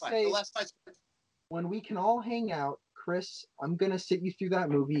last fight. The last fight. When we can all hang out, Chris, I'm gonna sit you through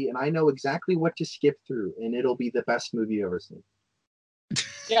that movie, and I know exactly what to skip through, and it'll be the best movie you've ever seen.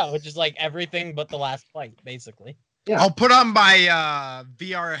 Yeah, which is like everything but the last fight, basically. Yeah. I'll put on my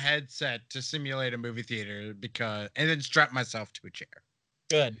VR headset to simulate a movie theater and then strap myself to a chair.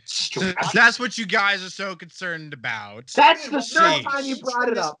 Good. So that's what you guys are so concerned about. That's the third time you brought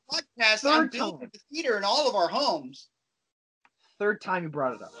it up. Podcast, I'm building the theater in all of our homes. Third time you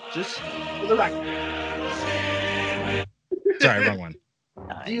brought it up. Just for the record. Sorry, wrong one.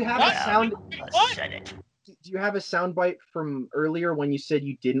 Do you have a sound? Do you have a soundbite from earlier when you said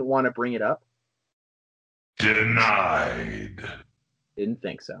you didn't want to bring it up? Denied. Didn't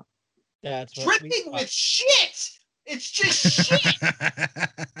think so. That's what dripping with shit. It's just shit.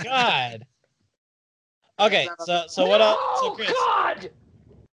 God. Okay, so what else? So Chris. God!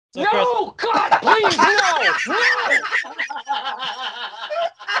 So No, God, please, no!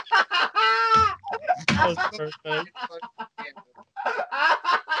 That was perfect.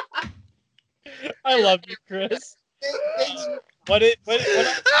 I love you, Chris. What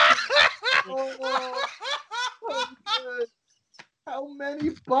How many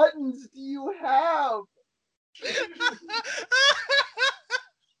buttons do you have?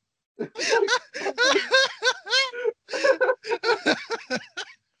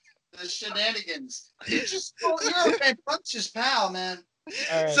 The shenanigans. You're a rambunctious pal, man.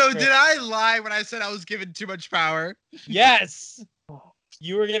 Right, so Chris. did I lie when I said I was given too much power? Yes.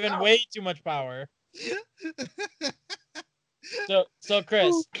 You were given way too much power. So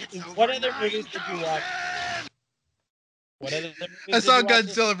Chris, what other movies did you watch? What other movies I saw did you watch?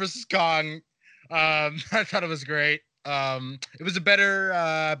 Godzilla vs. Kong. I thought it was great. It was a better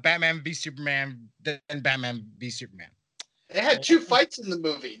Batman v Superman than Batman v Superman. They had 2 fights in the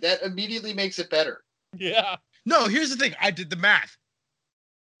movie. That immediately makes it better. Yeah. No, here's the thing. I did the math.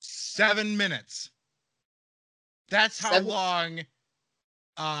 7 minutes. That's how long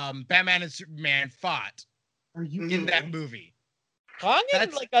Batman and Superman fought. Are you in that movie? Kong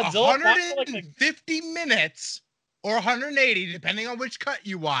That's like Godzilla 150 minutes or 180, depending on which cut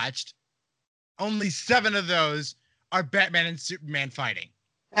you watched. Only 7 of those are Batman and Superman fighting.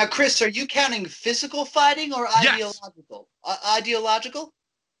 Now, Chris, are you counting physical fighting or ideological? Ideological?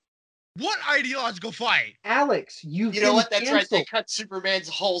 What ideological fight? Alex, you know what? That's right. They cut Superman's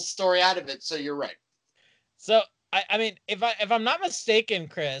whole story out of it, so you're right. So I mean, if I'm not mistaken,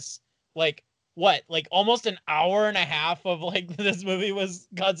 Chris, like what, like almost an hour and a half of like this movie was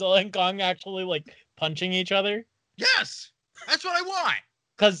Godzilla and Kong actually like punching each other. Yes, that's what I want.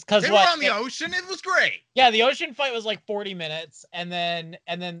 Cause They were what? on the ocean. It was great. Yeah, the ocean fight was like 40 minutes, and then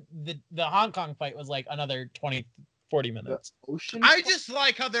the Hong Kong fight was like another 20, 40 minutes. Ocean. I just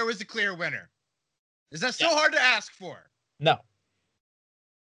like how there was a clear winner. Is that so hard to ask for? No.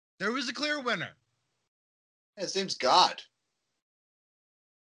 There was a clear winner. His name's God.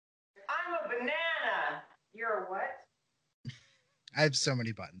 I'm a banana. You're a what? I have so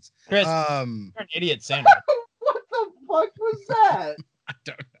many buttons. Chris, you're an idiot, Sandra. What the fuck was that?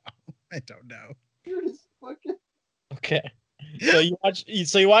 I don't know. You're just fucking. Okay. So you watch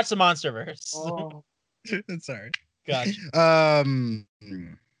the MonsterVerse. Oh. Sorry. Gotcha.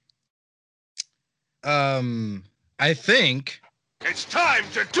 I think It's time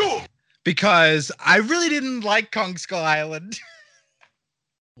to duel. because I really didn't like Kong Skull Island.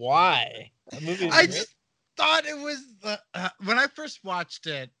 Why? That movie is I great. just thought it was when I first watched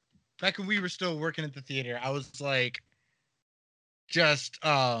it back when we were still working at the theater. I was like, just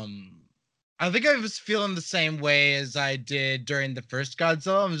I think I was feeling the same way as I did during the first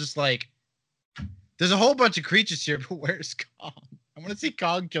Godzilla. I'm just like, there's a whole bunch of creatures here, but where's Kong? I want to see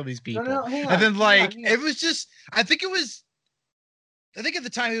Kong kill these people. No, hang on, and then hang on. it was just, I think at the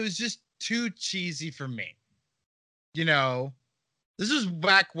time it was just too cheesy for me. You know, this was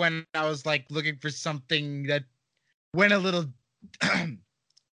back when I was like looking for something that went a little, I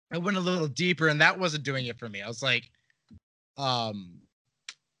went a little deeper, and that wasn't doing it for me. I was like, But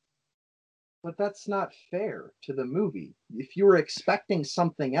that's not fair to the movie. If you were expecting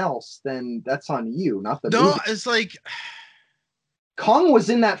something else, then that's on you, not the no, movie. it's like, Kong was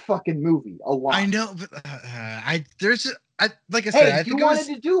in that fucking movie a lot. I know, but like I said, Hey, I if you think it wanted was,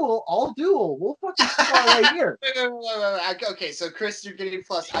 to duel, I'll duel. We'll fucking start right here. Wait. Okay, so Chris, you're getting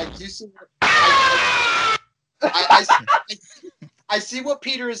plus. I do see. I see what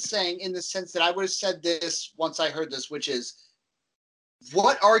Peter is saying in the sense that I would have said this once I heard this, which is,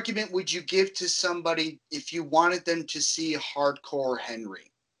 what argument would you give to somebody if you wanted them to see Hardcore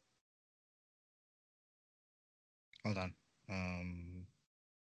Henry? hold on.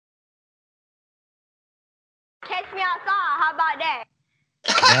 Catch me outside. How about that?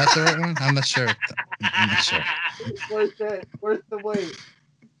 Is that the right one? I'm not sure. I'm not sure. Worth it. Worth the wait.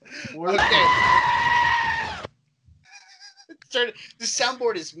 Worth Okay. The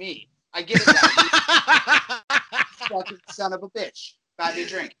soundboard is me. I get it now. Fucking son of a bitch. Buy me a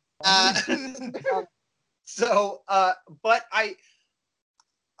drink. But I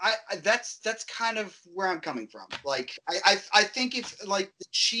that's kind of where I'm coming from. Like, I think if like the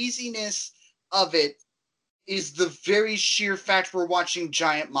cheesiness of it is the very sheer fact we're watching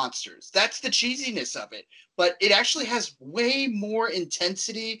giant monsters. That's the cheesiness of it. But it actually has way more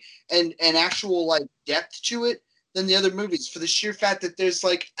intensity and actual like depth to it than the other movies, for the sheer fact that there's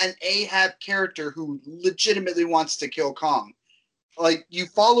like an Ahab character who legitimately wants to kill Kong. Like, you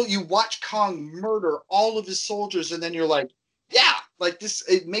watch Kong murder all of his soldiers, and then you're like, yeah, like this,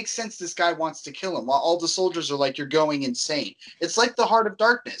 it makes sense this guy wants to kill him, while all the soldiers are like, you're going insane. It's like the Heart of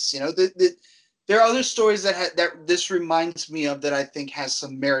Darkness, you know. There are other stories that this reminds me of that I think has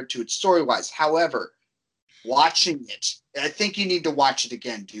some merit to it story-wise. However, watching it, I think you need to watch it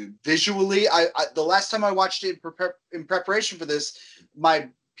again, dude. Visually, I the last time I watched it in preparation for this,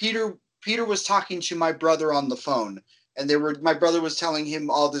 Peter was talking to my brother on the phone, and my brother was telling him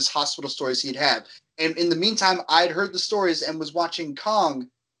all this hospital stories he'd have. And in the meantime, I'd heard the stories and was watching Kong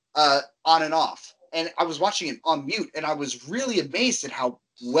on and off. And I was watching it on mute, and I was really amazed at how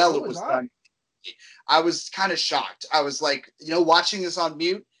well it was done. I was kind of shocked. I was like, watching this on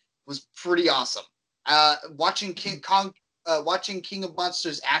mute was pretty awesome. Watching King of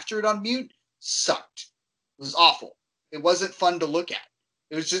Monsters after it on mute sucked. It was awful. It wasn't fun to look at.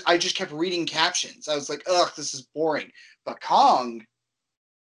 It was just, I just kept reading captions. I was like, ugh, this is boring. But Kong,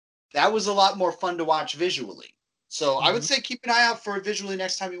 that was a lot more fun to watch visually. So I would say keep an eye out for it visually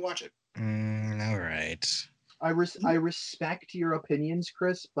next time you watch it. All right. I respect your opinions,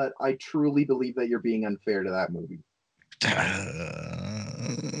 Chris, but I truly believe that you're being unfair to that movie. I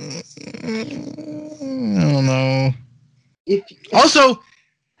don't know. Also,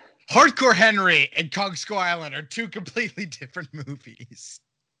 Hardcore Henry and Kong Skull Island are two completely different movies.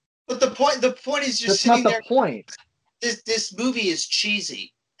 But the point is, you're That's sitting not the there. point. This movie is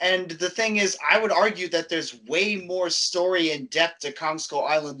cheesy. And the thing is, I would argue that there's way more story and depth to Kong Skull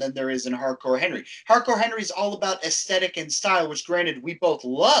Island than there is in Hardcore Henry. Hardcore Henry is all about aesthetic and style, which granted we both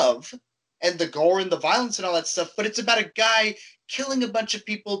love, and the gore and the violence and all that stuff, but it's about a guy killing a bunch of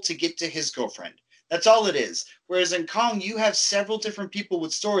people to get to his girlfriend. That's all it is. Whereas in Kong, you have several different people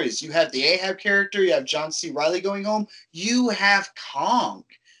with stories. You have the Ahab character. You have John C. Reilly going home. You have Kong.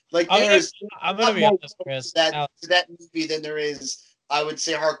 Like there's I'm a gonna lot be more honest, Chris. to that movie than there is, I would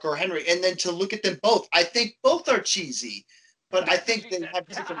say, Hardcore Henry. And then to look at them both, I think both are cheesy, but I think they have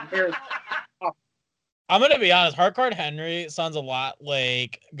different merits. I'm gonna be honest. Hardcore Henry sounds a lot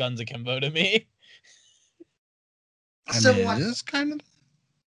like Guns Akimbo to me. I mean, it is kind of.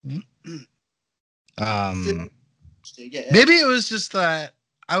 Maybe it was just that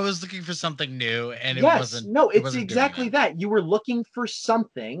I was looking for something new, and it wasn't. No, it it's wasn't exactly that. You were looking for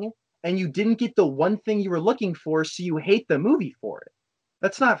something, and you didn't get the one thing you were looking for, so you hate the movie for it.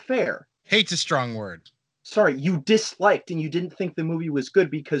 That's not fair. Hate's a strong word. Sorry, you disliked and you didn't think the movie was good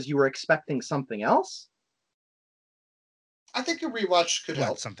because you were expecting something else? I think a rewatch could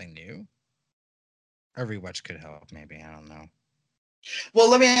help. Something new. A rewatch could help, maybe. I don't know. Well,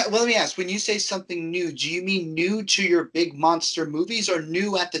 let me ask. When you say something new, do you mean new to your big monster movies, or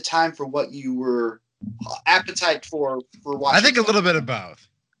new at the time for what you were appetite for watching? I think a little bit of both.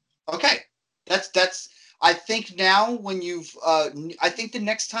 Okay, that's. I think now when you've, I think the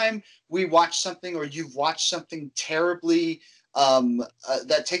next time we watch something, or you've watched something terribly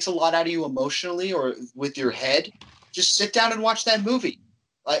that takes a lot out of you emotionally or with your head, just sit down and watch that movie.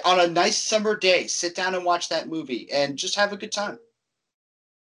 Like on a nice summer day, sit down and watch that movie and just have a good time.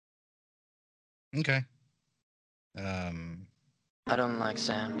 Okay. I don't like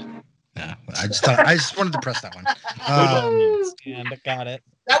sand. Yeah, I just wanted to press that one. And got it.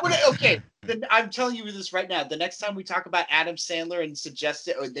 That would okay. Then I'm telling you this right now. The next time we talk about Adam Sandler and suggest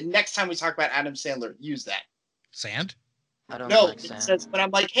it, or the next time we talk about Adam Sandler, use that. Sand? I don't No, like it sand. says when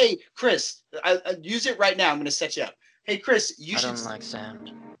I'm like, hey, Chris, I use it right now. I'm going to set you up. Hey, Chris, you I should. don't like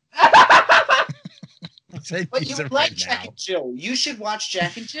sand. But you like Jack and Jill. You should watch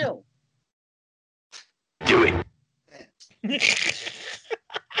Jack and Jill. Do it.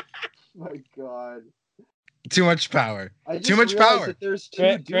 My God. Too much power. I just Too much realized power. That there's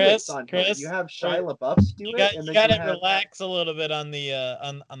two duets on here. Chris, You have Shia LaBeouf's duet, and then you gotta you have... relax a little bit on the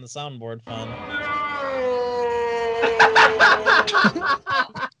soundboard fun.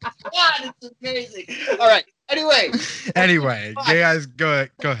 God, it's amazing. All right. Anyway, you guys go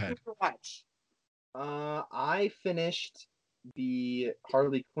ahead. I finished the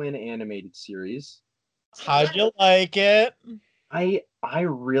Harley Quinn animated series. How'd you like it? I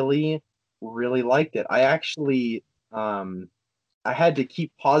really liked it. I actually I had to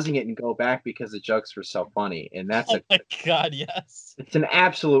keep pausing it and go back because the jokes were so funny, and that's my God, yes. It's an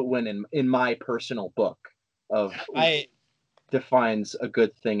absolute win in my personal book of defines a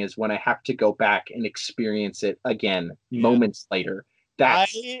good thing is when I have to go back and experience it again moments later.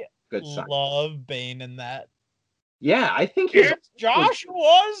 That's good sign. I love Bane in that. Yeah, I think it's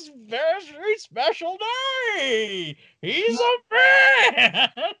Joshua's very special day. He's a man.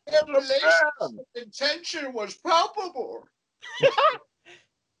 The relationship intention was palpable.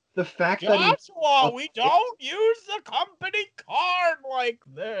 The fact Joshua, we don't use the company card like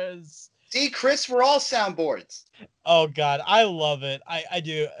this. See, Chris, we're all soundboards. Oh God, I love it. I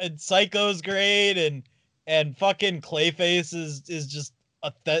do. And Psycho's great, and fucking Clayface is just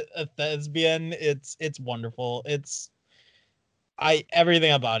a thespian. It's wonderful.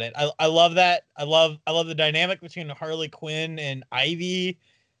 Everything about it. I love that. I love the dynamic between Harley Quinn and Ivy.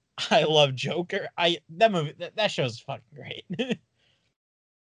 I love Joker. That show's fucking great.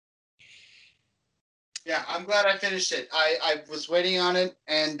 Yeah, I'm glad I finished it. I was waiting on it,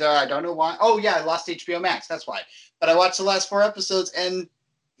 and I don't know why. Oh, yeah, I lost HBO Max. That's why. But I watched the last 4 episodes, and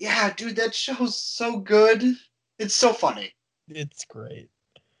yeah, dude, that show's so good. It's so funny. It's great.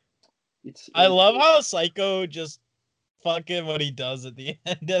 I love how Psycho just fucking what he does at the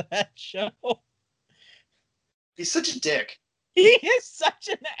end of that show. He's such a dick. He is such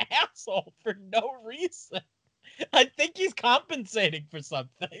an asshole for no reason. I think he's compensating for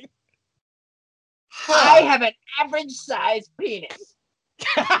something. I have an average sized penis.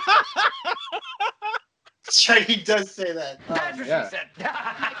 That's right, he does say that. That's what she said.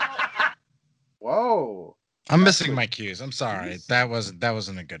 Whoa. I'm missing my cues. I'm sorry. That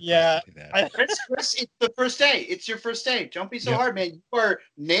wasn't a good. Yeah. Chris, it's the first day. It's your first day. Don't be so hard, man. You are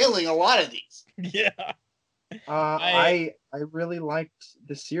nailing a lot of these. Yeah. I really liked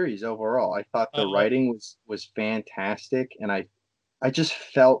the series overall. I thought the writing was fantastic, and I just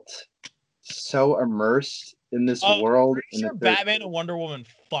felt so immersed in this world. I'm pretty sure Batman and Wonder Woman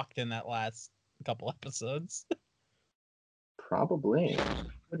fucked in that last couple episodes. Probably.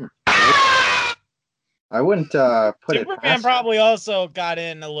 I wouldn't put it past Superman probably also got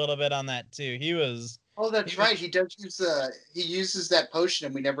in a little bit on that too. He was Oh, that's right. He does use he uses that potion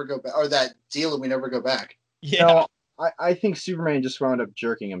and we never go back, or that deal and we never go back. Yeah. No, I think Superman just wound up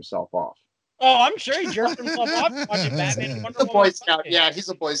jerking himself off. Oh, I'm sure he jerked himself off watching Batman and He's Wonder a Boy Woman Scout. fighting. Yeah, he's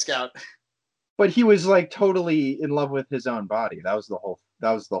a Boy Scout. But he was like totally in love with his own body. That was the whole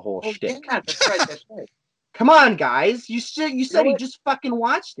Oh, shtick. yeah, that's right. That's right. Come on, guys. You said you what? just fucking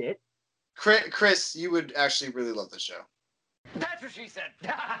watched it. Chris, you would actually really love this show. That's what she said.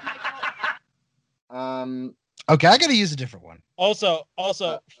 Okay, I gotta use a different one. Also,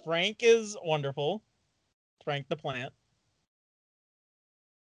 Frank is wonderful. Frank the plant.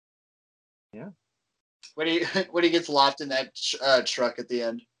 Yeah. When he gets locked in that truck at the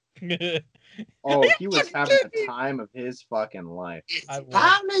end. Oh, he was having the time of his fucking life.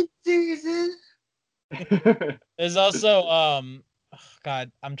 Farming season. There's also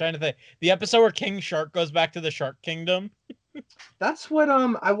God, I'm trying to think. The episode where King Shark goes back to the Shark Kingdom. That's what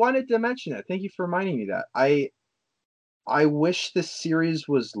I wanted to mention it. Thank you for reminding me that. I wish this series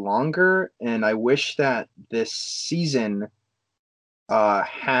was longer, and I wish that this season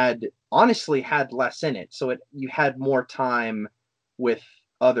had less in it, so you had more time with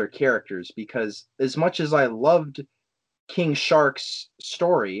other characters, because as much as I loved King Shark's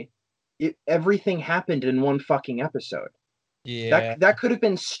story, everything happened in one fucking episode. Yeah. That could have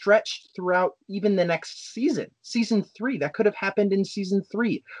been stretched throughout even the next season. Season 3, that could have happened in season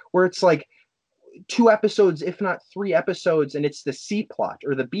 3, where it's like 2 episodes, if not 3 episodes, and it's the C plot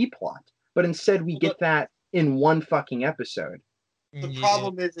or the B plot. But instead we get that in one fucking episode. The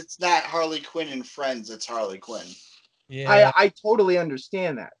problem is it's not Harley Quinn and Friends, it's Harley Quinn. Yeah. I totally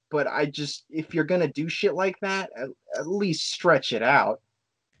understand that, but if you're gonna do shit like that, at least stretch it out.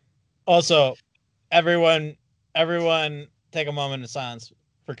 Also, everyone take a moment of silence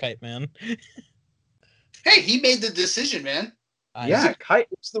for Kite Man. Hey, he made the decision, man. Yeah, Kite.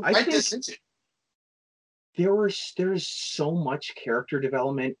 It's the I right think decision. There's so much character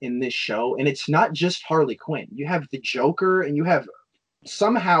development in this show, and it's not just Harley Quinn. You have the Joker, and you have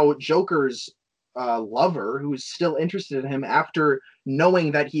somehow Joker's lover who is still interested in him after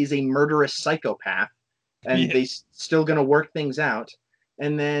knowing that he's a murderous psychopath, and they still gonna work things out.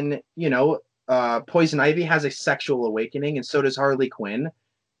 And then Poison Ivy has a sexual awakening, and so does Harley Quinn.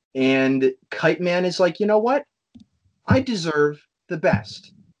 And Kite Man is like, you know what? I deserve the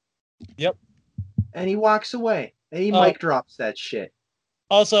best. Yep. And he walks away. And he mic drops that shit.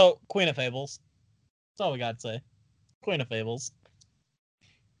 Also, Queen of Fables. That's all we got to say. Queen of Fables.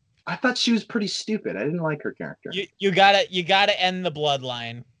 I thought she was pretty stupid. I didn't like her character. You gotta end the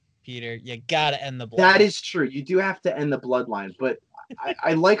bloodline, Peter. You gotta end the bloodline. That is true. You do have to end the bloodline, but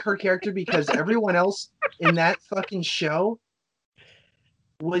I like her character because everyone else in that fucking show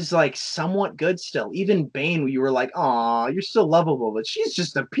was like somewhat good still. Even Bane, you were like, "Aw, you're still lovable," but she's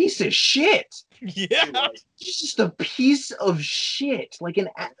just a piece of shit. Yeah, she's just a piece of shit. Like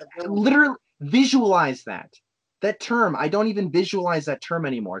literally visualize that term. I don't even visualize that term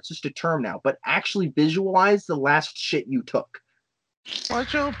anymore. It's just a term now. But actually visualize the last shit you took.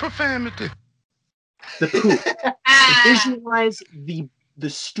 Watch your profanity. The poop. Visualize the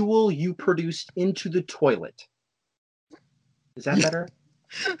stool you produced into the toilet. Is that better?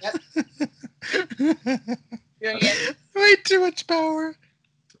 Way too much power.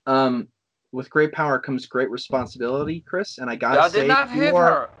 With great power comes great responsibility, Chris. And I gotta say, did not hit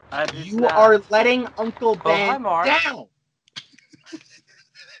her. You are letting Uncle Ben hi, Mark. down.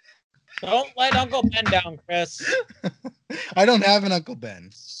 Don't let Uncle Ben down, Chris. I don't have an Uncle Ben.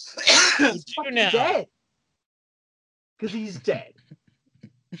 He's dead. Because he's dead.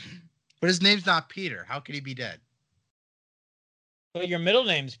 But his name's not Peter. How could he be dead? But your middle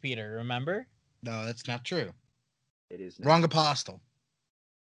name's Peter, remember? No, that's not true. It is not. Wrong apostle.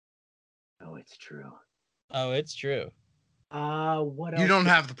 Oh, it's true. Oh, it's true. What else? You don't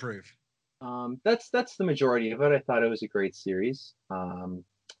have the proof. That's the majority of it. I thought it was a great series.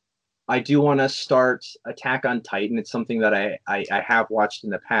 I do want to start Attack on Titan. It's something that I have watched in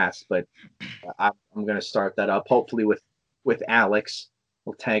the past, but I'm going to start that up. Hopefully with Alex.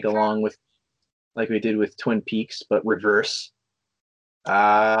 We'll tag along with, like we did with Twin Peaks, but reverse.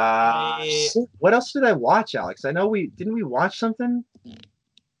 What else did I watch, Alex? I know didn't we watch something?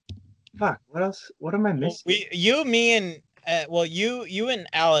 Fuck. What else? What am I missing? You and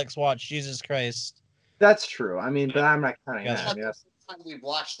Alex watched Jesus Christ. That's true. I mean, but I'm not counting that. That's the time we've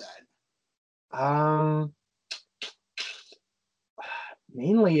watched that.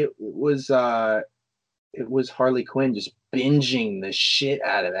 Mainly it was Harley Quinn just binging the shit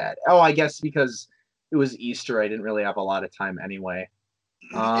out of that. Oh, I guess because it was Easter, I didn't really have a lot of time anyway.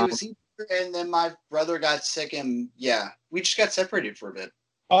 It was Easter, and then my brother got sick, and yeah, we just got separated for a bit.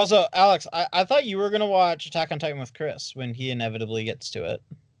 Also, Alex, I thought you were gonna watch Attack on Titan with Chris when he inevitably gets to it.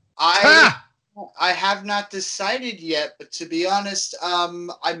 I have not decided yet, but to be honest,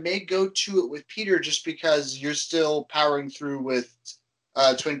 I may go to it with Peter just because you're still powering through with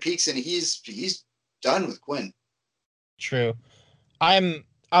Twin Peaks, and he's done with Quinn. True. I'm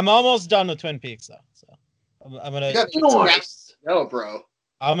almost done with Twin Peaks though, so I'm gonna Nice. No, bro.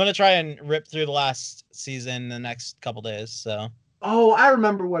 I'm gonna try and rip through the last season in the next couple days. So Oh, I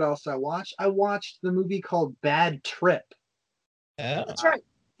remember what else I watched. I watched the movie called Bad Trip. yeah. That's right.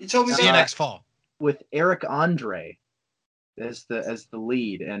 You told me See you that. next fall. With Eric Andre as the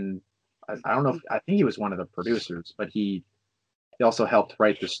lead, and I don't know if I think he was one of the producers, but he also helped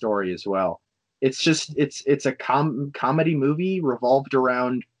write the story as well. It's just it's a comedy movie revolved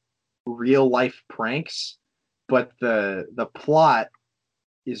around real life pranks, but the plot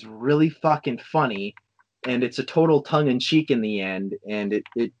is really fucking funny, and it's a total tongue in cheek in the end, and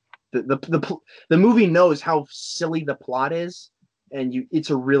the movie knows how silly the plot is, and it's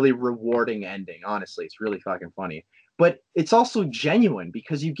a really rewarding ending. Honestly, it's really fucking funny, but it's also genuine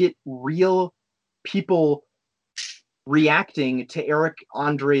because you get real people reacting to Eric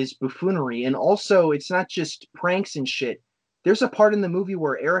Andre's buffoonery, and also it's not just pranks and shit. There's a part in the movie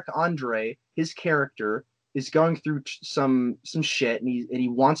where Eric Andre, his character, is going through some shit, and he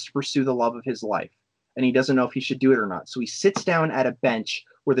wants to pursue the love of his life, and he doesn't know if he should do it or not. So he sits down at a bench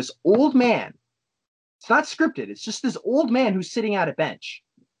where this old man, it's not scripted, it's just this old man who's sitting at a bench,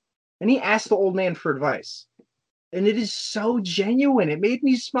 and he asks the old man for advice. And it is so genuine. It made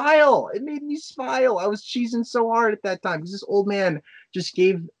me smile. I was cheesing so hard at that time because this old man just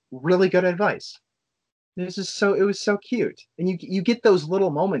gave really good advice. It was so cute. And you get those little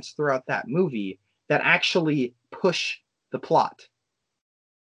moments throughout that movie that actually push the plot.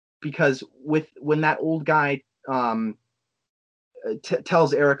 Because when that old guy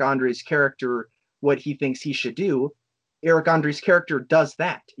tells Eric Andre's character what he thinks he should do, Eric Andre's character does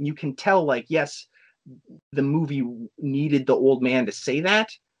that. And you can tell, like, yes, the movie needed the old man to say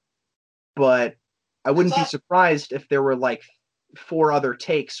that, but I wouldn't be surprised if there were like 4 other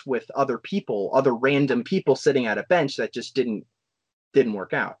takes with other random people sitting at a bench that just didn't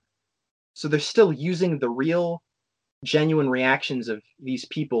work out. So they're still using the real, genuine reactions of these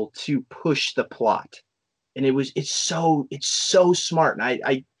people to push the plot, and it's so smart. And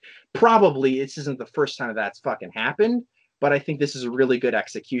I probably this isn't the first time that's fucking happened, but I think this is a really good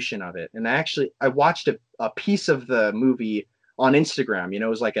execution of it. And I watched a piece of the movie on Instagram. It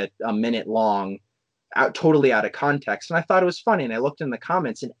was like a minute long, totally out of context. And I thought it was funny. And I looked in the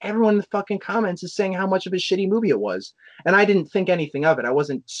comments, and everyone in the fucking comments is saying how much of a shitty movie it was. And I didn't think anything of it. I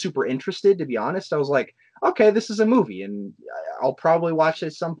wasn't super interested, to be honest. I was like, okay, this is a movie, and I'll probably watch it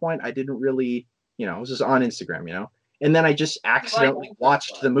at some point. I didn't really, it was just on Instagram, And then I just accidentally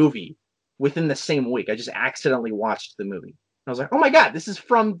watched the movie. Within the same week, I just accidentally watched the movie. I was like, oh my God, this is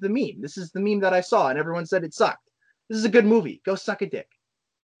from the meme. This is the meme that I saw, and everyone said it sucked. This is a good movie. Go suck a dick.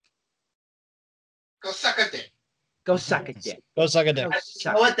 Go suck a dick. Go suck a dick. Go suck a dick.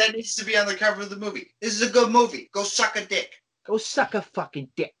 You know what? That needs to be on the cover of the movie. This is a good movie. Go suck a dick. Go suck a fucking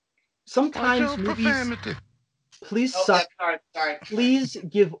dick. Sometimes movies, please suck. Sorry. Please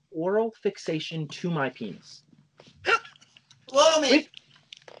give oral fixation to my penis. Blow me.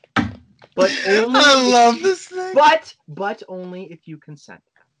 But only I love this thing. But only if you consent.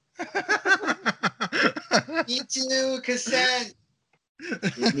 Me too, consent.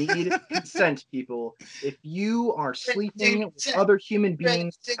 You need consent, people. If you are sleeping with other human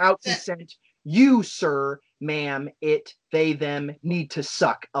beings without consent, you, sir, ma'am, it, they, them, need to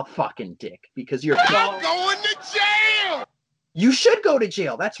suck a fucking dick because you're going to jail. You should go to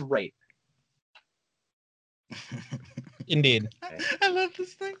jail. That's rape. Indeed. I love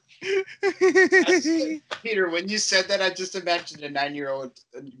this thing. Peter, when you said that, I just imagined a 9-year-old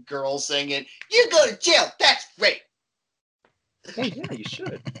girl saying it. You go to jail. That's rape. Hey, yeah, you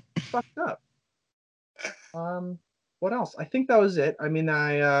should. Fucked up. What else? I think that was it. I mean,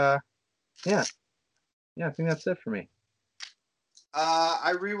 yeah, I think that's it for me.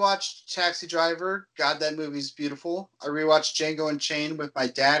 I rewatched Taxi Driver. God, that movie's beautiful. I rewatched Django Unchained with my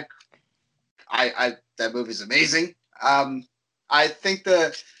dad. That movie's amazing. I think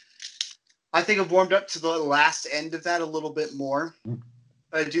I've warmed up to the last end of that a little bit more.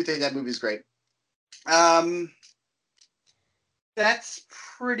 But I do think that movie's great. That's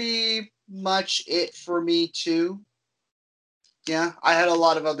pretty much it for me too. Yeah, I had a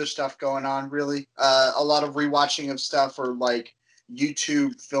lot of other stuff going on, really. A lot of rewatching of stuff or like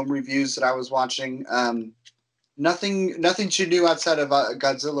YouTube film reviews that I was watching. Nothing too new outside of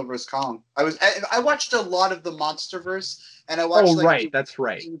Godzilla vs Kong. I watched a lot of the MonsterVerse, and I watched. Oh, like, right, that's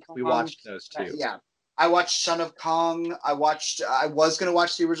right. King We Kong. watched those too. Yeah, I watched Son of Kong. I was gonna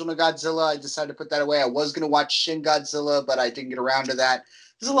watch the original Godzilla. I decided to put that away. I was gonna watch Shin Godzilla, but I didn't get around to that.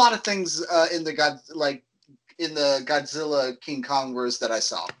 There's a lot of things in the Godzilla King Kong verse that I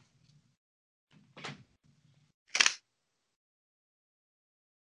saw.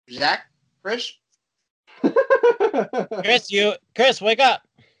 Zach, Chris. Chris, wake up.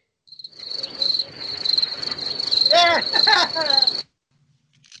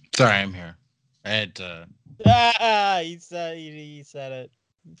 Sorry, I'm here. I had to. He said it.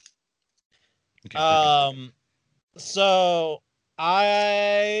 Okay, So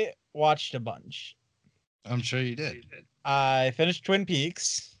I watched a bunch. I'm sure you did. I finished Twin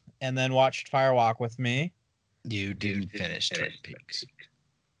Peaks and then watched Fire Walk with Me. You didn't finish Twin Peaks.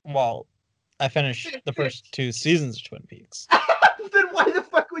 Well, I finished the first 2 seasons of Twin Peaks. Then why the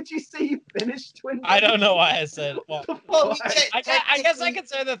fuck would you say you finished Twin Peaks? I don't know why I said. Well, Well, I guess I could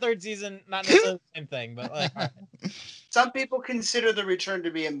say the 3rd season, not necessarily the same thing, but like. All right. Some people consider The Return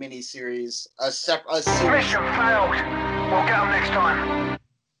to be a mini-series, a series. Mission failed. We'll get them next time.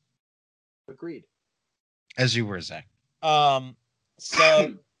 Agreed. As you were, Zach. So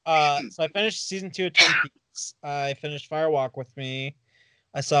I finished season 2 of Twin Peaks. I finished Fire Walk with Me.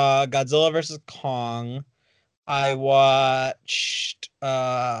 I saw Godzilla vs Kong. I watched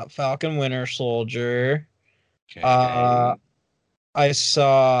Falcon Winter Soldier. Okay. I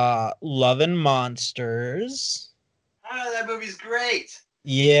saw Love and Monsters. Oh, that movie's great.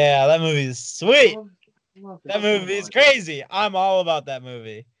 Yeah, that movie is sweet. Love That movie is crazy. I'm all about that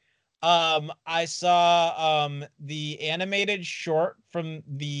movie. I saw the animated short from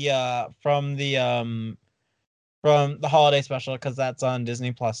the holiday special because that's on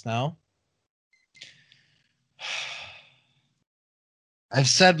Disney Plus now. I've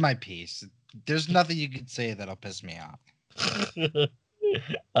said my piece. There's nothing you can say that'll piss me off.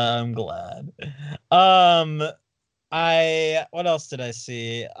 I'm glad. What else did I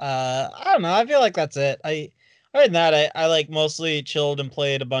see? I don't know. I feel like that's it. Other than that, I like mostly chilled and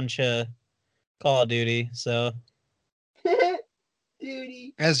played a bunch of Call of Duty. So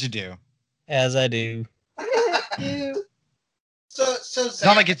Duty. As you do. as I do. So It's not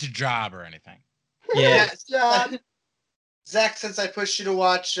Zach, like it's a job or anything. Yeah. Zach, since I pushed you to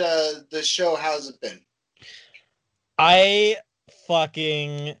watch the show, how's it been? I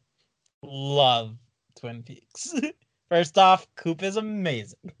fucking love Twin Peaks. First off, Coop is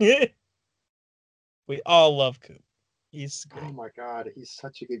amazing. We all love Coop. He's great. Oh my god, he's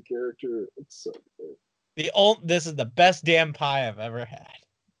such a good character. It's so good. This is the best damn pie I've ever had.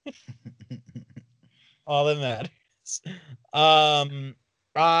 All that matters. I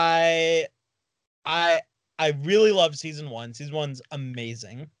really love season 1. Season 1's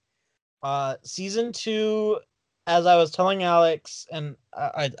amazing. Season 2, as I was telling Alex, and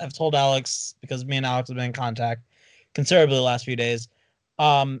I've told Alex because me and Alex have been in contact considerably the last few days.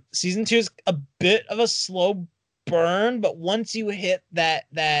 Season 2 is a bit of a slow burn, but once you hit that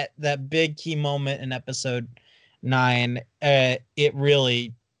big key moment in episode 9, it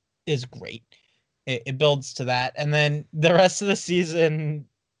really is great. It builds to that, and then the rest of the season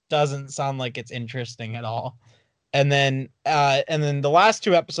doesn't sound like it's interesting at all. And then the last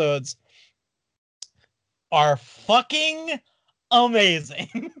 2 episodes are fucking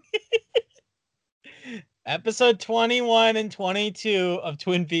amazing. Episode 21 and 22 of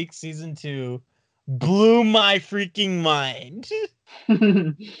Twin Peaks season 2 blew my freaking mind.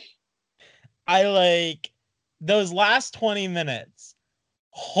 I like those last 20 minutes.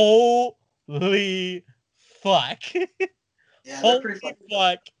 Holy fuck. Yeah, they're pretty Holy fun.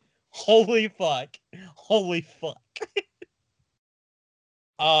 fuck. Holy fuck. Holy fuck.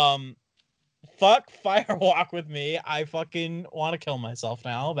 Fuck Fire Walk with Me. I fucking want to kill myself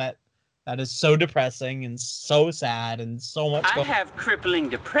now. That is so depressing and so sad and so much. I have crippling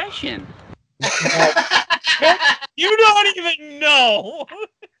depression. You don't even know.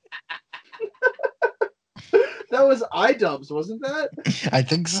 That was iDubbbz, wasn't that? I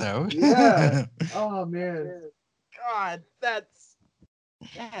think so. Yeah. Oh man. God, that's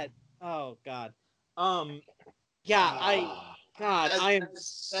that. Oh God. Yeah, I am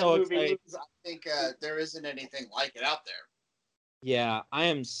so excited. I think there isn't anything like it out there. Yeah, I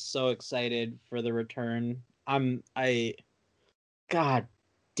am so excited for the return. God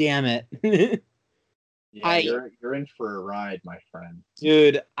damn it. Yeah, you're in for a ride, my friend.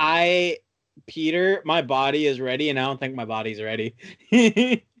 Dude, Peter, my body is ready, and I don't think my body's ready.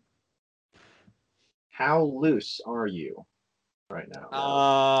 How loose are you? right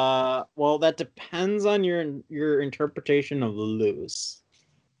now. Well, that depends on your interpretation of loose.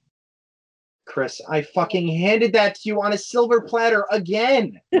 Chris, I fucking handed that to you on a silver platter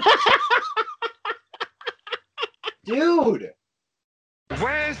again. Dude.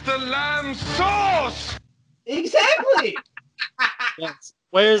 Where's the lamb sauce? Exactly. Yes.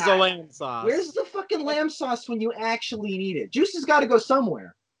 Where's the lamb sauce? Where's the fucking lamb sauce when you actually need it? Juice has got to go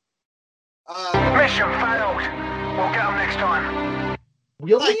somewhere. Mission failed. We'll get them next time.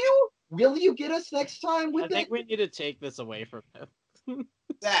 Will you? Will you get us next time with I think we need to take this away from him.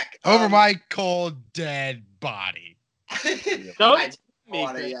 Zach. Over my cold, dead body. Don't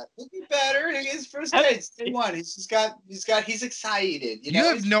me. He'll be better. His first day, it's day one. He's excited. You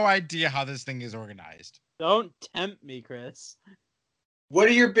have no idea how this thing is organized. Don't tempt me, Chris. What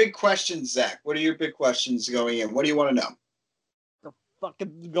are your big questions, Zach? What are your big questions going in? What do you want to know? The fuck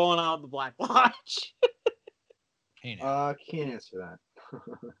is going on with the Black Lodge? Can't answer that.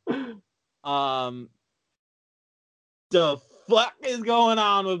 The fuck is going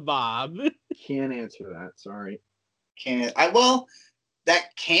on with Bob? Can't answer that. Sorry. Can't. Well,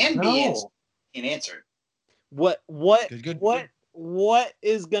 that can be answered. Can't answer. What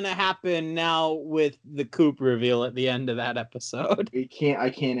is gonna happen now with the Coop reveal at the end of that episode? I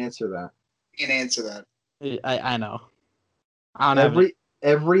can't answer that. Can't answer that. I know. I don't know.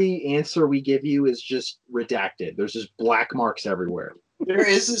 Every answer we give you is just redacted. There's just black marks everywhere. There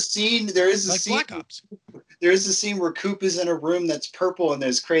is a scene. Black Ops. There is a scene where Coop is in a room that's purple and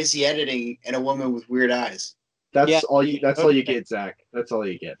there's crazy editing and a woman with weird eyes. That's all you get, Zach. That's all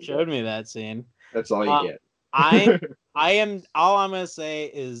you get. Showed me that scene. That's all you get. All I'm gonna say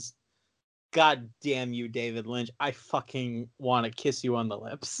is, God damn you, David Lynch. I fucking want to kiss you on the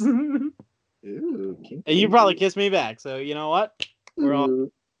lips. Ooh, and you probably kiss me back. So you know what? We're all.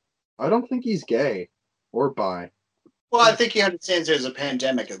 I don't think he's gay or bi. Well, I think he understands there's a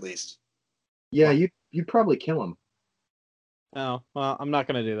pandemic at least. Yeah, you'd probably kill him. Oh, well, I'm not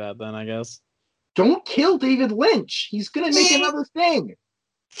gonna do that then, I guess. Don't kill David Lynch. He's gonna make another thing.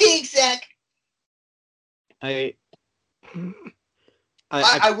 Thanks, Zach. I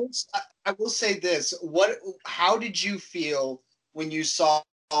will say this. How did you feel when you saw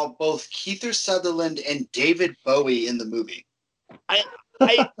both Kiefer Sutherland and David Bowie in the movie?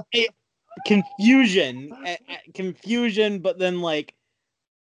 Confusion, but then like,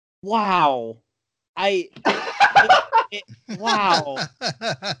 wow, wow,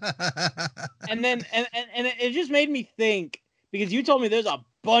 and then it just made me think, because you told me there's a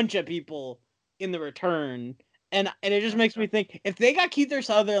bunch of people in the return, and it just makes me think, if they got Kiefer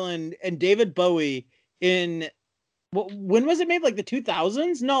Sutherland and David Bowie in, when was it made? Like the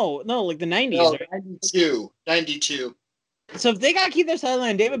 2000s? No, like the 90s. No, right? 92. So if they got Kiefer Sutherland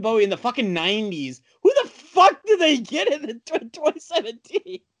and David Bowie in the fucking 90s, who the fuck did they get in the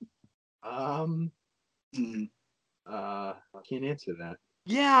 2017? Can't answer that.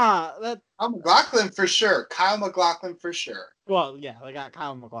 Yeah, Kyle MacLachlan for sure. Kyle MacLachlan for sure. Well, yeah, they got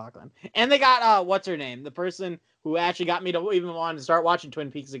Kyle MacLachlan, and they got what's her name? The person who actually got me to even want to start watching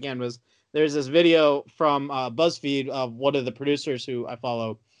Twin Peaks again was, there's this video from BuzzFeed of one of the producers who I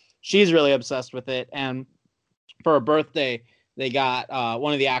follow. She's really obsessed with it, and for her birthday, they got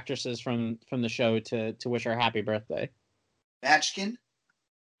one of the actresses from the show to wish her happy birthday. Matchkin?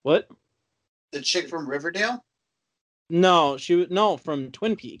 What? The chick from Riverdale? No, from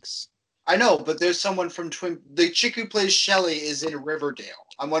Twin Peaks. I know, but there's someone from the chick who plays Shelley is in Riverdale.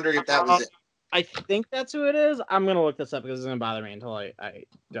 I'm wondering if that was it. I think that's who it is. I'm gonna look this up because it's gonna bother me until I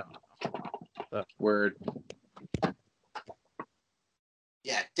don't know. So. Word.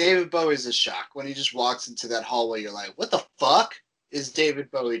 Yeah, David Bowie's a shock. When he just walks into that hallway, you're like, what the fuck is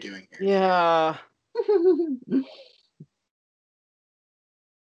David Bowie doing here? Yeah.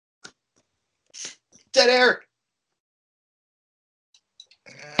 Dead air.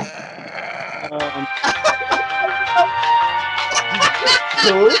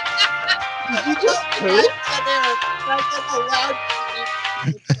 Did you just poop?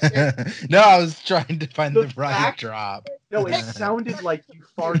 No, I was trying to find the right drop. No, it sounded like you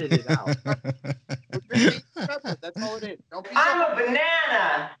farted it out. That's all it is. I'm a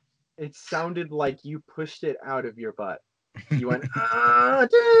banana. It sounded like you pushed it out of your butt. You went,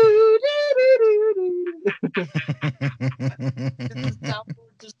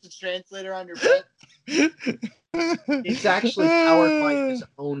 just the translator on your butt. It's actually powered by his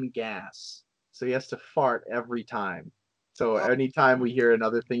own gas. So he has to fart every time. So anytime we hear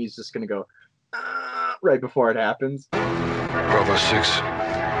another thing, he's just going to go right before it happens. Bravo 6.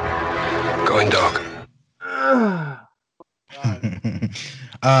 Going dark.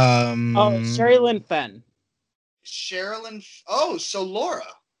 Sherry Lynn Fenn. Sherilyn. Oh, so Laura.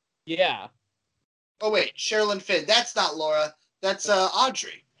 Yeah. Oh wait, Sherilyn Finn. That's not Laura. That's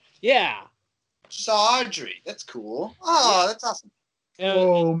Audrey. Yeah. Saw Audrey. That's cool. Oh, that's awesome.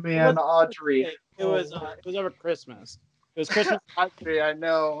 Oh man, Audrey. It was over Christmas. It was Christmas. Audrey, I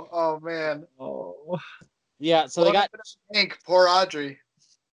know. Oh man. Oh. Yeah, so they got Hank, poor Audrey.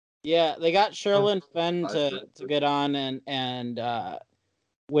 yeah, they got Sherilyn Fenn to get on and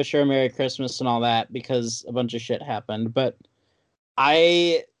wish her a Merry Christmas and all that because a bunch of shit happened. But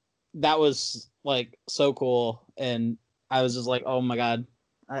that was like so cool, and I was just like, oh my god,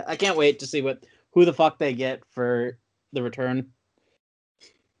 I can't wait to see who the fuck they get for the return.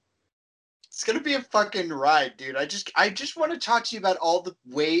 It's gonna be a fucking ride, dude. I just want to talk to you about all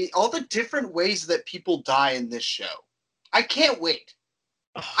the different ways that people die in this show. I can't wait.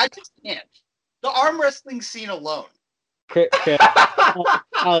 I just can't. The arm wrestling scene alone.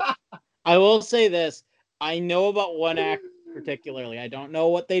 I will say this: I know about one actor particularly. I don't know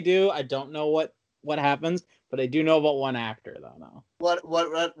what they do. I don't know what happens, but I do know about one actor though. Now, what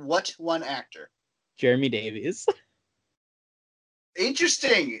one actor? Jeremy Davies.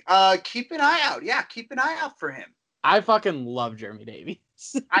 Interesting. Keep an eye out. Yeah, keep an eye out for him. I fucking love Jeremy Davies.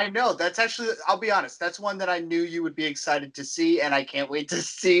 I know. That's actually, I'll be honest, that's one that I knew you would be excited to see, and I can't wait to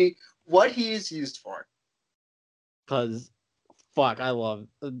see what he is used for. Because, fuck, I love.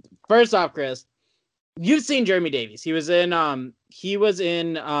 First off, Chris, you've seen Jeremy Davies. He's in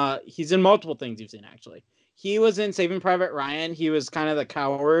multiple things you've seen, actually. He was in Saving Private Ryan. He was kind of the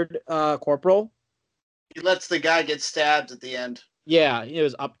coward corporal. He lets the guy get stabbed at the end. Yeah, it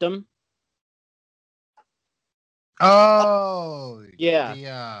was Upton. Oh,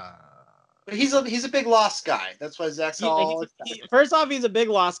 yeah. But he's a big lost guy. That's why Zach's all. First off, he's a big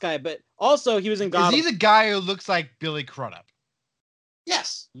lost guy, but also he was in God. Is he the guy who looks like Billy Crudup?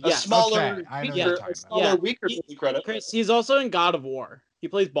 Yes. Yes. A smaller, Okay, I know what you're talking about. weaker Billy Crudup. Chris, he's also in God of War. He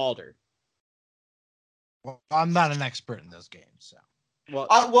plays Baldur. Well, I'm not an expert in those games, so.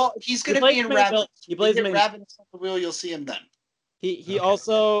 Well, he's going to be in Rabbit. He plays him in Rabbit on the Wheel. You'll see him then. He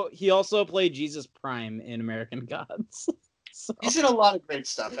also played Jesus Prime in American Gods. So. He's in a lot of great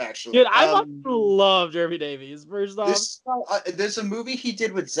stuff, actually. Dude, I fucking love Jeremy Davies. First off, there's a movie he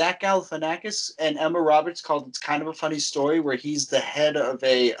did with Zach Galifianakis and Emma Roberts called "It's Kind of a Funny Story," where he's the head of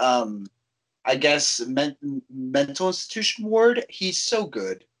a, I guess, mental institution ward. He's so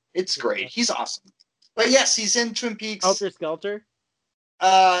good. It's great. He's awesome. But yes, he's in Twin Peaks. Helter Skelter.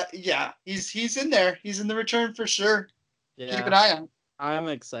 Yeah, he's in there. He's in the return for sure. Yeah. Keep an eye on. I'm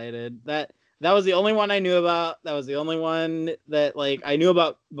excited. That was the only one I knew about. That was the only one that like I knew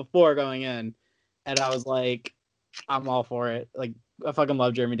about before going in, and I was like, I'm all for it. Like I fucking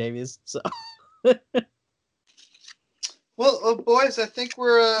love Jeremy Davies. So. Well, boys, I think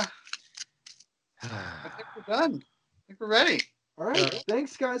we're done. I think we're ready. All right,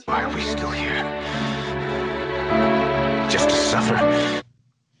 thanks guys. Why are we still here? Just to suffer.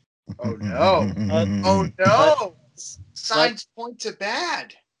 Oh no! Oh no! Signs point to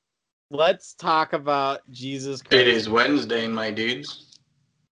bad. Let's talk about Jesus Christ. It is Wednesday, my dudes.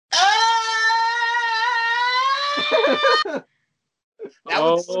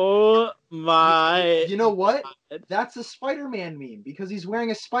 Oh my! You know what? That's a Spider-Man meme because he's wearing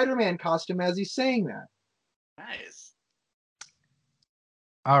a Spider-Man costume as he's saying that. Nice.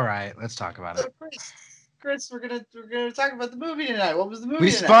 All right, let's talk about it. Chris, we're gonna talk about the movie tonight. What was the movie?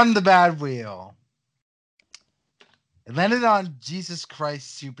 We spun the bad wheel. It landed on Jesus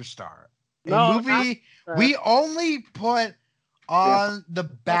Christ Superstar. A movie we only put on the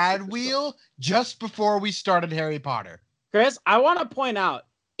bad wheel just before we started Harry Potter. Chris, I want to point out,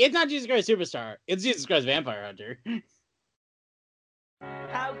 it's not Jesus Christ Superstar. It's Jesus Christ Vampire Hunter.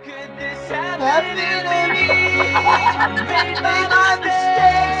 How could this happen to me? Made my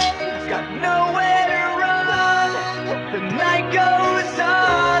mistakes, got nowhere to run. The night goes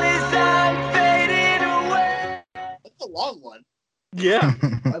on as I'm fading away. That's a long one. Yeah.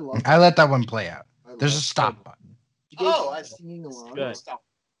 I let that one play out. There's a stop button. I singing along. Good.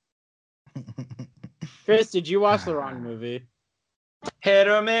 Chris, did you watch the wrong movie? Hit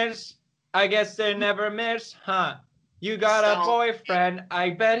or miss? I guess they never miss, huh? You got a boyfriend. I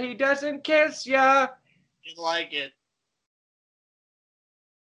bet he doesn't kiss ya. You like it.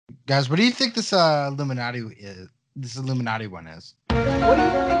 Guys, what do you think this Illuminati is? This Illuminati one is? What do you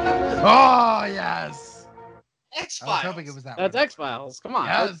think? Oh yes. X-Files. I was hoping it was that That's one. X-Files. Come on.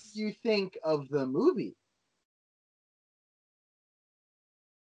 Yes. What do you think of the movie?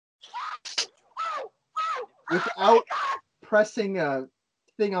 Without pressing a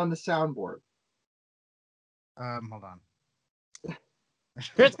thing on the soundboard. Hold on.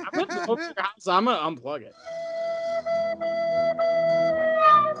 Chris, I'm going to your house. I'm going to unplug it.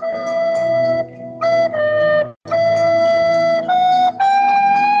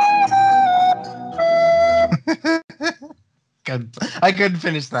 couldn't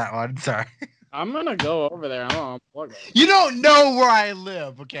finish that one. Sorry. I'm gonna go over there. I'm on plug it. You don't know where I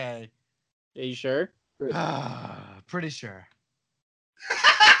live, okay? Are you sure? Pretty sure.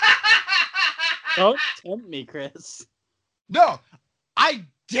 Don't tempt me, Chris. No, I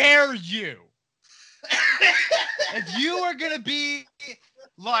dare you. If you are gonna be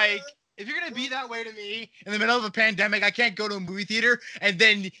like, if you're gonna be that way to me in the middle of a pandemic, I can't go to a movie theater, and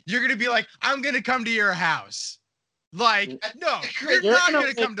then you're gonna be like, I'm gonna come to your house. Like, no, you're not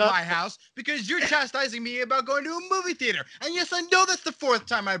gonna come to my house because you're chastising me about going to a movie theater. And yes, I know that's the 4th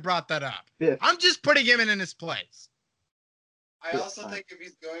time I brought that up. Fifth. I'm just putting him in his place. I also think if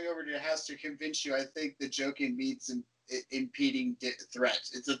he's going over to your house to convince you, I think the joking means an impeding threat.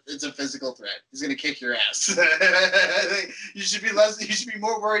 It's a physical threat. He's gonna kick your ass. You should be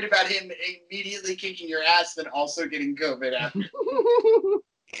more worried about him immediately kicking your ass than also getting COVID after.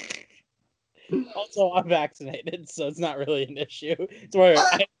 Also, I'm vaccinated, so it's not really an issue. It's more.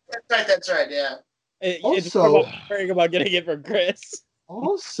 That's right. Yeah. It's more about worrying about getting it from Chris.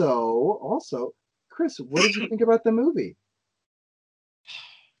 Also, Chris, what did you think about the movie?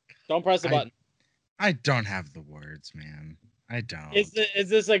 Don't press the button. I don't have the words, man. I don't. Is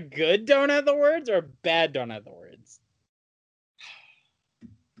this a good don't have the words or a bad don't have the words?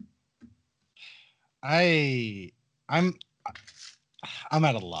 I'm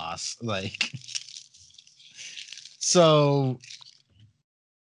at a loss. Like, so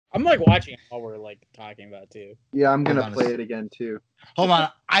I'm like watching it while we're like talking about it too. Yeah, I'm gonna play it again too. Hold on.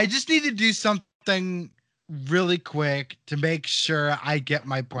 I just need to do something really quick to make sure I get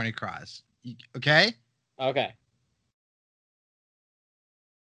my point across. Okay? Okay.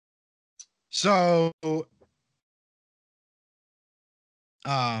 So,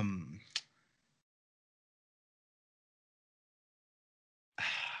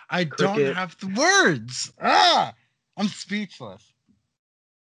 I don't have the words. I'm speechless.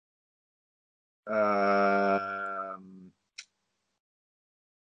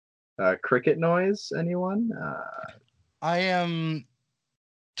 Cricket noise, anyone? I am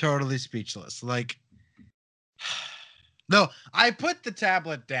totally speechless. Like, no, I put the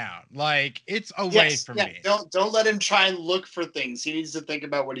tablet down. Like, it's away from me. Don't let him try and look for things. He needs to think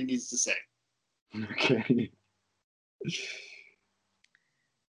about what he needs to say. Okay.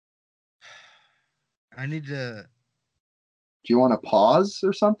 I need to. Do you want to pause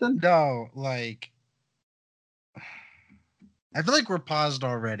or something? No, like, I feel like we're paused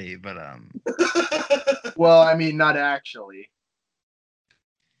already, but Well, I mean, not actually.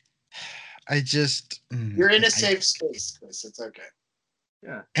 I just. You're in a safe space, Chris. It's okay.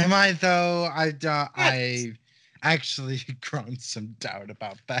 Yeah. Am I though? I've actually grown some doubt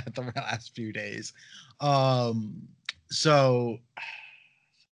about that the last few days. So.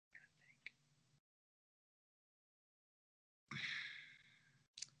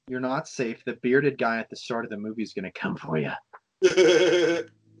 You're not safe. The bearded guy at the start of the movie is going to come for you.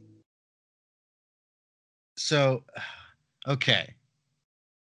 So, okay.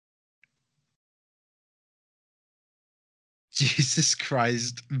 Jesus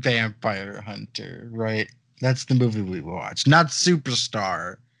Christ, Vampire Hunter, right? That's the movie we watched, not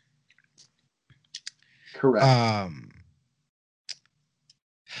Superstar. Correct.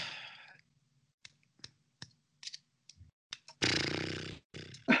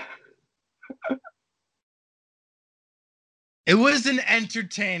 It was an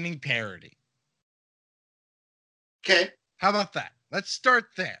entertaining parody. Okay. How about that? Let's start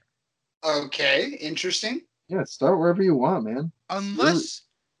there. Okay. Interesting. Yeah, start wherever you want, man. Unless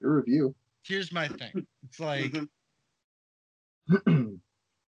your review. Here's my thing. It's like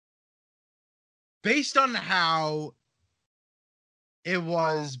based on how it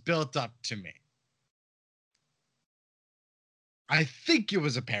was built up to me, I think it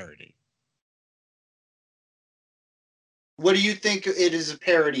was a parody. What do you think it is a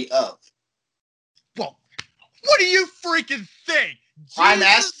parody of? Well, what do you freaking think? I'm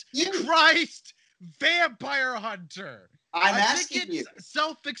asking you. Christ, Vampire Hunter. I'm I asking think you. It's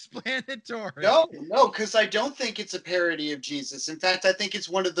self-explanatory. No, because I don't think it's a parody of Jesus. In fact, I think it's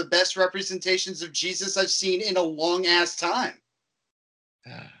one of the best representations of Jesus I've seen in a long ass time.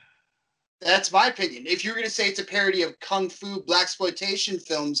 That's my opinion. If you're going to say it's a parody of Kung Fu blaxploitation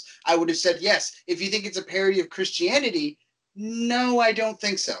films, I would have said yes. If you think it's a parody of Christianity, no, I don't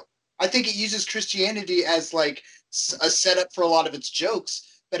think so. I think it uses Christianity as like a setup for a lot of its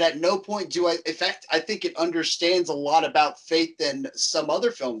jokes, but at no point do I, in fact, I think it understands a lot about faith than some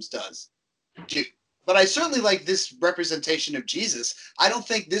other films do. But I certainly like this representation of Jesus. I don't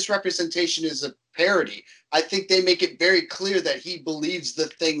think this representation is a parody. I think they make it very clear that he believes the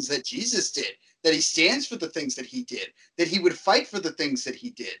things that Jesus did. that he stands for the things that he did, that he would fight for the things that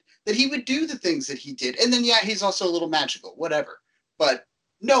he did, that he would do the things that he did. And then, yeah, he's also a little magical, whatever. But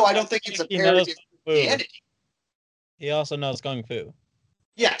no, I don't think it's a He parody knows of Kung Fu. Christianity. He also knows Kung Fu.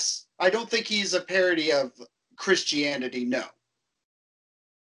 Yes, I don't think he's a parody of Christianity, no.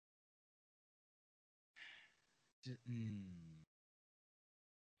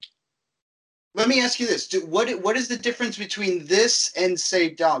 Let me ask you this. What is the difference between this and, say,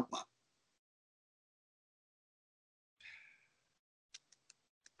 Dogma?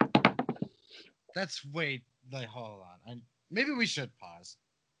 That's wait. Like, hold on. Maybe we should pause.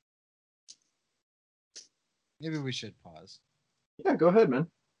 Maybe we should pause. Yeah, go ahead, man.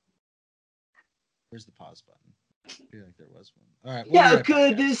 Where's the pause button? I feel like there was one. All right. How Right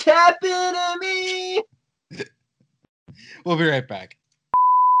could this happen to me? We'll be right back.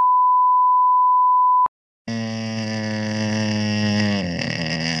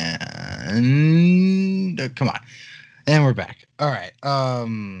 And come on. And we're back. All right.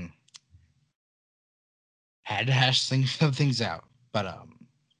 Had to hash some things out. But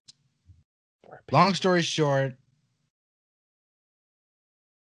long story short,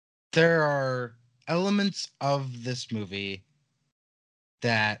 there are elements of this movie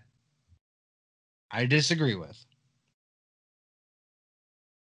that I disagree with.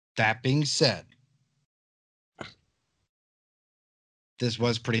 That being said, this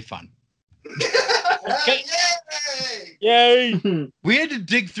was pretty fun. Yay! We had to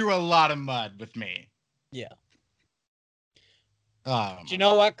dig through a lot of mud with me. Yeah. But you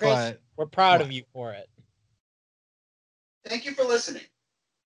know what, Chris? We're proud of you for it. Thank you for listening.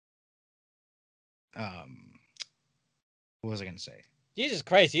 What was I gonna say? Jesus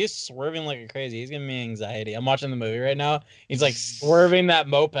Christ, he's swerving like a crazy. He's giving me anxiety. I'm watching the movie right now. He's like swerving that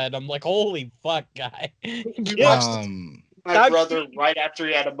moped. I'm like, holy fuck, guy. My brother, right after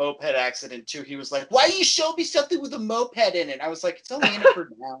he had a moped accident too, he was like, "Why you show me something with a moped in it?" I was like, "It's only in it for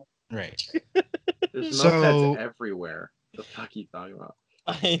now." Right. There's mopeds everywhere. The fuck are you talking about?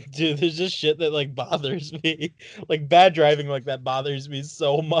 Dude, there's just shit that like bothers me. Like bad driving like that bothers me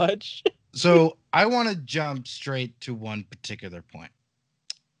so much. So I want to jump straight to one particular point.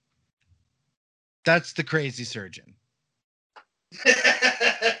 That's the crazy surgeon.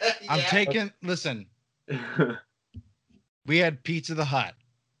 I'm taking. Listen. We had Pizza the Hut.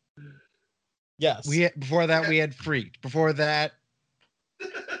 Yes. Before that we had Freaked. Before that,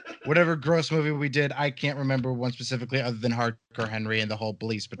 whatever gross movie we did, I can't remember one specifically other than Hardcore Henry and the whole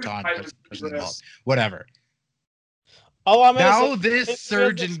police baton person involved. Whatever. Oh, now this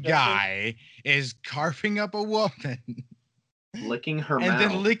surgeon guy is carving up a woman, licking her and mouth,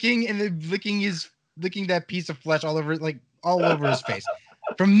 then licking that piece of flesh all over his face.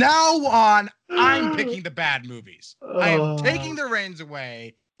 From now on, I'm picking the bad movies. I am taking the reins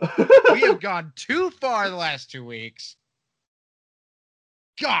away. We have gone too far the last 2 weeks.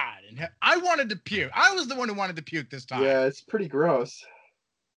 God, I wanted to puke. I was the one who wanted to puke this time. Yeah, it's pretty gross.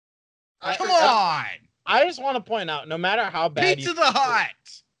 Come on. I just want to point out, no matter how bad Pizza the Hut.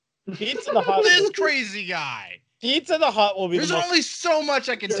 Pizza the Hut. This crazy guy. Pizza the Hut will be. There's only so much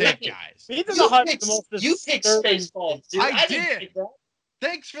I can take, guys. Pizza the Hut is the most. You picked Spaceballs, dude. I didn't did. pick that.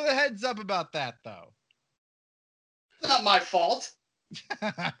 Thanks for the heads up about that, though. It's not my fault.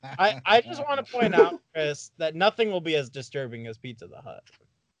 I just want to point out, Chris, that nothing will be as disturbing as Pizza the Hut.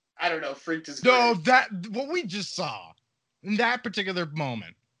 I don't know. Freaked is no, great. that what we just saw in that particular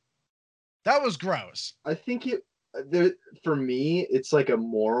moment. That was gross. I think for me, it's like a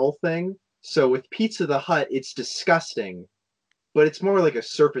moral thing. So with Pizza the Hut, it's disgusting, but it's more like a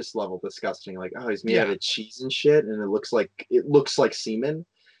surface level disgusting. Like, oh, he's made out of cheese and shit, and it looks like semen.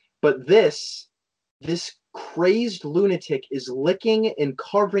 But this crazed lunatic is licking and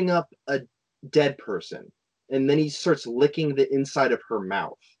carving up a dead person, and then he starts licking the inside of her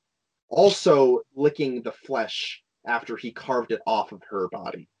mouth, also licking the flesh after he carved it off of her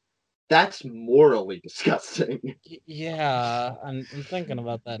body. That's morally disgusting. Yeah, I'm thinking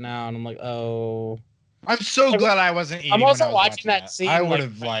about that now, and I'm like, oh. I'm so glad I wasn't eating. I'm also when I was watching that scene. I would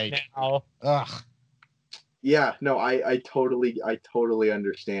have now. Ugh. Yeah, no, I totally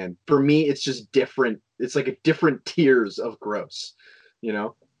understand. For me, it's just different. It's like a different tiers of gross, you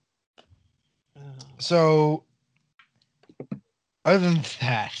know? So, other than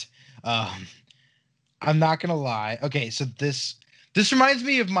that, I'm not gonna lie. Okay, so this reminds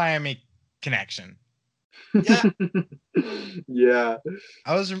me of Miami Connection. Yeah. Yeah.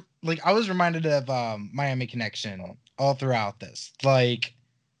 I was reminded of Miami Connection all throughout this. Like,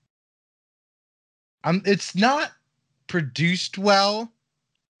 it's not produced well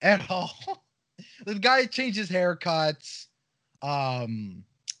at all. The guy changes haircuts.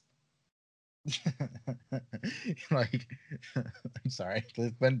 Like, I'm sorry.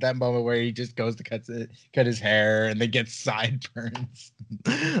 When that moment where he just goes to cut his hair and then gets sideburns.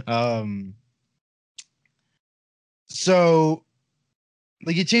 So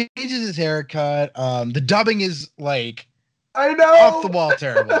like he changes his haircut. The dubbing is like I know, off the wall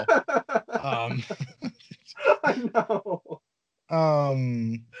terrible. I know.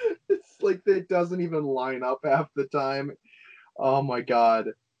 It's like it doesn't even line up half the time. Oh my god.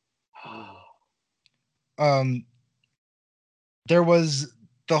 There was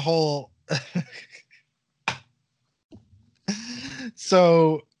the whole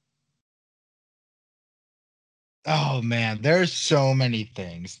so oh man, there's so many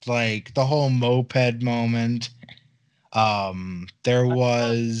things. Like the whole moped moment. There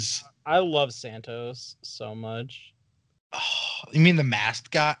was I love Santos so much. you mean the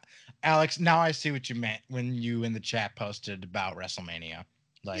masked guy? Alex, now I see what you meant when you in the chat posted about WrestleMania.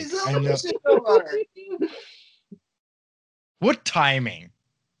 Like I know what timing?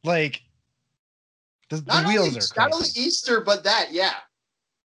 Like the wheels are not only crazy. Easter, but that, yeah.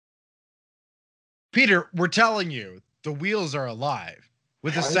 Peter, we're telling you, the wheels are alive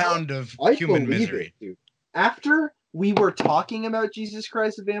with the sound of I human believe misery. it, dude. After we were talking about Jesus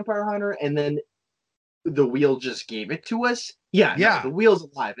Christ the Vampire Hunter, and then the wheel just gave it to us. Yeah, Yeah. no, the wheel's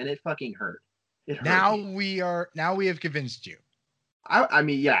alive, and it fucking hurt. It hurt. Now me. we have convinced you. I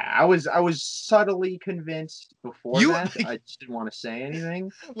mean, yeah, I was subtly convinced before You- that. I just didn't want to say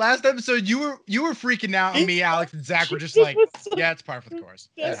anything. Last episode, you were freaking out, and me, Alex, and Zach were just like, "Yeah, it's par for the course."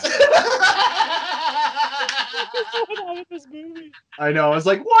 It happens. This movie. I know. I was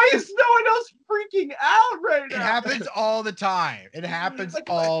like, why is no one else freaking out right It now? happens all the time. It happens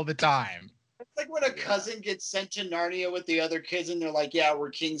all the time. It's like when a cousin gets sent to Narnia with the other kids, and they're like, "Yeah, we're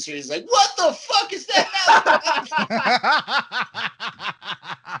kings here." He's like, "What the fuck is that?"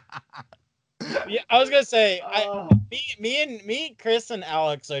 Yeah, I was gonna say, me, Chris, and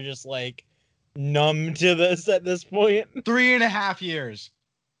Alex are just like numb to this at this point. 3.5 years.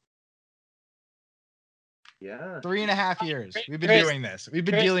 Yeah. 3.5 years. We've been Chris, doing this. We've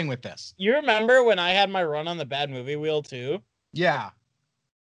been Chris, dealing with this. You remember when I had my run on the bad movie wheel too? Yeah.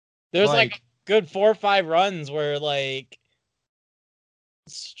 There's like good 4 or 5 runs where like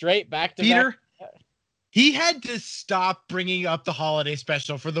straight back to Peter, back. he had to stop bringing up the holiday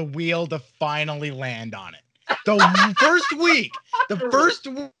special for the wheel to finally land on it. The first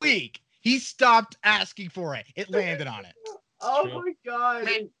week, he stopped asking for it. It landed on it. Oh my god.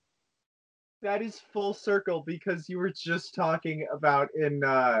 That is full circle because you were just talking about in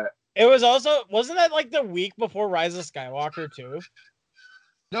It was also, wasn't that like the week before Rise of Skywalker too?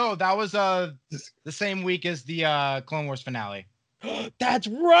 No, that was the same week as the Clone Wars finale. That's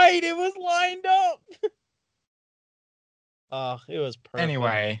right, it was lined up. Oh, it was perfect.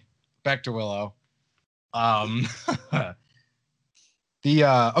 Anyway, back to Willow. Okay,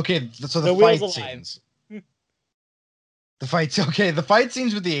 so the fight scenes. The fight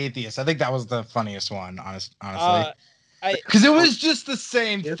scenes with the atheists. I think that was the funniest one, honestly. Because it was just the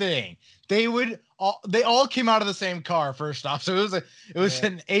same thing. They all came out of the same car first off. So it was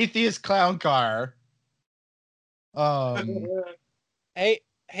an atheist clown car. Hey,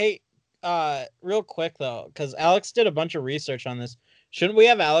 real quick though, because Alex did a bunch of research on this. Shouldn't we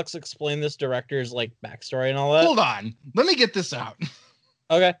have Alex explain this director's like backstory and all that? Hold on, let me get this out.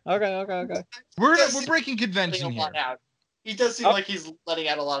 Okay. We're breaking convention here. He does seem like he's letting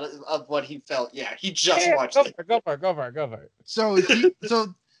out a lot of what he felt. Yeah, he just watched it. Go for it. So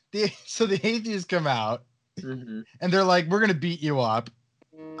the atheists come out, and they're like, "We're gonna beat you up,"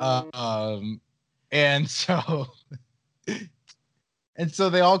 and so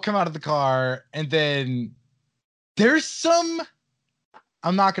they all come out of the car, and then there's some.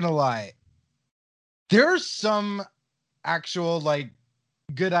 I'm not gonna lie. There's some actual like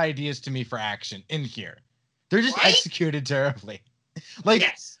good ideas to me for action in here. They're just executed terribly. Like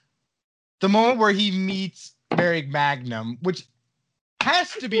the moment where he meets Mary Magnum, which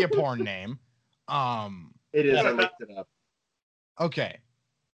has to be a porn name. It is. I looked it up. Okay.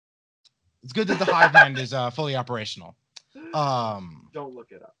 It's good that the hive mind is fully operational. Don't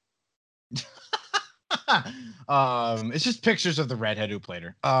look it up. It's just pictures of the redhead who played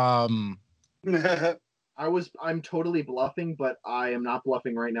her. I'm totally bluffing, but I am not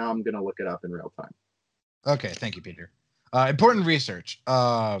bluffing right now. I'm gonna look it up in real time. Okay, thank you, Peter. Important research.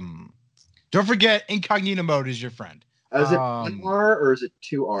 Don't forget, incognito mode is your friend. Is it 1 R or is it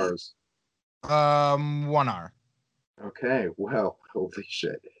 2 R's? 1 R. Okay, well, holy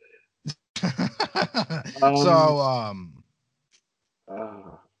shit.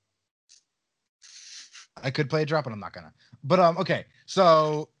 I could play a drop, but I'm not gonna. But okay,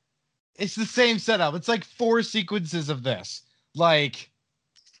 so It's the same setup. It's like 4 sequences of this. Like,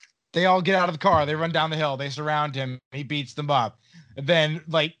 they all get out of the car, they run down the hill, they surround him, he beats them up, and then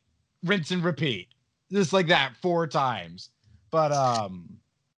like rinse and repeat, just like that 4 times. But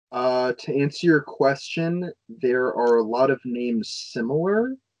to answer your question, there are a lot of names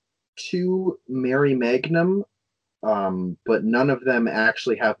similar to Mary Magnum, but none of them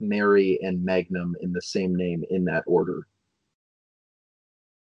actually have Mary and Magnum in the same name in that order.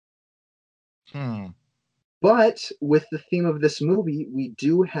 But with the theme of this movie, we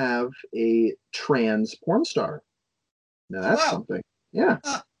do have a trans porn star. Now that's something. Yeah.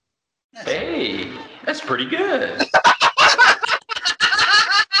 Hey, that's pretty good.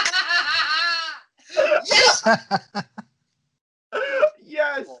 Yes!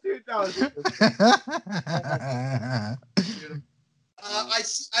 Yes, dude, that was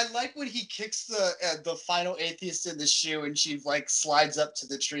I like when he kicks the final atheist in the shoe and she like slides up to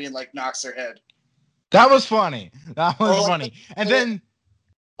the tree and like knocks her head. That was funny. That was Or, like, funny. And then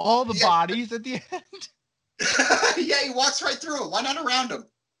all the bodies at the end. Yeah, he walks right through them. Why not around him?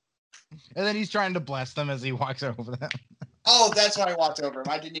 And then he's trying to bless them as he walks over them. Oh, that's why I walked over him.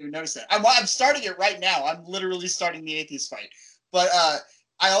 I didn't even notice that. I'm starting it right now. I'm literally starting the atheist fight. But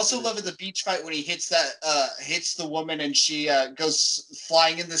I also love at the beach fight when he hits the woman and she goes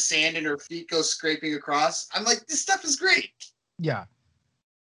flying in the sand and her feet go scraping across. I'm like, this stuff is great. Yeah.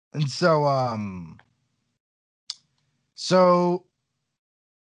 And so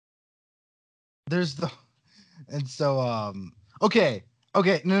there's the okay,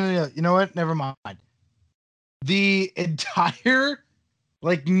 no, you know what, never mind. The entire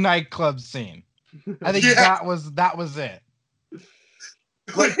like nightclub scene, I think that was it.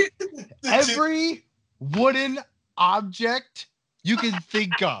 Like every wooden object you can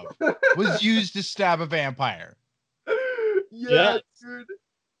think of was used to stab a vampire. Yeah, dude.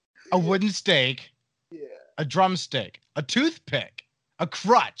 A wooden stake, a drumstick, a toothpick, a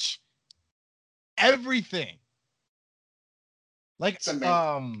crutch, everything. Like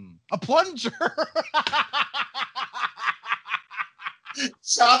a plunger.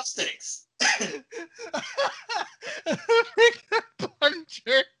 Chopsticks.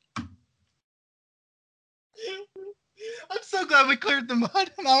 Plunger. I'm so glad we cleared the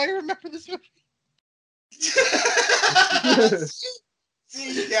mud. Now I remember this movie.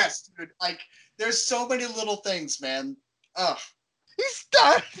 See, yes, dude. Like, there's so many little things, man. Ugh. He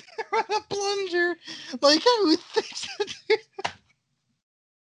started with a plunger. Like, who thinks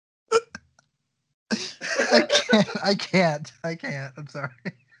I can't. I'm sorry.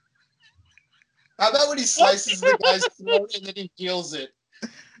 How about when he slices the guy's throat and then he heals it?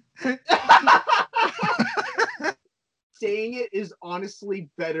 Saying it is honestly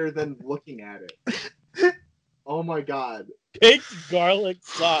better than looking at it. Oh my god. Baked garlic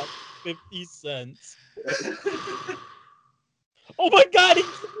sauce, 50 cents. Oh my god, he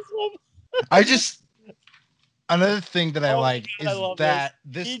killed this woman. Another thing that I like is that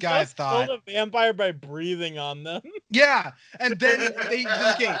this guy just thought killed a vampire by breathing on them. Yeah, and then they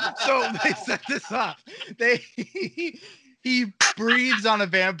set this up. He breathes on a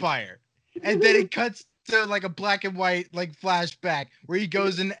vampire, and then it cuts to like a black and white like flashback where he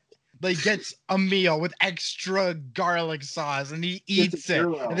goes and like gets a meal with extra garlic sauce, and he eats it,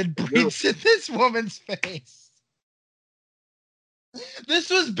 and then breathes in this woman's face. This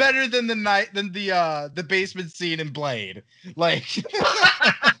was better than the basement scene in Blade. Like he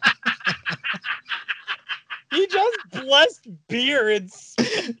just blessed beer and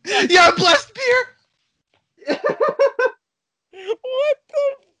yeah, blessed beer. What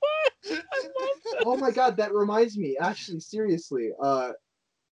the fuck? I love that. Oh my god, that reminds me. Actually, seriously,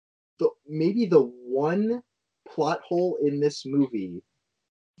 maybe the one plot hole in this movie,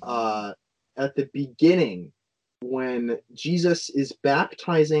 at the beginning, when Jesus is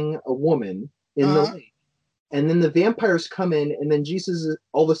baptizing a woman in the lake, and then the vampires come in, and then Jesus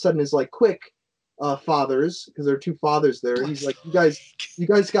all of a sudden is like, "Quick, fathers," because there are 2 fathers there. He's like, "You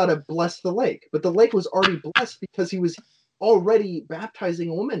guys gotta bless the lake," but the lake was already blessed because he was already baptizing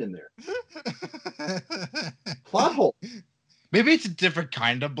a woman in there. Plot hole. Maybe it's a different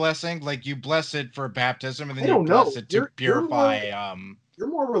kind of blessing. Like you bless it for baptism, and then you know. bless it to purify. You're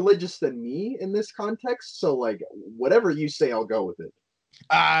more religious than me in this context, so like whatever you say, I'll go with it.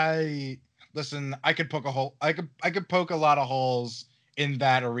 Listen. I could poke a hole. I could poke a lot of holes in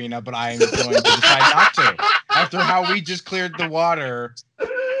that arena, but I'm going to decide not to. After how we just cleared the water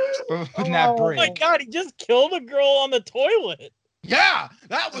from that bridge. Oh my god! He just killed a girl on the toilet. Yeah,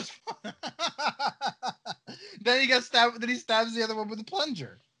 that was fun. Then he got stabbed. Then he stabs the other one with a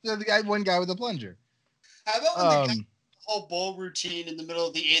plunger. One guy with a plunger. How about when whole bull routine in the middle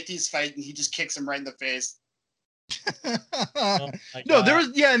of the atheist fight, and he just kicks him right in the face. Oh my No, there God.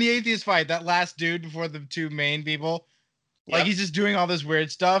 was in the atheist fight, that last dude before the two main people, like Yep. he's just doing all this weird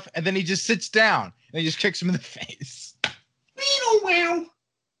stuff, and then he just sits down and he just kicks him in the face. Wow.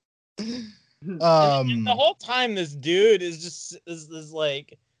 And Um, the whole time, this dude is just is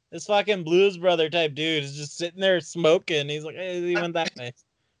like this fucking Blues Brother type dude is just sitting there smoking. He's like, hey, he went that way.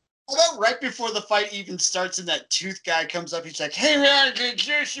 Although right before the fight even starts and that tooth guy comes up, he's like, "Hey man, Obi-Wan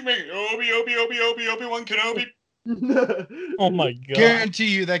Kenobi." Oh my God. guarantee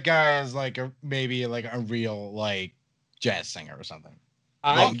you that guy is like maybe like a real like jazz singer or something.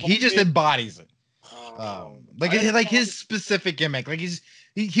 Like he just embodies it. Like his specific gimmick. Like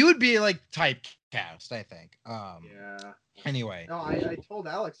he would be like typecast, I think. Yeah. Anyway. No, I told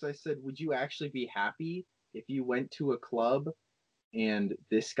Alex, I said, would you actually be happy if you went to a club and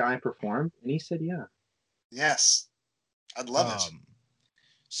this guy performed? And he said, yeah. Yes, I'd love it.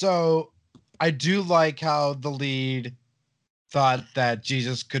 So I do like how the lead thought that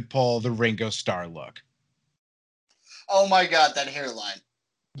Jesus could pull the Ringo Starr look. Oh my God, that hairline.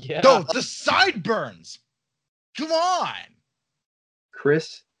 Yeah. No, the sideburns. Come on.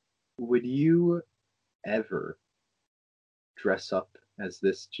 Chris, would you ever dress up as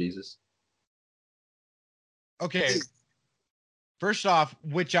this Jesus? Okay. First off,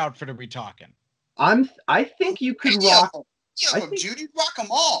 which outfit are we talking? I think you could rock. Dude, you'd rock them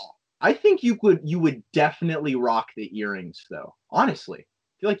all. I think you would definitely rock the earrings, though. Honestly,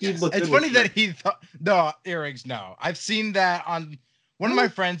 I feel like you'd look. It's good with funny that he thought no earrings. No, I've seen that on one of my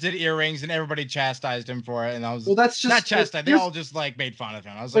friends did earrings, and everybody chastised him for it, and I was that's just not chastised. They all just like made fun of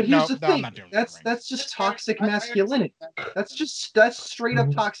him. I was But like, no, here's the no, thing. I'm not doing That's just toxic masculinity. That's straight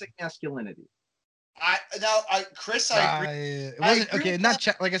up toxic masculinity. Chris, I agree. It wasn't okay. Not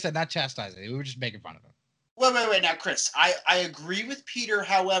like I said, not chastising. We were just making fun of him. Wait. Now, Chris, I agree with Peter.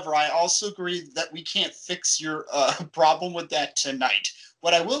 However, I also agree that we can't fix your problem with that tonight.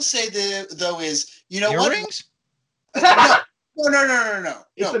 What I will say though is, you know earrings? No.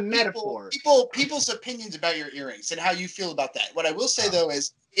 It's a metaphor. People's opinions about your earrings and how you feel about that. What I will say though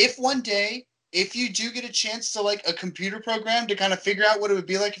is, if one day, if you do get a chance to like a computer program to kind of figure out what it would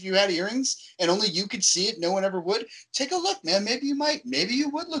be like if you had earrings and only you could see it, no one ever would, take a look, man. Maybe you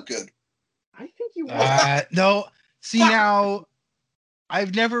would look good. I think you would. No. See now,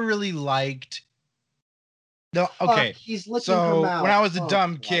 I've never really liked. No, okay. He's licking so her mouth. when I was a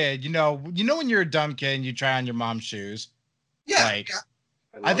dumb kid, you know when you're a dumb kid and you try on your mom's shoes. Yeah. Like,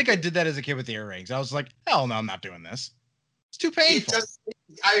 I think I did that as a kid with the earrings. I was like, hell no, I'm not doing this. It's too painful.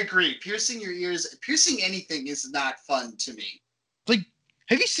 I agree. Piercing your ears, piercing anything is not fun to me. Like,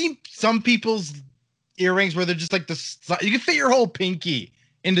 have you seen some people's earrings where they're just like this? You can fit your whole pinky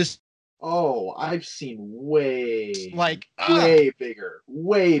into. Oh, I've seen way bigger,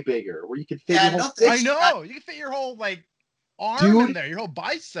 where you could fit your whole. I know you can fit your whole like arm in there, your whole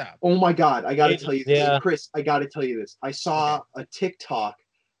bicep. Oh my God, I gotta tell you this, Yeah. Chris. I gotta tell you this. I saw a TikTok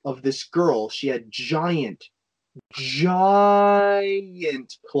of this girl. She had giant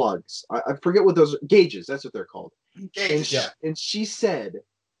plugs. I forget what those gauges. That's what they're called. Gauges. And she said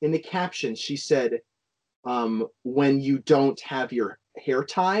in the caption, she said, "When you don't have your hair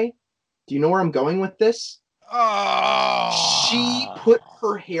tie." Do you know where I'm going with this? Oh. She put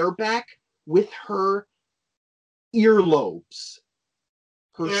her hair back with her earlobes.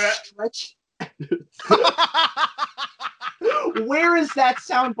 Her stretched. Where is that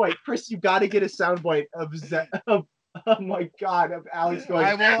soundbite, Chris? You got to get a soundbite of oh my God, of Alex going.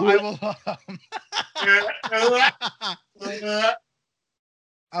 I will.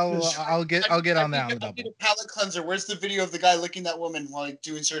 I'll get on that on the double. Need a palate cleanser. Where's the video of the guy licking that woman while like,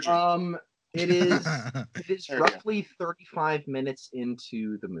 doing surgery? It is roughly 35 minutes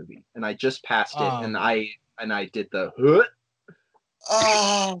into the movie, and I just passed it, and I did the.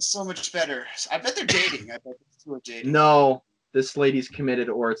 Oh, so much better. I bet they're dating. I bet these two are dating. No, this lady's committed,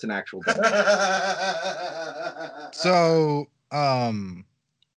 or it's an actual. So,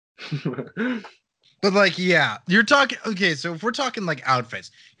 but like, yeah, you're talking. Okay, so if we're talking like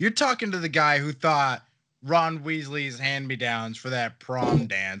outfits, you're talking to the guy who thought Ron Weasley's hand-me-downs for that prom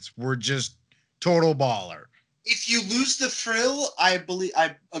dance were just total baller. If you lose the frill, I believe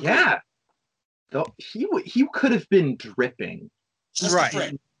I agree. Yeah, though he could have been dripping. Just the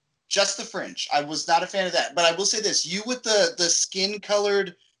fringe. Just the fringe. I was not a fan of that, but I will say this: you with the skin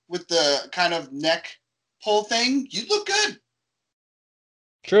colored with the kind of neck pull thing, you look good.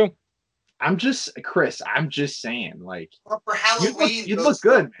 True. Chris. I'm just saying, like, or for Halloween, you look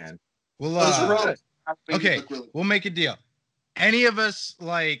good, man. Well, okay, we'll make a deal. Any of us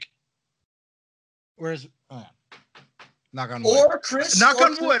like? Where's? Knock on wood. Or Chris. Knock or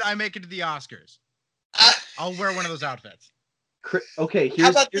on Chris- wood. I make it to the Oscars. Uh, I'll wear one of those outfits. Okay, How here's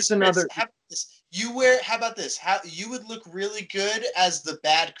about here's this, Chris? another. How about this? How about this? How you would look really good as the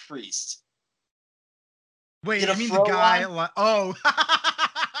bad priest. Wait, Get you a mean the fro guy? on? Oh.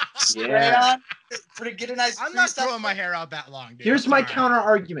 Spray on. Get a nice. I'm not priest outfit. throwing my hair out that long, dude. Here's my Sorry. counter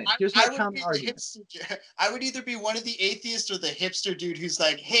argument. Here's my I would counter be the argument. hipster. I would either be one of the atheists or the hipster dude who's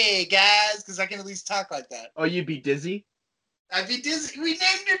like, "Hey guys," because I can at least talk like that. Oh, you'd be Dizzy? I'd be Dizzy. We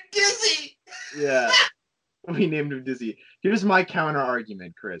named him Dizzy. Yeah. We named him Dizzy. Here's my counter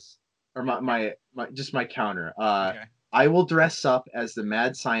argument, Chris. Or my counter. Okay. I will dress up as the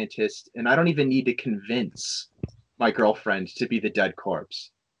mad scientist, and I don't even need to convince my girlfriend to be the dead corpse.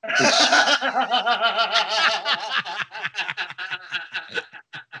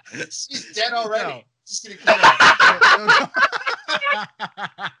 She's dead already. No. Just gonna kill her.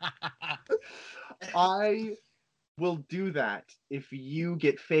 I will do that if you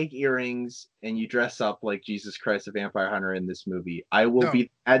get fake earrings and you dress up like Jesus Christ, the Vampire Hunter in this movie. I will No. be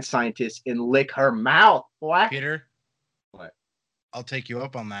the mad scientist and lick her mouth. What? Peter, What? I'll take you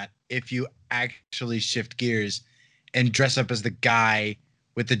up on that if you actually shift gears and dress up as the guy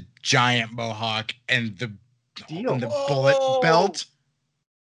with the giant mohawk and the Deal. and the bullet Whoa. belt.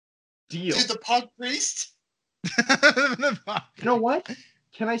 Deal. Dude, the punk priest. The fuck? You know what?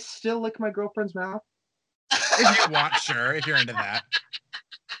 Can I still lick my girlfriend's mouth? If you want, sure. If you're into that,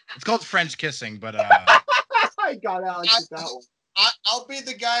 it's called French kissing. But I got Alex with that one. I'll be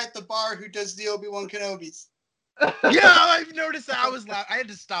the guy at the bar who does the Obi-Wan Kenobis. yeah, I've noticed that. I was I had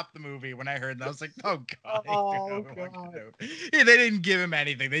to stop the movie when I heard that. I was like, oh god. Oh, Obi-Wan God. Kenobi. Yeah, they didn't give him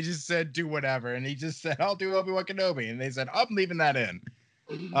anything. They just said do whatever, and he just said I'll do Obi-Wan Kenobi, and they said I'm leaving that in.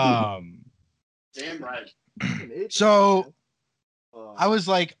 Damn right. So I was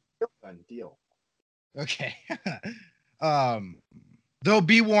like, deal. okay. Though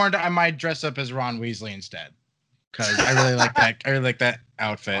be warned, I might dress up as Ron Weasley instead, because I really like that. I really like that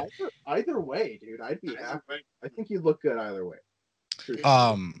outfit. Either way, dude, I'd be happy. I think you look good either way.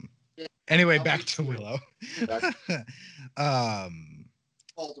 Anyway, back to Willow.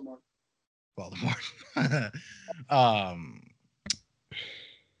 Baltimore.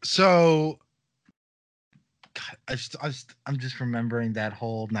 So God, I'm just remembering that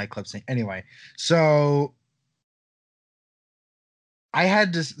whole nightclub scene. Anyway, so I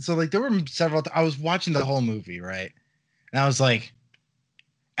had to. So like there were several. I was watching the whole movie, right? And I was like,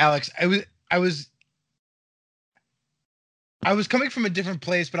 Alex, I was coming from a different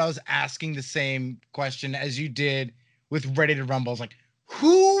place, but I was asking the same question as you did with Ready to Rumble. I was like,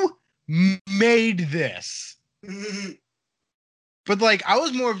 who made this? But like, I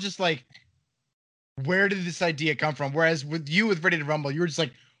was more of just like, where did this idea come from? Whereas with you with Ready to Rumble, you were just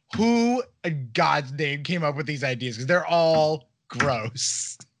like, who in God's name came up with these ideas? Because they're all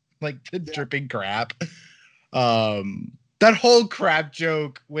gross. Like the dripping crap. That whole crap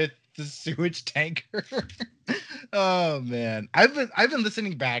joke with the sewage tanker. Oh man. I've been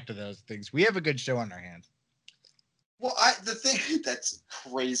listening back to those things. We have a good show on our hands. Well, the thing that's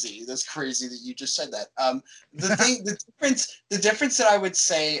crazy. That's crazy that you just said that. The difference that I would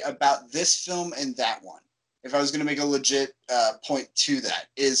say about this film and that one, if I was going to make a legit point to that,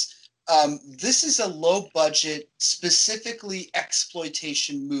 is this is a low budget, specifically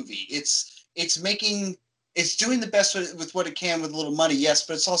exploitation movie. It's doing the best with what it can with a little money, yes,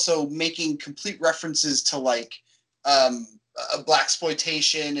 but it's also making complete references to like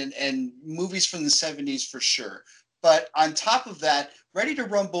blaxploitation and movies from the 70s for sure. But on top of that, Ready to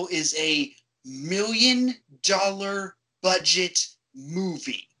Rumble is a $1 million budget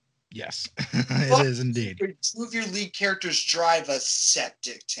movie. Yes, it is indeed. Two of your lead characters drive a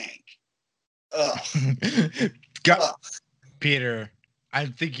septic tank. Ugh. Ugh. Peter, I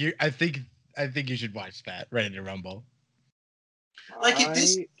think you should watch that, Ready to Rumble. Like if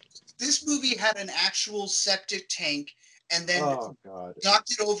this movie had an actual septic tank and then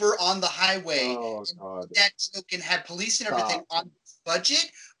knocked it over on the highway, that joke and had police and everything on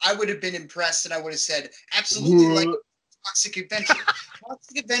budget, I would have been impressed and I would have said, absolutely, like Toxic Avenger.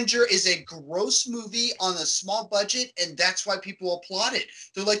 Toxic Avenger is a gross movie on a small budget, and that's why people applaud it.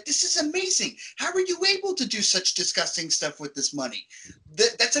 They're like, this is amazing. How are you able to do such disgusting stuff with this money?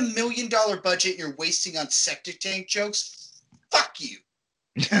 That's $1 million budget you're wasting on septic tank jokes. Fuck you.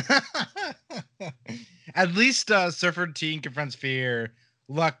 At least Surfer Teen Confronts Fear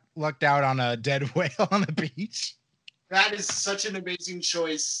lucked out on a dead whale on the beach. That is such an amazing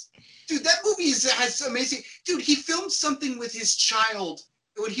choice. Dude, that movie has amazing... Dude, he filmed something with his child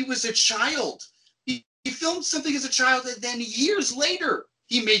when he was a child. He filmed something as a child, and then years later,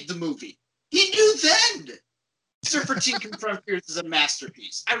 he made the movie. He knew then. Serpentine Confront Fears is a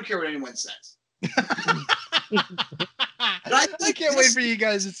masterpiece. I don't care what anyone says. I can't wait for you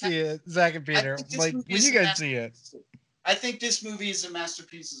guys to see it, Zach and Peter. Like when you guys see it. I think this movie is a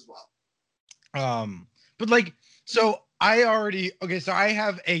masterpiece as well. But like, so I already so I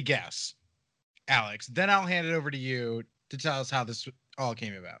have a guess, Alex. Then I'll hand it over to you to tell us how this all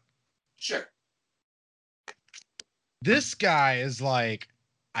came about. Sure. This guy is like,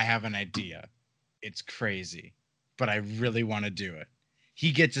 I have an idea. It's crazy, but I really want to do it.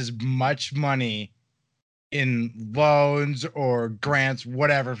 He gets as much money in loans or grants,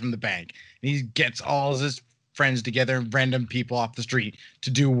 whatever, from the bank. And he gets all his friends together and random people off the street to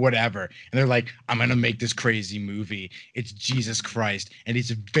do whatever. And they're like, I'm going to make this crazy movie. It's Jesus Christ. And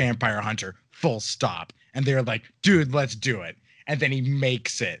he's a vampire hunter, full stop. And they're like, dude, let's do it. And then he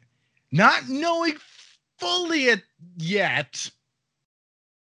makes it. Not knowing fully yet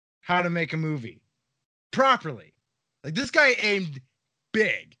how to make a movie properly. Like, this guy aimed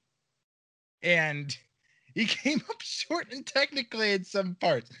big. And he came up short and technically in some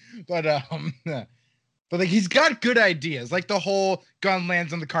parts. But like, he's got good ideas. Like the whole gun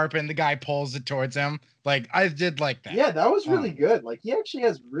lands on the carpet and the guy pulls it towards him. Like, I did like that. Yeah, that was really good. Like, he actually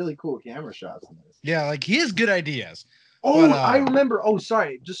has really cool camera shots in this. Yeah, like, he has good ideas. Oh, but, I remember. Oh,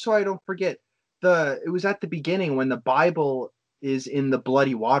 sorry. Just so I don't forget. It was at the beginning when the Bible is in the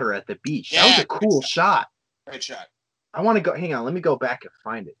bloody water at the beach. Yeah, that was a cool shot. Great shot. I want to go. Hang on. Let me go back and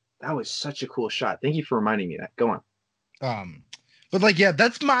find it. That was such a cool shot. Thank you for reminding me of that. Go on. But like, yeah,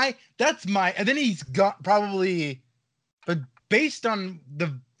 that's my, and then he's got probably, but based on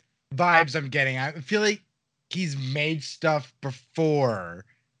the vibes I'm getting, I feel like he's made stuff before,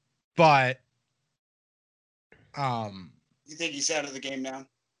 but, you think he's out of the game now?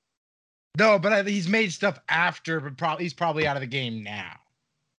 No, but he's made stuff after, but he's probably out of the game now.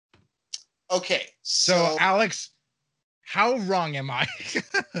 Okay. So Alex, how wrong am I?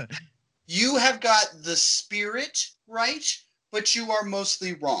 You have got the spirit right, but you are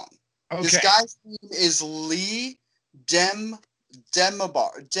mostly wrong. Okay. This guy's name is Lee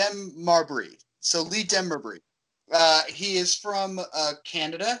Marbury. So Lee Marbury. He is from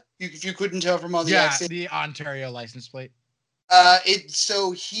Canada. If you couldn't tell from all the accent. The Ontario license plate.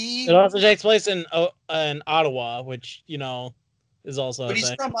 It also takes place in Ottawa, which is also. But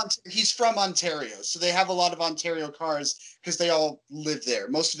he's from Ontario, so they have a lot of Ontario cars because they all live there.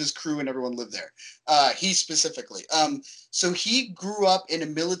 Most of his crew and everyone live there. He specifically. So he grew up in a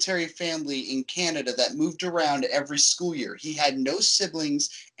military family in Canada that moved around every school year. He had no siblings,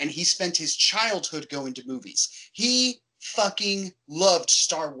 and he spent his childhood going to movies. He fucking loved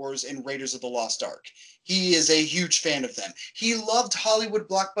Star Wars and Raiders of the Lost Ark. He is a huge fan of them. He loved Hollywood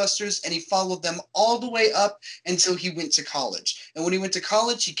blockbusters, and he followed them all the way up until he went to college. And when he went to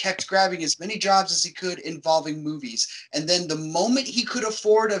college, he kept grabbing as many jobs as he could involving movies. And then the moment he could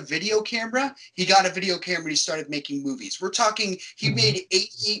afford a video camera, he got a video camera and he started making movies. We're talking, he made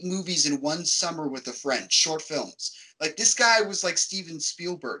 88 movies in one summer with a friend, short films. Like, this guy was like Steven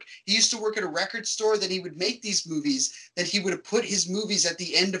Spielberg. He used to work at a record store, then he would make these movies, then he would put his movies at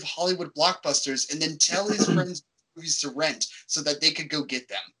the end of Hollywood blockbusters and then tell his friends movies to rent so that they could go get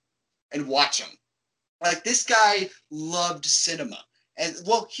them and watch them. Like, this guy loved cinema. And,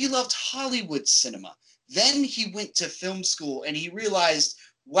 well, he loved Hollywood cinema. Then he went to film school and he realized,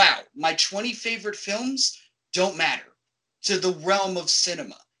 wow, my 20 favorite films don't matter to the realm of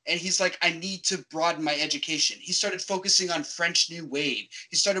cinema. And he's like, I need to broaden my education. He started focusing on French New Wave.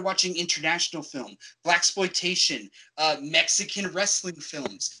 He started watching international film, blaxploitation, Mexican wrestling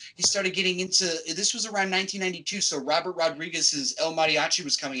films. He started getting into, this was around 1992, so Robert Rodriguez's El Mariachi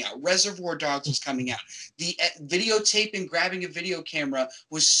was coming out. Reservoir Dogs was coming out. The videotape and grabbing a video camera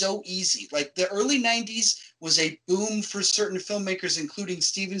was so easy. Like, the early 90s was a boom for certain filmmakers, including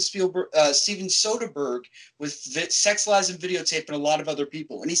Steven Soderbergh with Sex, Lies, and Videotape, and a lot of other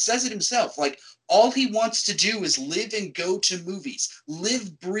people. And he says it himself, like, all he wants to do is live and go to movies,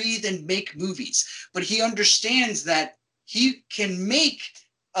 live, breathe, and make movies. But he understands that he can make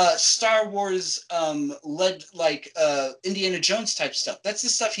Star Wars Indiana Jones type stuff. That's the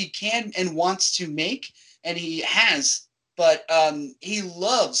stuff he can and wants to make, and he has. But he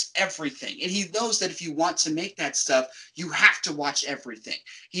loves everything. And he knows that if you want to make that stuff, you have to watch everything.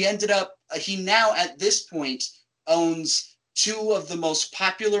 He now at this point owns two of the most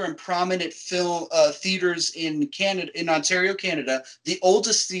popular and prominent film theaters in Canada, in Ontario, Canada, the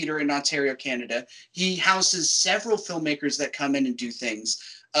oldest theater in Ontario, Canada. He houses several filmmakers that come in and do things.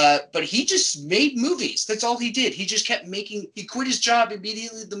 But he just made movies. That's all he did. He just kept making. He quit his job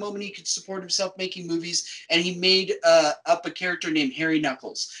immediately the moment he could support himself making movies, and he made up a character named Harry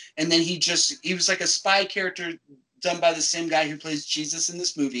Knuckles. And then he was like a spy character done by the same guy who plays Jesus in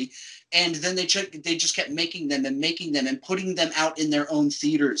this movie. And then they just kept making them and putting them out in their own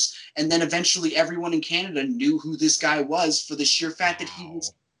theaters. And then eventually everyone in Canada knew who this guy was for the sheer fact that he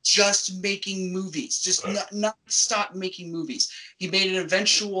was just making movies, just not stop making movies. He made an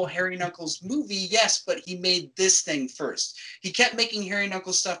eventual Harry Knuckles movie, yes, but he made this thing first. He kept making Harry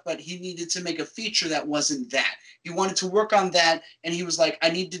Knuckles stuff, but he needed to make a feature that wasn't that. He wanted to work on that, and he was like,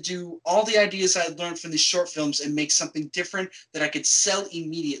 I need to do all the ideas I learned from these short films and make something different that I could sell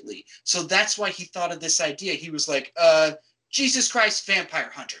immediately. So that's why he thought of this idea. He was like, Jesus Christ,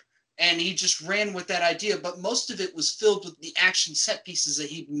 Vampire Hunter. And he just ran with that idea, but most of it was filled with the action set pieces that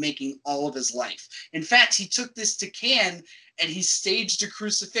he'd been making all of his life. In fact, he took this to Cannes and he staged a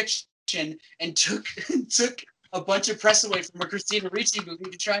crucifixion and took a bunch of press away from a Christina Ricci movie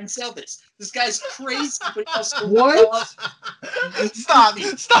to try and sell this. This guy's crazy, but he also What? Stop!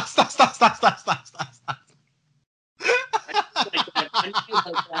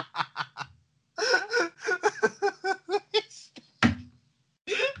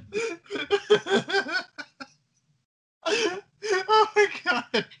 Oh my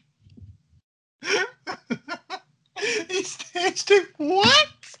god. He staged it. What?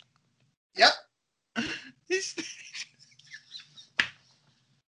 Yep. He staged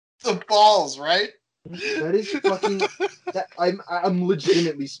the balls, right? That is fucking. I'm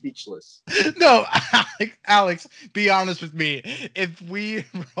legitimately speechless. No, Alex, be honest with me. If we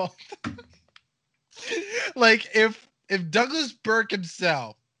rolled, like, if Douglas Burke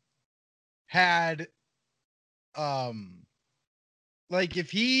himself had, like, if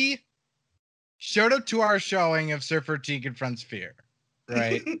he showed up to our showing of Surfer T Confronts Fear,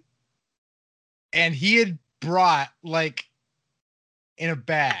 right, and he had brought, like, in a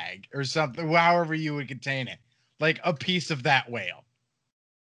bag or something, however you would contain it, like a piece of that whale.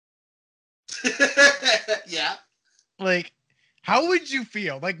 Yeah. Like, how would you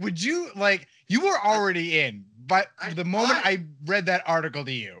feel? Like, would you, like, you were already in, but the moment I read that article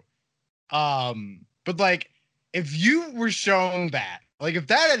to you, but like, if you were shown that, like, if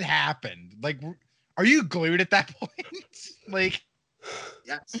that had happened, like, are you glued at that point? Like,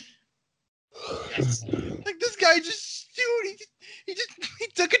 yes. Like, this guy just, dude, he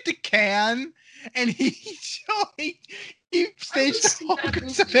took it to Cannes and he staged a whole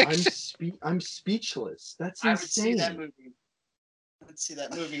crucifixion. I'm speechless. That's I insane. would see that movie. I'd see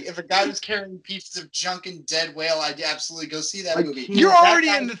that movie. If a guy was carrying pieces of junk and dead whale, I'd absolutely go see that movie. You're already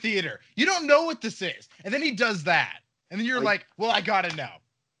in the theater. You don't know what this is. And then he does that. And then you're like, well, I gotta know.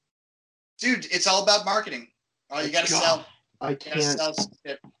 Dude, it's all about marketing. Oh, you gotta sell. I can't. Sell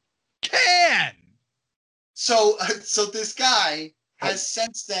shit. So this guy has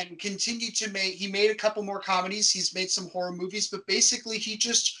since then continued to make. He made a couple more comedies. He's made some horror movies, but basically he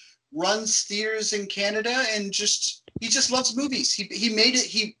just runs theaters in Canada and he just loves movies. He made it.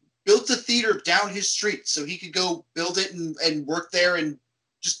 He built a theater down his street so he could go build it and work there and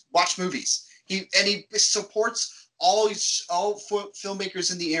just watch movies. He supports all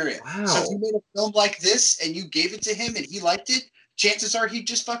filmmakers in the area. Wow. So if you made a film like this and you gave it to him and he liked it, chances are he'd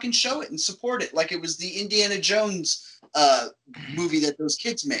just fucking show it and support it, like it was the Indiana Jones movie that those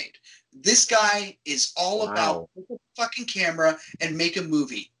kids made. This guy is all about pick a fucking camera and make a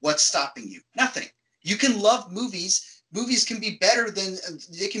movie. What's stopping you? Nothing. You can love movies. Movies can be better than,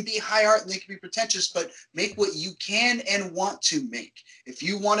 they can be high art and they can be pretentious, but make what you can and want to make. If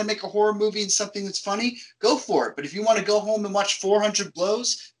you want to make a horror movie and something that's funny, go for it. But if you want to go home and watch 400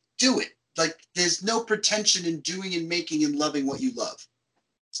 Blows, do it. Like, there's no pretension in doing and making and loving what you love.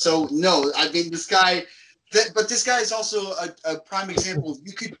 So no, I mean, this guy, but this guy is also a prime example of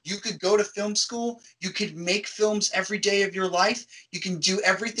you could go to film school, you could make films every day of your life, you can do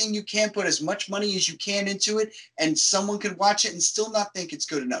everything you can, put as much money as you can into it, and someone could watch it and still not think it's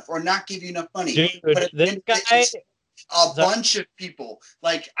good enough or not give you enough money. Dude, but this guy, bunch of people,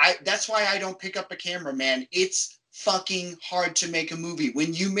 like, that's why I don't pick up a camera, man. It's fucking hard to make a movie.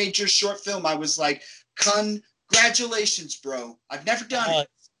 When you made your short film, I was like, congratulations, bro. I've never done it.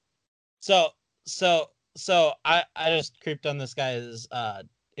 So I just creeped on this guy's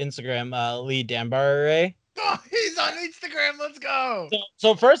Instagram, Lee Dambarre. Oh, he's on Instagram. Let's go.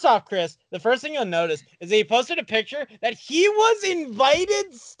 So first off, Chris, the first thing you'll notice is that he posted a picture that he was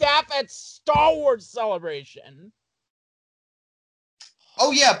invited staff at Star Wars Celebration.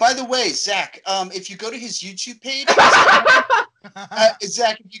 Oh yeah, by the way, Zach, if you go to his YouTube page,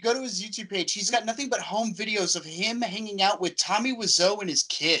 Zach, if you go to his YouTube page, he's got nothing but home videos of him hanging out with Tommy Wiseau and his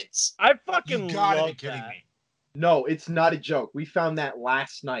kids. I You fucking gotta love be kidding that. me. No, it's not a joke. We found that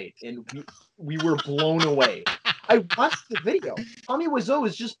last night, and we were blown away. I watched the video. Tommy Wiseau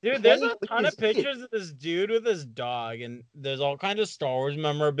is just Dude, there's playing a with ton his of pictures kids. of this dude with his dog, and there's all kinds of Star Wars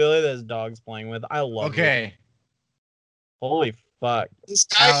memorabilia that his dog's playing with. I love it. Okay, Holy fuck. This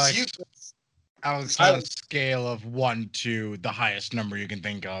guy's Alex. useless. Alex, on a scale of 1 to the highest number you can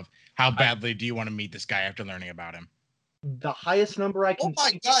think of, how badly do you want to meet this guy after learning about him? The highest number I Oh can.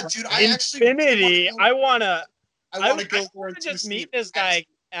 my god, dude! I actually Infinity. I want to go for it just meet this guy.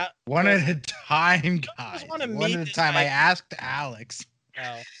 One at a time, guys. wanna One meet at a this time. guy. I asked Alex.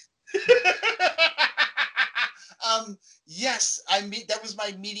 Oh. Yes, that was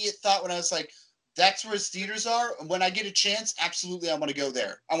my immediate thought when I was like, that's where his theaters are. And when I get a chance, absolutely, I want to go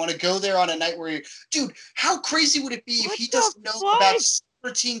there. I want to go there on a night where, dude, how crazy would it be if he doesn't know about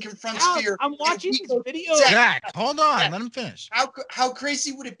 13 Confronts Fear? I'm watching this video. Zach, hold on. Let him finish. How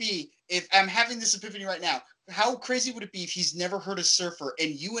crazy would it be if I'm having this epiphany right now? How crazy would it be if he's never heard of Surfer and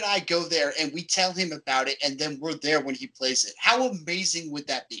you and I go there and we tell him about it and then we're there when he plays it? How amazing would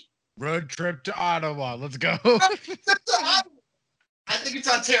that be? Road trip to Ottawa. Let's go. I think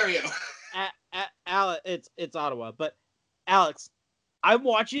it's Ontario. Alex, it's Ottawa, but Alex, I'm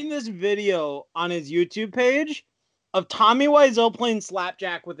watching this video on his YouTube page of Tommy Wiseau playing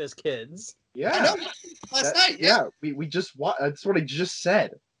slapjack with his kids. Yeah. I know. Last night. Yeah, we just that's what I just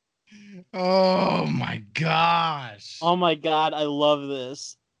said. Oh my gosh. Oh my god, I love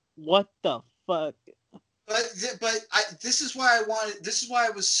this. What the fuck? This is why I wanted. This is why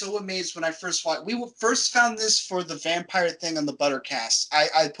I was so amazed when I first watched. We first found this for the vampire thing on the Buttercast.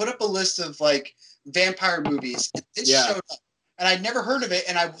 I put up a list of like vampire movies. And this showed up, and I'd never heard of it.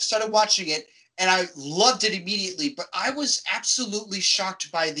 And I started watching it, and I loved it immediately. But I was absolutely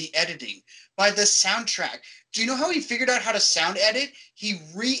shocked by the editing, by the soundtrack. Do you know how he figured out how to sound edit? He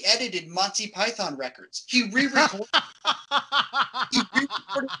re-edited Monty Python records. He re-recorded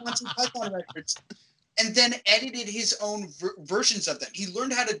Monty Python records. And then edited his own versions of them. He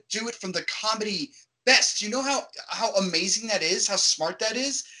learned how to do it from the comedy best. You know how amazing that is? How smart that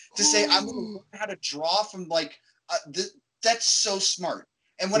is? To say, I'm going to learn how to draw from like, that's so smart.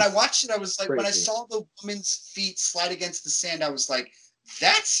 And when I watched it, I was like, when I saw the woman's feet slide against the sand, I was like,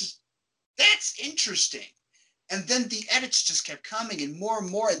 that's interesting. And then the edits just kept coming and more,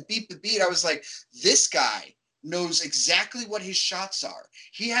 and beat the beat. I was like, this guy knows exactly what his shots are.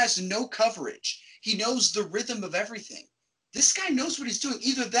 He has no coverage. He knows the rhythm of everything. This guy knows what he's doing.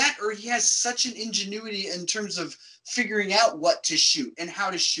 Either that or he has such an ingenuity in terms of figuring out what to shoot and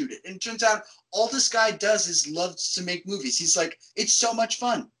how to shoot it. And it turns out all this guy does is loves to make movies. He's like, it's so much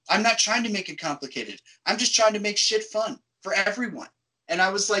fun. I'm not trying to make it complicated. I'm just trying to make shit fun for everyone. And I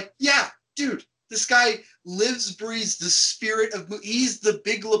was like, yeah, dude, this guy lives, breathes the spirit of he's the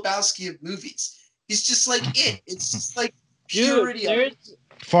Big Lebowski of movies. He's just like it. It's just like purity. Dude,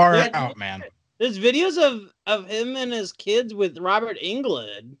 far out, man. There's videos of him and his kids with Robert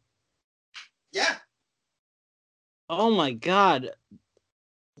Englund. Yeah. Oh my god.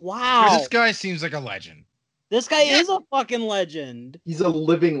 Wow. This guy seems like a legend. This guy is a fucking legend. He's a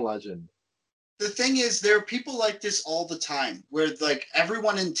living legend. The thing is, there are people like this all the time, where like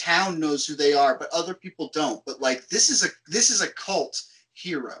everyone in town knows who they are, but other people don't. But like this is a cult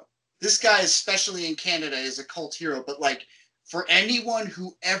hero. This guy, especially in Canada, is a cult hero. But like for anyone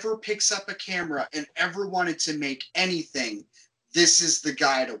who ever picks up a camera and ever wanted to make anything, this is the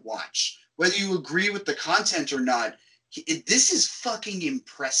guy to watch. Whether you agree with the content or not, this is fucking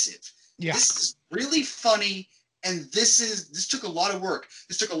impressive. Yeah. This is really funny, and this took a lot of work.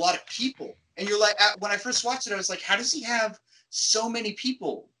 This took a lot of people. And you're like, when I first watched it, I was like, how does he have so many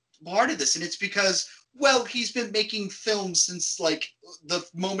people part of this? And it's because, well, he's been making films since like the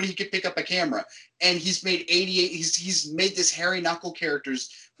moment he could pick up a camera, and he's made 88. He's made this Harry Knuckle characters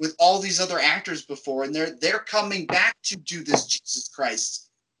with all these other actors before, and they're coming back to do this Jesus Christ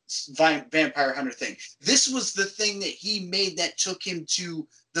vampire hunter thing. This was the thing that he made that took him to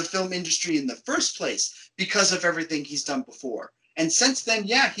the film industry in the first place because of everything he's done before. And since then,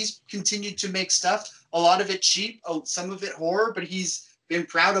 yeah, he's continued to make stuff. A lot of it cheap, some of it horror, but he's been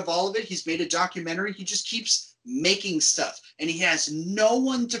proud of all of it. He's made a documentary. He just keeps making stuff, and he has no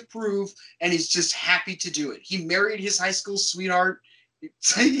one to prove, and he's just happy to do it. He married his high school sweetheart.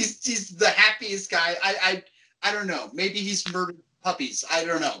 He's the happiest guy. I don't know. Maybe he's murdered puppies. I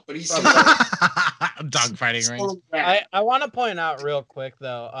don't know, but he's dogfighting rings. I want to point out real quick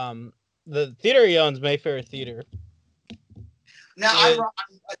though, the theater he owns, Mayfair Theater. Now, is-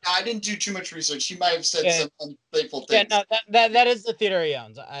 I didn't do too much research. She might have said Yeah. some unfaithful Yeah, things. no, that is the theater he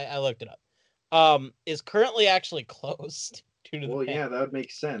owns. I looked it up. Is currently actually closed due to the Well, yeah, that would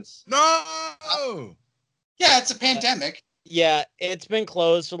make sense. No. Yeah, it's a pandemic. Yeah, it's been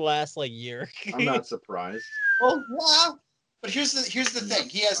closed for the last like year. I'm not surprised. Oh, wow. But here's the thing.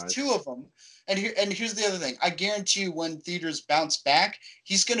 He has Surprised. 2 of them. And here's the other thing. I guarantee you when theaters bounce back,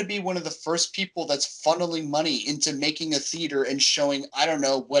 he's going to be one of the first people that's funneling money into making a theater and showing, I don't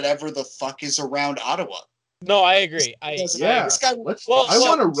know, whatever the fuck is around Ottawa. No, I agree. Yeah, This guy, let's. Well, I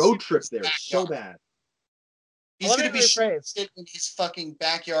want a so- road trip there so bad. he's Let going to me be rephrase. sitting in his fucking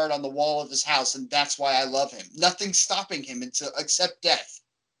backyard on the wall of his house, and that's why I love him. Nothing's stopping him except death.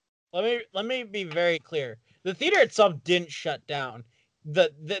 Let me be very clear. The theater itself didn't shut down.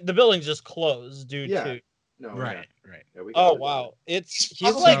 The building just closed due Yeah. to. No, Right. Yeah, we Oh got it. wow! He's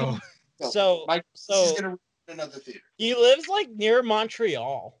probably like So, so Mike, he's so going to another theater. he lives like near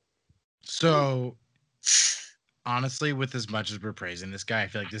Montreal. so honestly, with as much as we're praising this guy, I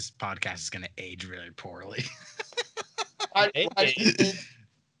feel like this podcast is going to age really poorly.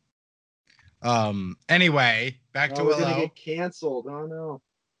 Anyway, back to Oh, we're gonna Willow. get canceled. Oh no.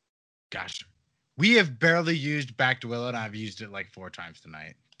 Gosh, we have barely used Back to Willow, and I've used it like 4 times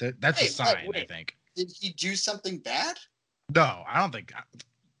tonight. That's a Wait, sign, I wait. think. Did he do something bad? No, I don't think.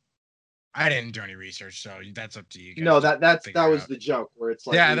 I didn't do any research, so that's up to you guys. No, to that figure was out. the joke where it's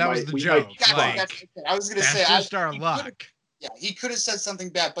like Yeah, we that was might- the we joke. might Yeah, Like, that's okay. I was going to that's say, just our he luck. could've- Yeah, he could have said something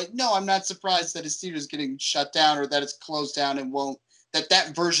bad, but no, I'm not surprised that his theater is getting shut down or that it's closed down and won't.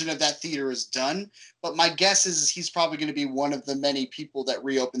 That version of that theater is done. But my guess is he's probably going to be one of the many people that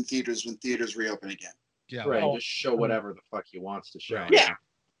reopen theaters when theaters reopen again. Yeah. right. Oh. Just show whatever the fuck he wants to show. Right. Yeah.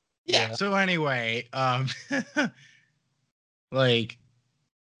 Yeah. So anyway, like,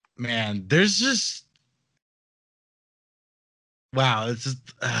 man, there's just wow. It's just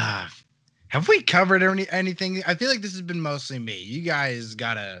have we covered anything? I feel like this has been mostly me. You guys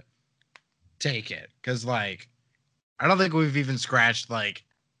gotta take it because, like, I don't think we've even scratched like.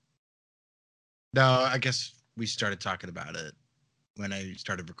 No, I guess we started talking about it when I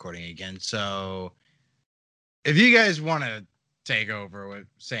started recording again. So, if you guys want to take over with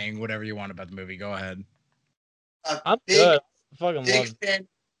saying whatever you want about the movie, go ahead. I'm Big- good. I fucking love it.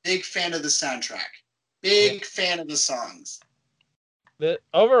 Big fan of the soundtrack. Big fan of the songs.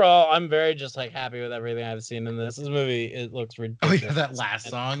 Overall, I'm very just like happy with everything I've seen in this. This movie, it looks Oh ridiculous. yeah, that last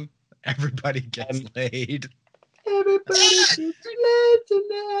song. Everybody gets laid. Everybody gets laid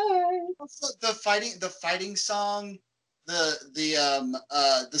tonight. Also, the fighting song,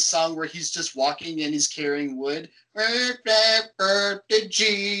 the song where he's just walking and he's carrying wood. To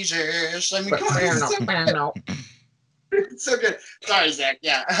Jesus. I mean, come on, it's so good. Sorry, Zach.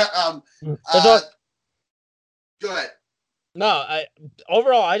 Yeah. Go ahead. No,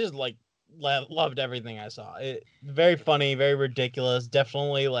 overall I just like loved everything I saw. It very funny, very ridiculous.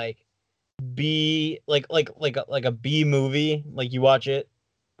 Definitely like B like a B movie. Like you watch it.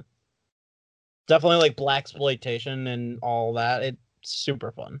 Definitely like blaxploitation and all that. It's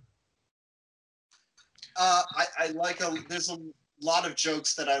super fun. I like there's a lot of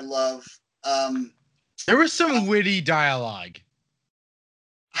jokes that I love. There was some witty dialogue.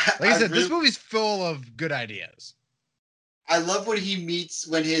 Like I said, this movie's full of good ideas. I love when he meets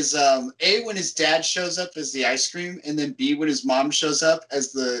when his when his dad shows up as the ice cream, and then B when his mom shows up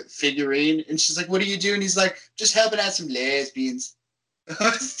as the figurine, and she's like, "What do you do?" And he's like, "Just helping out some lesbians."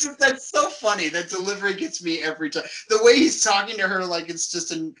 That's so funny. That delivery gets me every time. The way he's talking to her, like it's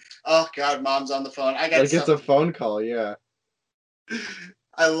just an oh god, mom's on the phone. I got like it's a phone call. Yeah.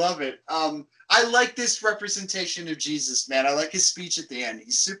 I love it. I like this representation of Jesus, man. I like his speech at the end.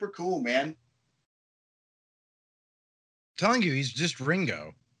 He's super cool, man. Telling you, he's just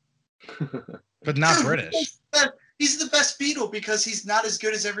Ringo, but not British. He's the best Beatle because he's not as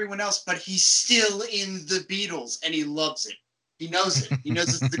good as everyone else, but he's still in the Beatles and he loves it. He knows it. He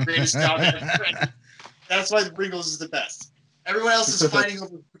knows it's the greatest job ever. That's why the Pringles is the best. Everyone else is fighting over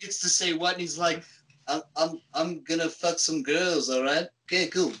who gets to say what, and he's like, "I'm gonna fuck some girls, all right? Okay,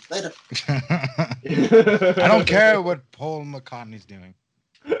 cool. Later." I don't care what Paul McCartney's doing.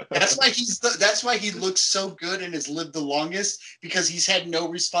 That's why he looks so good and has lived the longest because he's had no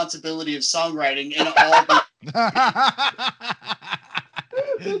responsibility of songwriting and all the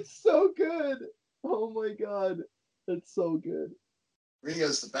That's so good. Oh my god. That's so good.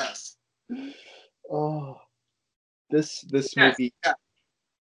 Ringo's the best. Oh. This movie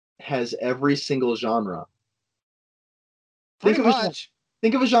has every single genre. Think of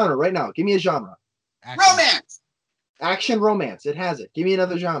a genre right now. Give me a genre. Action. Romance. Action romance. It has it. Give me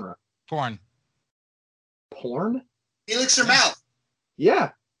another genre. Porn. Porn? He licks her mouth.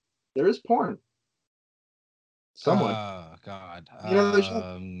 Yeah, there is porn. Someone. Oh God. You know, there's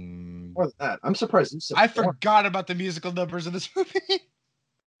more than that. I'm surprised you said I porn. forgot about the musical numbers of this movie.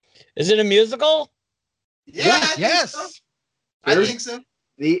 Is it a musical? Yeah, I think Yes. so. I There's- think so.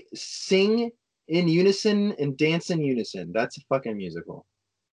 They sing in unison and dance in unison. That's a fucking musical.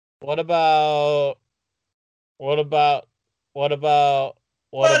 What about what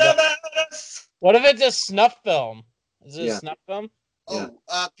if it's a snuff film? Is it Yeah. a snuff film? Oh,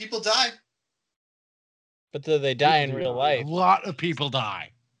 people die. But do they die in real A life? lot of people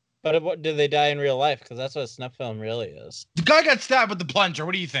die. But what do they die in real life? Because that's what a snuff film really is. The guy got stabbed with the plunger.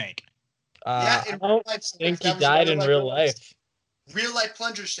 What do you think? Yeah, I in don't real life, think that he was died real in life. real life. Real life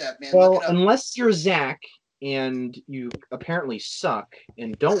plunger stab, man. Well, Look it up. unless you're Zach and you apparently suck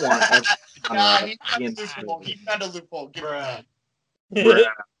and don't want every Nah, genre he to found be a in this loophole. movie. He found a loophole. Give it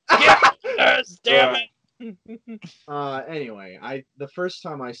Yes, damn it! Anyway, the first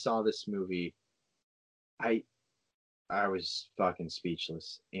time I saw this movie, I was fucking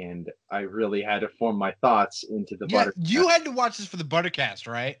speechless, and I really had to form my thoughts into the Yeah, butter. you had to watch this for the Buttercast,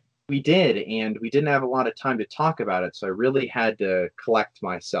 right? We did, and we didn't have a lot of time to talk about it, so I really had to collect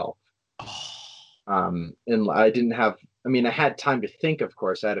myself. And I didn't have. I mean, I had time to think, of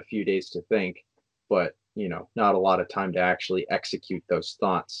course. I had a few days to think, but not a lot of time to actually execute those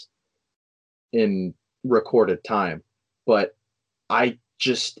thoughts in recorded time. But I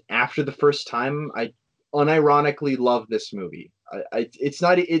just, after the first time, I unironically love this movie. It's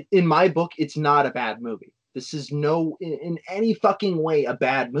not, in my book, it's not a bad movie. This is in any fucking way a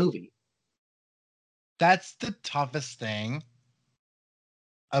bad movie. That's the toughest thing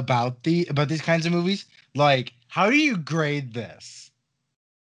about these kinds of movies. Like, how do you grade this?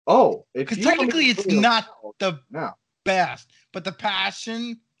 Oh, because technically it's not the no. best, but the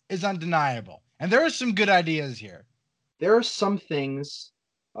passion is undeniable, and there are some good ideas here. There are some things,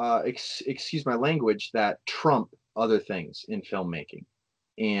 excuse my language, that trump other things in filmmaking,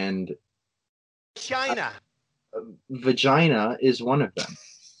 and China. vagina is one of them.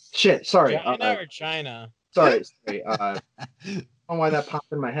 Shit, sorry. China or China? Sorry. I don't know why that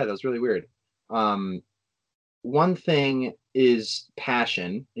popped in my head. That was really weird. One thing is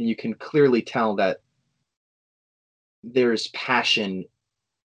passion, and you can clearly tell that there's passion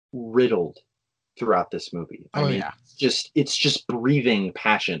riddled throughout this movie. I mean, yeah. it's just breathing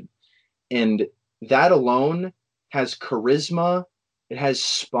passion. And that alone has charisma, it has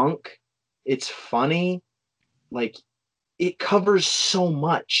spunk, it's funny. Like, it covers so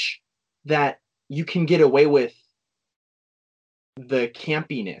much that you can get away with the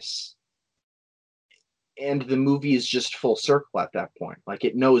campiness, and the movie is just full circle at that point. Like,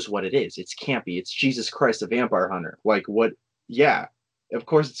 it knows what it is. It's campy. It's Jesus Christ, a Vampire Hunter. Like, what? Yeah, of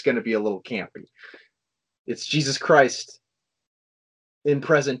course it's going to be a little campy. It's Jesus Christ in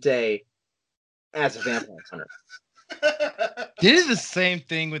present day as a vampire hunter. They did the same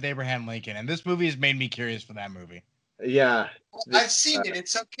thing with Abraham Lincoln, and this movie has made me curious for that movie. Yeah. I've seen it.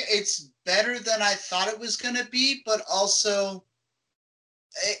 It's okay. It's better than I thought it was going to be, but also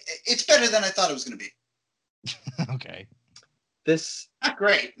it's better than I thought it was going to be. Okay. This not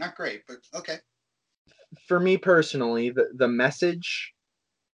great, but okay. For me personally, the message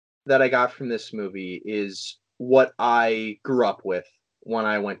that I got from this movie is what I grew up with when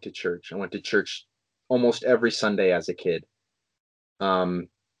I went to church. I went to church almost every Sunday as a kid. And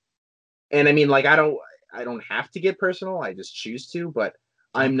I mean, like, I don't have to get personal. I just choose to, but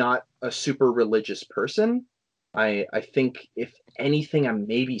I'm not a super religious person. I think if anything, I'm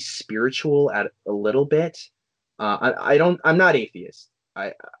maybe spiritual at a little bit. I'm not atheist.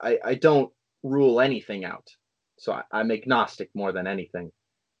 I don't rule anything out. So I'm agnostic more than anything.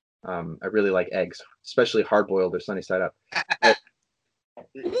 I really like eggs, especially hard boiled or sunny side up.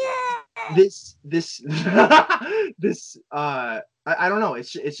 This I don't know.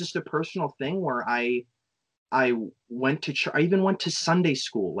 It's just a personal thing where I went to I even went to Sunday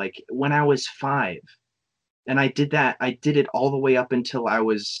school like when I was 5. And I did it all the way up until I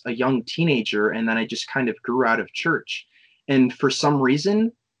was a young teenager, and then I just kind of grew out of church. And for some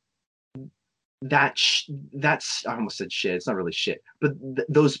reason, that's I almost said shit. It's not really shit, but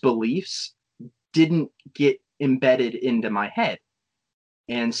those beliefs didn't get embedded into my head.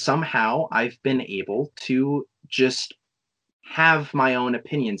 And somehow I've been able to just have my own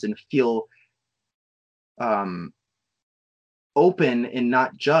opinions and feel open and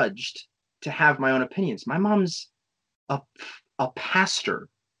not judged to have my own opinions. My mom's a pastor.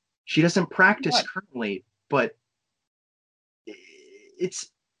 She doesn't practice currently, but it's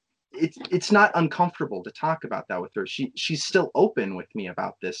not uncomfortable to talk about that with her. She's still open with me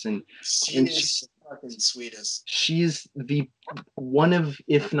about this, and she's fucking sweetest. She's the one of,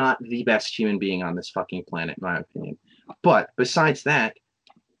 if not the best human being on this fucking planet, in my opinion. But besides that,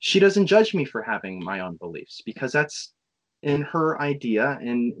 she doesn't judge me for having my own beliefs because that's in her idea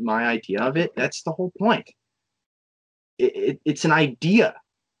and my idea of it. That's the whole point. It's an idea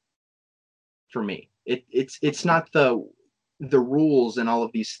for me. It's not the rules and all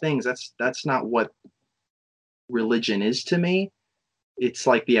of these things. That's not what religion is to me. It's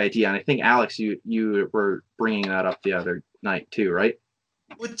like the idea, and I think Alex, you were bringing that up the other night too, right?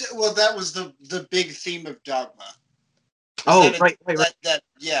 Well, that was the big theme of Dogma. Oh, right.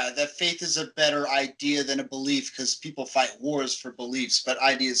 That faith is a better idea than a belief because people fight wars for beliefs, but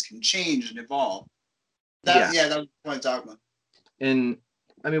ideas can change and evolve. That was the point of Dogma. And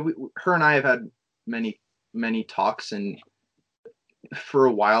I mean, her and I have had many talks, and for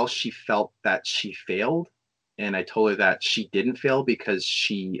a while she felt that she failed, and I told her that she didn't fail because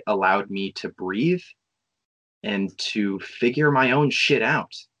she allowed me to breathe and to figure my own shit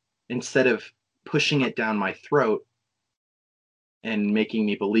out instead of pushing it down my throat and making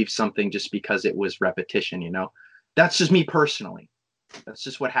me believe something just because it was repetition, you know? That's just me personally. That's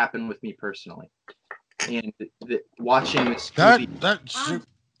just what happened with me personally. And watching this movie...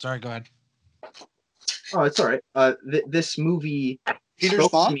 Sorry, go ahead. Oh, it's all right. This movie Peter's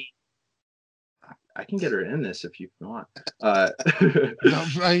spoke mom? to me. I can get her in this if you want. No,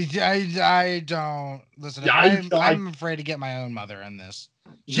 I don't. Listen, I'm afraid to get my own mother in this.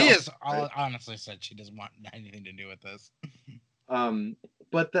 She has honestly said she doesn't want anything to do with this.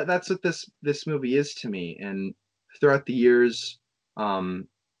 But that's what this movie is to me. And throughout the years, the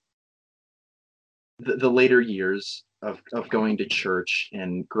later years of going to church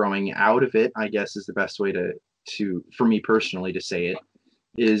and growing out of it, I guess is the best way to for me personally to say it,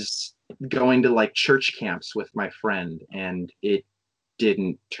 is going to like church camps with my friend, and it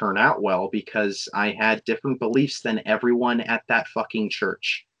didn't turn out well because I had different beliefs than everyone at that fucking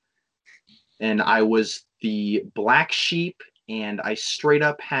church. And I was the black sheep, and I straight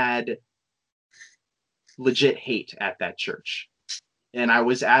up had legit hate at that church. And I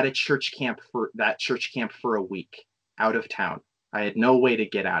was at a church camp for a week out of town. I had no way to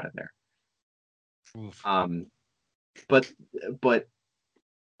get out of there. Oof. But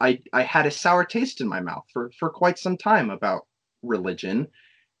I had a sour taste in my mouth for quite some time about religion.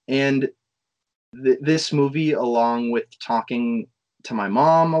 And this movie, along with talking to my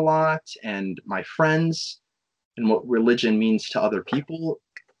mom a lot and my friends and what religion means to other people,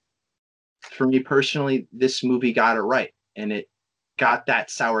 for me personally, this movie got it right. And it got that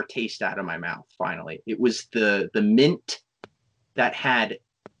sour taste out of my mouth finally. It was the mint that had,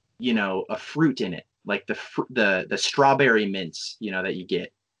 you know, a fruit in it, like the strawberry mints, you know, that you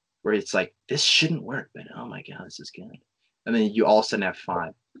get, where it's like, this shouldn't work, but oh my god, this is good. And then you all of a sudden have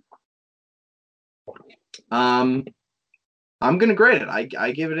 5. I'm gonna grade it.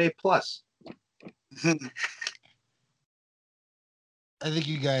 I give it A+. I think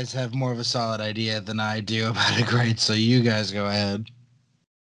you guys have more of a solid idea than I do about a grade, so you guys go ahead.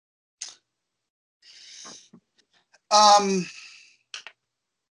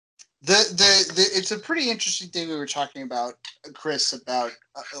 It's a pretty interesting thing we were talking about, Chris, about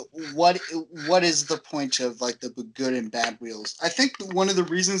what is the point of like the good and bad wheels. I think one of the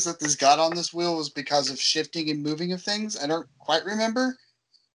reasons that this got on this wheel was because of shifting and moving of things. I don't quite remember,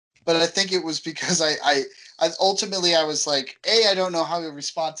 but I think it was because I ultimately I was like, A, I don't know how to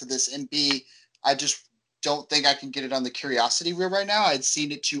respond to this, and B, I just don't think I can get it on the curiosity wheel right now. I'd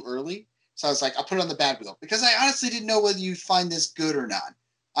seen it too early. So I was like, I'll put it on the bad wheel because I honestly didn't know whether you find this good or not.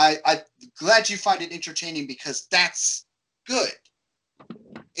 I'm glad you find it entertaining because that's good.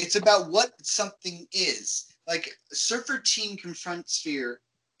 It's about what something is. Like Surfer Teen Confronts Fear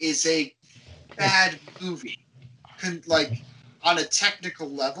is a bad movie, like on a technical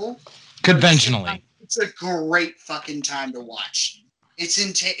level. Conventionally, it's a great fucking time to watch. It's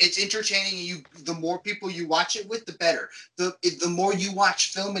entertaining. The more people you watch it with, the better. The more you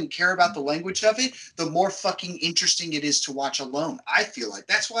watch film and care about the language of it, the more fucking interesting it is to watch alone. I feel like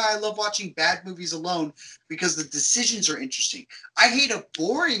that's why I love watching bad movies alone, because the decisions are interesting. I hate a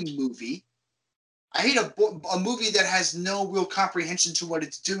boring movie. I hate a movie that has no real comprehension to what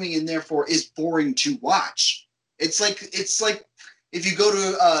it's doing and therefore is boring to watch. It's like if you go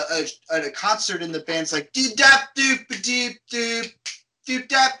to a concert and the band's like doop dap doop doop doop doop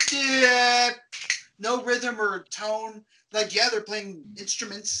dap doop, no rhythm or tone. Like, yeah, they're playing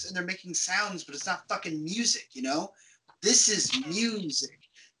instruments and they're making sounds, but it's not fucking music, you know? This is music.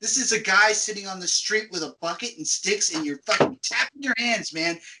 This is a guy sitting on the street with a bucket and sticks, and you're fucking tapping in your hands,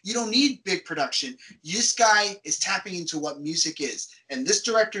 man. You don't need big production. This guy is tapping into what music is, and this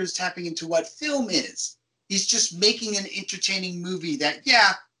director is tapping into what film is. He's just making an entertaining movie that,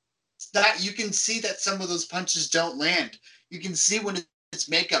 you can see that some of those punches don't land. You can see when it's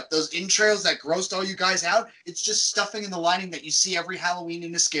makeup, those entrails that grossed all you guys out, it's just stuffing in the lining that you see every Halloween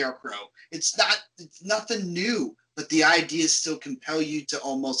in a scarecrow. It's nothing new, but the ideas still compel you to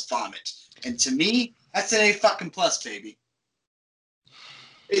almost vomit. And to me, that's an A fucking plus, baby.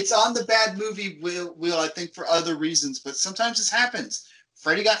 It's on the bad movie wheel, I think, for other reasons, but sometimes this happens.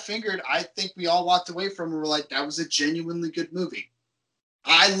 Freddy Got Fingered, I think we all walked away from and were like, that was a genuinely good movie.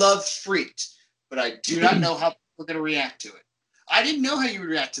 I love Freaked, but I do not know how people are going to react to it. I didn't know how you would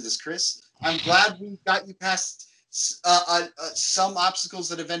react to this, Chris. I'm glad we got you past some obstacles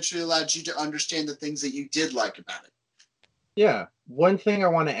that eventually allowed you to understand the things that you did like about it. Yeah. One thing I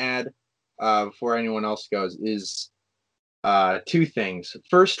want to add before anyone else goes is two things.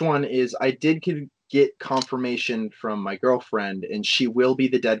 First one is I did get confirmation from my girlfriend, and she will be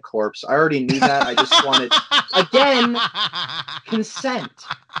the dead corpse. I already knew that. I just wanted, again, consent,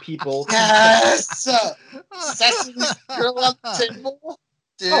 people. Yes! Sesame's girl on the table?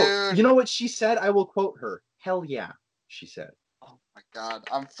 Dude. Oh, you know what she said? I will quote her. Hell yeah, she said. Oh my God,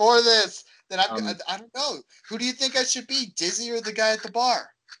 I'm for this. Then I don't know. Who do you think I should be, Dizzy or the guy at the bar?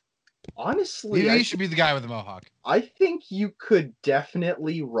 Honestly, Maybe you should be the guy with the mohawk. I think you could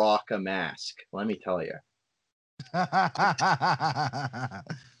definitely rock a mask. Let me tell you.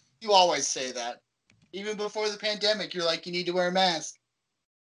 You always say that. Even before the pandemic, you're like, you need to wear a mask.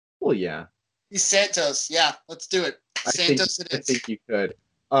 Well, yeah. He's Santos. Yeah, let's do it. Santos it is. I think you could.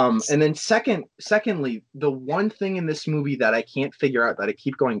 And then secondly, the one thing in this movie that I can't figure out that I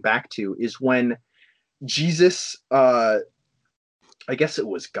keep going back to is when Jesus, I guess it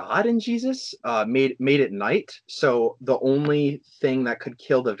was God in Jesus, made it night. So the only thing that could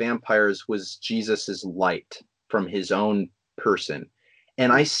kill the vampires was Jesus's light from his own person.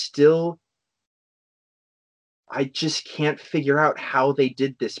 And I just can't figure out how they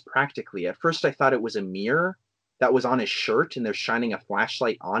did this practically. At first I thought it was a mirror that was on his shirt and they're shining a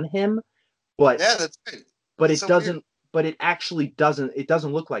flashlight on him. But yeah, that's right. But it doesn't weird. But it actually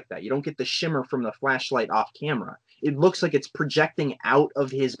doesn't look like that. You don't get the shimmer from the flashlight off camera. It looks like it's projecting out of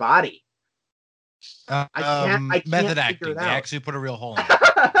his body. I can't method acting. They actually put a real hole in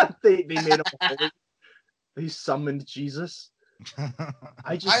it. they made him holy. They summoned Jesus.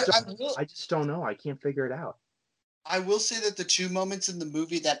 I just don't know. I can't figure it out. I will say that the two moments in the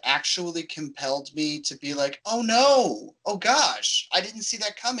movie that actually compelled me to be like, oh no, oh gosh, I didn't see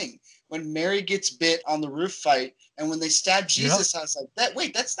that coming. When Mary gets bit on the roof fight, and when they stab Jesus, I was like,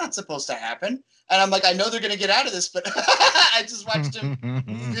 wait, that's not supposed to happen. And I'm like, I know they're going to get out of this, but I just watched him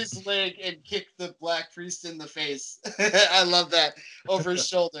move his leg and kick the black priest in the face. I love that over his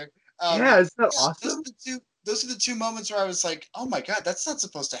shoulder. Isn't that awesome? Those are the two moments where I was like, oh my God, that's not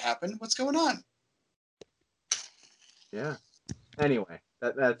supposed to happen. What's going on? Yeah. Anyway,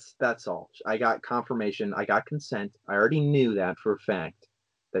 that's all. I got confirmation. I got consent. I already knew that for a fact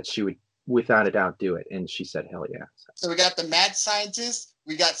that she would, without a doubt, do it. And she said, hell yeah. So we got the mad scientist.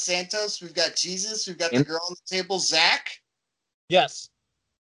 We got Santos. We've got Jesus. We've got the girl on the table, Zach. Yes.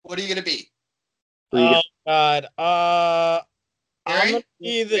 What are you going to be? Oh, God. I'm going to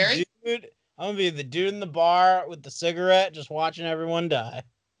be the dude. I'm going to be the dude in the bar with the cigarette just watching everyone die.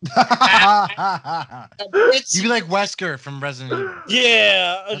 You'd be like Wesker from Resident Evil.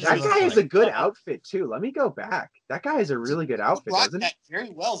 Yeah. That guy has a good outfit, too. Let me go back. That guy has a really good outfit, doesn't he? Very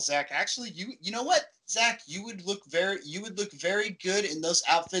well, Zach. Actually, you know what, Zach? You would look very good in those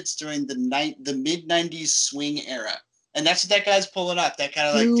outfits during the mid-90s swing era. And that's what that guy's pulling up. That kind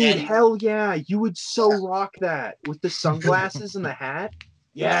of like Danny. Hell yeah. You would rock that with the sunglasses and the hat.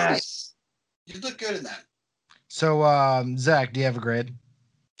 Yes. You'd look good in that. So, Zach, do you have a grade?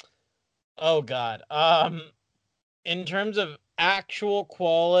 Oh God. In terms of actual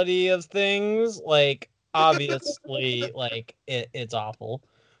quality of things, like obviously, like it's awful.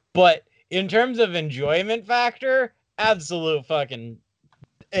 But in terms of enjoyment factor, absolute fucking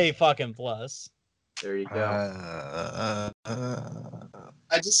A fucking plus. There you go.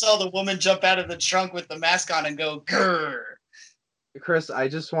 I just saw the woman jump out of the trunk with the mask on and go, grrr. Chris, I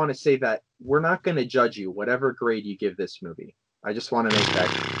just want to say that we're not going to judge you, whatever grade you give this movie. I just want to make that.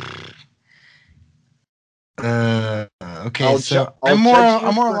 Okay, so I'm more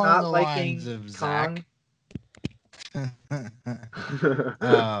along the lines of Zach.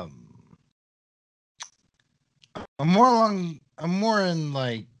 I'm more in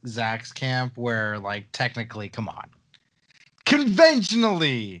like Zach's camp where like technically, come on,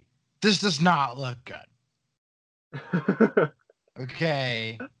 conventionally, this does not look good.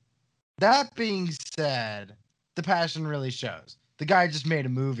 Okay. That being said, the passion really shows. The guy just made a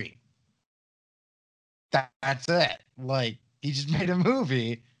movie. That's it. Like, he just made a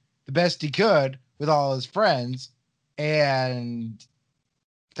movie the best he could with all his friends, and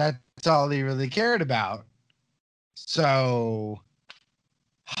that's all he really cared about. So,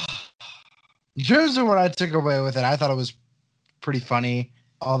 in terms of what I took away with it, I thought it was pretty funny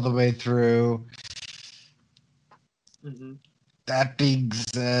all the way through. Mhm. That being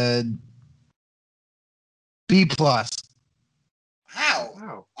said, B plus. Wow.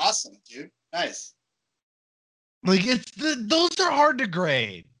 Wow. Awesome, dude. Nice. Like those are hard to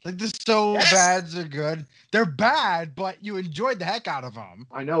grade. Like the so Yes. bads are good. They're bad, but you enjoyed the heck out of them.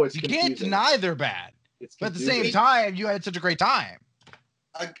 I know it's You confusing. can't deny they're bad, It's but at the confusing. same time, you had such a great time.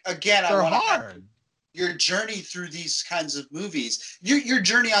 Again, I They're want to hard. your journey through these kinds of movies, your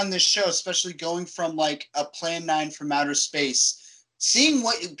journey on this show, especially going from like a Plan 9 from outer space, seeing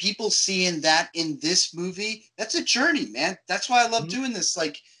what people see in this movie, that's a journey, man. That's why I love doing this.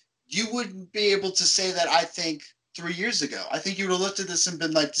 Like, you wouldn't be able to say that, I think, 3 years ago. I think you would have looked at this and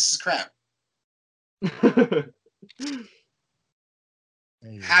been like, this is crap.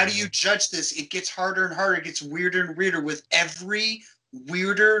 How do you judge this? It gets harder and harder. It gets weirder and weirder with every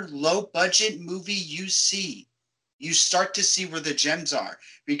weirder, low-budget movie you see. You start to see where the gems are.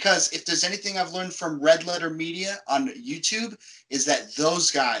 Because if there's anything I've learned from Red Letter Media on YouTube, is that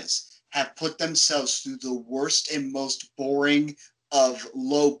those guys have put themselves through the worst and most boring of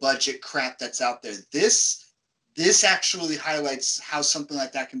low-budget crap that's out there. This actually highlights how something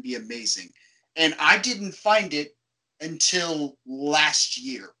like that can be amazing. And I didn't find it until last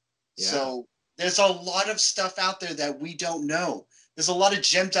year. Yeah. So there's a lot of stuff out there that we don't know. There's a lot of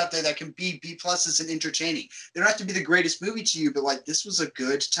gems out there that can be B pluses and entertaining. They don't have to be the greatest movie to you, but like, this was a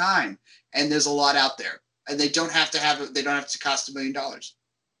good time. And there's a lot out there. And they don't have to cost $1 million.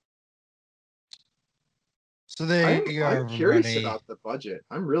 So there you go, I'm curious everybody. about the budget.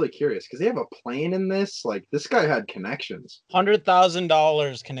 I'm really curious because they have a plane in this. Like, this guy had connections.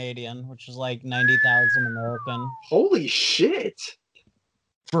 $100,000 Canadian, which is like 90,000 American. Holy shit!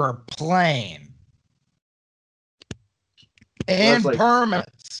 For a plane. And like-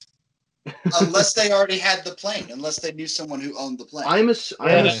 permits. Unless they already had the plane. Unless they knew someone who owned the plane. I'm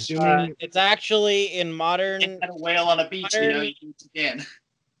assuming It's actually in modern. They had a whale on a beach. You know, you can.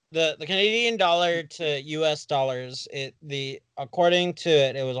 The Canadian dollar to U.S. dollars, according to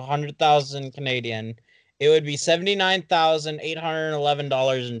it, it was 100,000 Canadian. It would be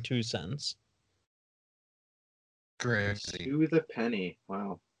 $79,811.02. Crazy. to the penny.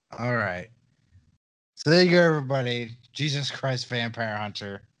 Wow. All right. So there you go, everybody. Jesus Christ, Vampire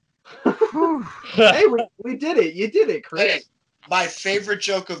Hunter. Hey, we did it. You did it, Chris. Okay. My favorite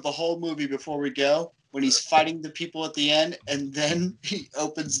joke of the whole movie before we go, when he's fighting the people at the end, and then he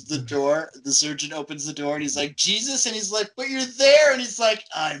opens the door, the surgeon opens the door, and he's like, Jesus, and he's like, but you're there, and he's like,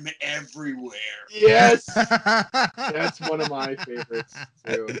 I'm everywhere. Yes. That's one of my favorites,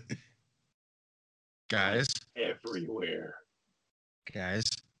 too. Guys. Everywhere. Guys.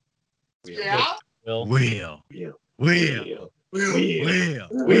 Yeah? Wheel. Wheel. Wheel. Wheel. Wheel. Wheel.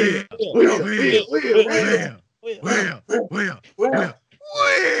 Wheel. Wheel. Wheel. Wheel. Wheel. Wheel. Wheel.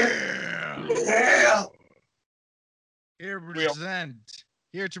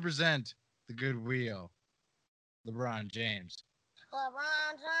 Here to present the good wheel. LeBron James.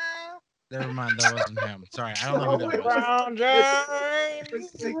 LeBron James. Never mind, that wasn't him. Sorry, I don't know who that was. LeBron James. It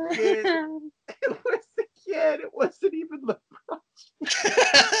was the kid. It was the kid. It wasn't even LeBron.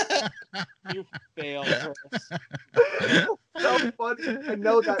 You failed, Chris. So funny. I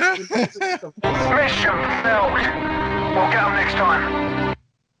know that. Mission failed. We'll get them next time.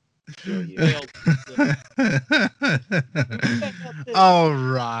 All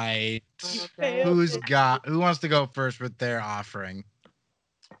right. failed. Who wants to go first with their offering?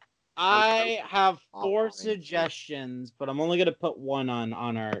 I have four Offering. suggestions, but I'm only gonna put one on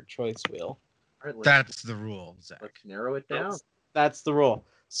our choice wheel. All right, That's the rule, Zach. let's narrow it down. That's the rule.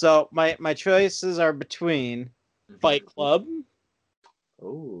 So my choices are between Fight Club,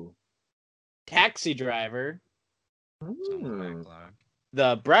 Oh. Taxi Driver, It's on the backlog.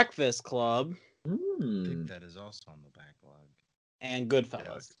 The Breakfast Club, I think that is also on the backlog. and No,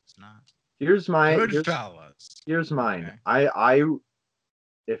 Goodfellas. it's not. Here's mine. Goodfellas. Mine. Okay.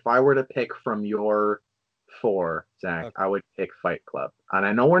 If I were to pick from your four, Zach, Okay. I would pick Fight Club. And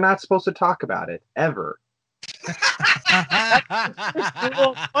I know we're not supposed to talk about it ever.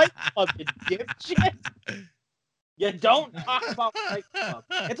 Fight Club, you dipshit. You don't talk about Fight Club.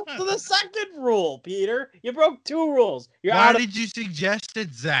 It's also the second rule, Peter. You broke 2 rules. You're Why out of did you suggest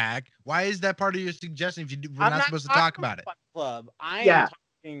it, Zach? Why is that part of your suggestion if we're I'm not supposed to talking talk about it? Fight Club. Yeah.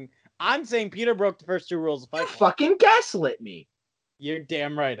 I'm saying Peter broke the first 2 rules of You Fight Club. fucking gaslit me. You're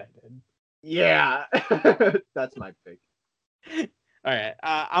damn right I did. Yeah. That's my pick. All right,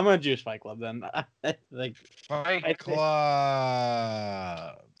 I'm gonna juice Fight Club then. Like, Fight think- Club.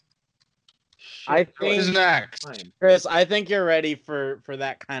 I Who's think, next? Fine. Chris, I think you're ready for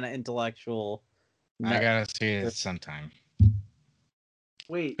that kind of intellectual. I gotta see it sometime.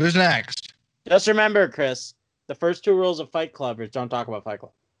 Wait. Who's next? Just remember, Chris, the first 2 rules of Fight Club is don't talk about Fight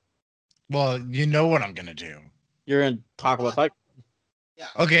Club. Well, you know what I'm gonna do. You're gonna talk about Fight Club.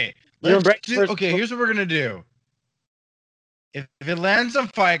 Okay. You're let's break do- first- okay, here's what we're gonna do. If it lands on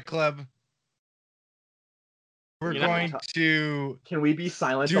Fight Club, we're You're not going gonna to Can we be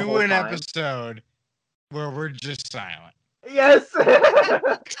silent the do whole an time? episode where we're just silent. Yes.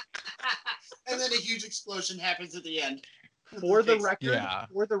 And then a huge explosion happens at the end. For the Okay.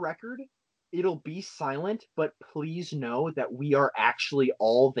 record, Yeah. it'll be silent, but please know that we are actually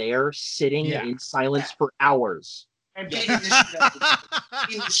all there sitting Yeah. in silence for hours. And beating the shit out of each other.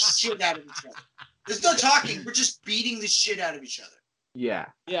 Beating the shit out of each other. There's no talking. We're just beating the shit out of each other. Yeah.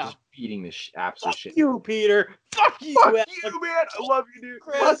 Yeah. Just beating the absolute Fuck shit. you, Peter. Fuck you, Fuck Alex. you, man. I love you, dude.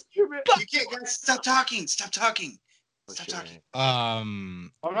 Chris. Fuck you, man. You can't, guys, stop talking. Stop talking. Oh, Stop shit, talking.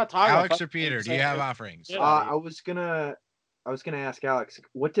 I'm not talking Alex about or Peter, do you have offerings? Yeah. I was gonna ask Alex,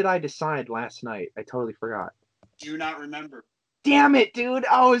 what did I decide last night? I totally forgot. Do not remember. Damn it, dude!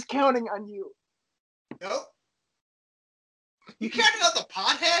 I was counting on you. Nope. You counted out the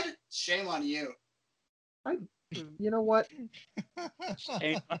pothead? Shame on you. You know what?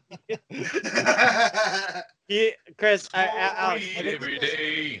 Chris, Oh, Alex, I think every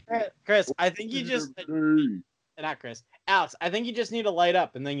day. Chris, I think you just not Chris. Alex, I think you just need to light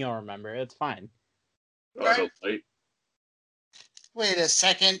up and then you'll remember. It's fine. Right. Wait a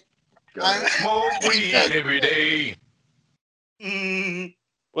second. I'm Smoke weed every day. Mm,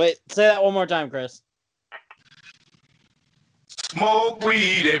 Wait, say that one more time, Chris. Smoke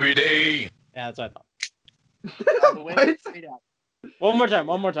weed every day. Yeah, that's what I thought. What? One more time.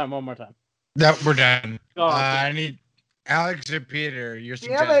 No, we're done. Go on. I need Alex or Peter, your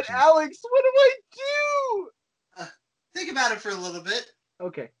Damn suggestions. it, Alex! What do I do? think about it for a little bit.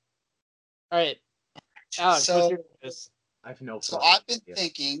 Okay. All right. Alex, So- what's yours? I have no. So fucking I've been idea.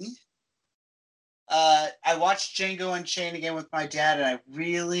 thinking. I watched Django Unchained again with my dad, and I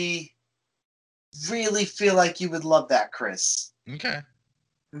really, really feel like you would love that, Chris. Okay.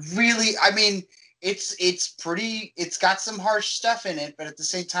 Really, I mean, it's pretty. It's got some harsh stuff in it, but at the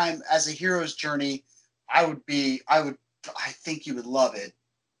same time, as a hero's journey, I think you would love it.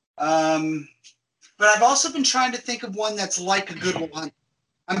 But I've also been trying to think of one that's like a Good Will Hunting.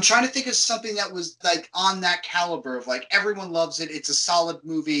 I'm trying to think of something that was like on that caliber of like everyone loves it. It's a solid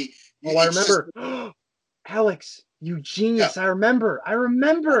movie. Oh, I It's just- remember. Alex, you genius! I remember.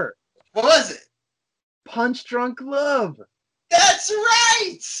 What was it? Punch Drunk Love. That's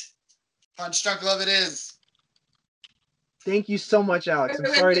right. Punch Drunk Love it is. Thank you so much, Alex. I'm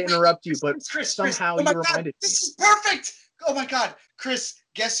Wait, sorry to wait, interrupt you, but Chris, somehow oh my you God, reminded me. this is perfect. Oh my God, Chris,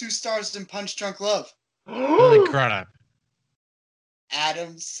 guess who stars in Punch Drunk Love? Holy crap.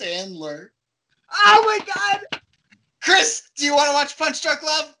 Adam Sandler. Oh my God! Chris, do you want to watch Punch Drunk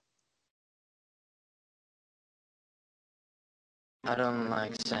Love? I don't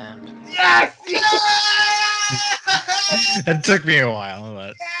like sand. Yes! It took me a while,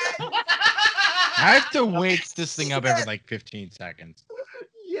 but I have to wait this thing up every like 15 seconds.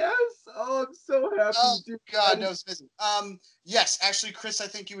 Yes! Oh, I'm so happy, Oh dude. God, no, it's busy. Yes, actually, Chris, I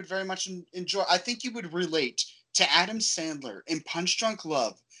think you would very much enjoy. I think you would relate to Adam Sandler in Punch Drunk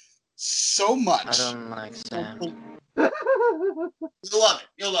Love so I much. don't like sand. You'll love it.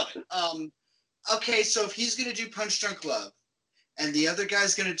 You'll love it. Okay, so if he's gonna do Punch Drunk Love, and the other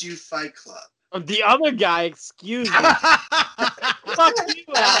guy's gonna do Fight Club. The other guy, excuse me. Fuck you,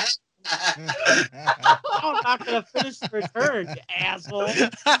 Alex. I'm not gonna finish the return, you asshole.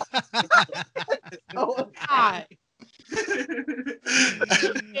 Oh, God.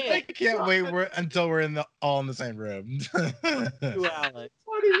 I can't wait until we're all in the same room. You, Alex.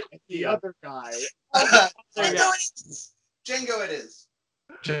 what is the other guy? Django it is. Django it is.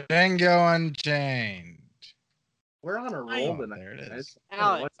 Django Unchained. We're on a Oh, roll tonight. there it guys. is.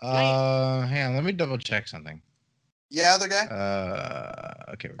 Alex. Hang on, let me double check something. Yeah, other guy.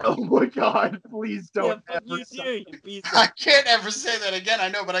 Okay. We're Oh my God! Please Yeah, don't fuck ever. you too, you piece I of... can't ever say that again. I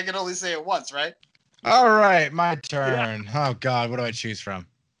know, but I can only say it once, right? All right, my turn. Oh God, what do I choose from?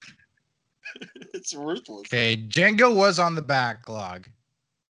 It's ruthless. Okay, Django was on the backlog.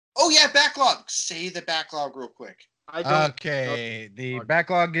 Oh yeah, backlog. Say the backlog real quick. I don't. Okay, the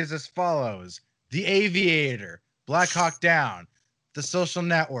backlog is as follows: The Aviator, Black Hawk Down, The Social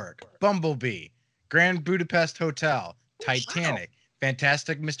Network, Bumblebee, Grand Budapest Hotel, Titanic,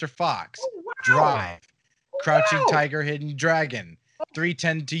 Fantastic Mr. Fox, Drive, Crouching Tiger, Hidden Dragon,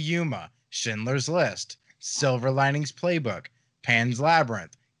 310 to Yuma, Schindler's List, Silver Linings Playbook, Pan's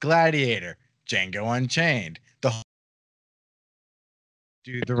Labyrinth, Gladiator, Django Unchained,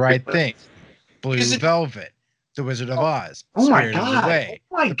 Do the Right Thing, Blue Velvet, The Wizard of Oz, Oh my Spirited God. Away,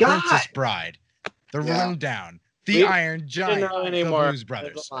 Oh my The God. Princess Bride, The Yeah. Rundown, The Iron Giant, know The anymore. Blues There's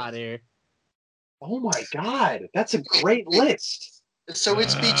Brothers. a lot here. Oh my God. That's a great list. So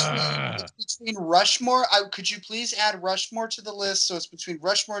it's between Rushmore. Could you please add Rushmore to the list? So it's between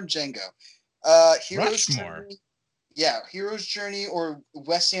Rushmore and Django. Hero's Rushmore? Journey. Yeah, Hero's Journey or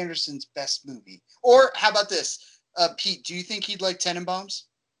Wes Anderson's best movie. Or how about this? Pete, do you think he'd like Tenenbaums?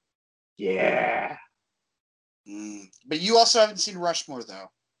 Yeah. But you also haven't seen Rushmore, though.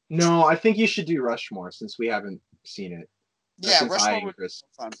 No, I think you should do Rushmore since we haven't seen it. Yeah, Since Rushmore would be Chris.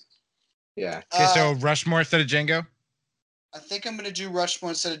 fun. Yeah. Okay, so Rushmore instead of Django? I think I'm going to do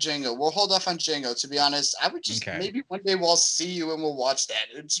Rushmore instead of Django. We'll hold off on Django, to be honest. I would just, Okay. maybe one day we'll see you and we'll watch that.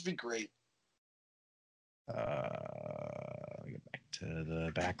 It'd just be great. Get back to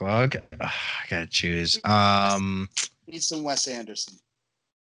the backlog. I gotta choose. Need some Wes Anderson.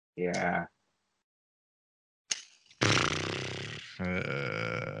 Yeah.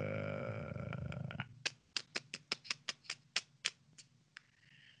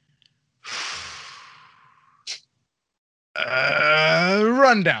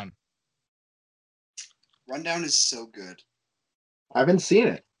 Rundown. Rundown is so good. I haven't seen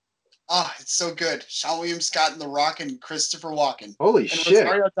it. Ah, it's so good. Sean William Scott and The Rock and Christopher Walken. Holy and shit.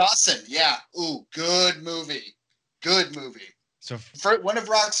 Rosario Dawson. Yeah. Ooh, good movie. Good movie. So one of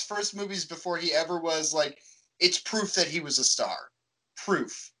Rock's first movies before he ever was like, it's proof that he was a star.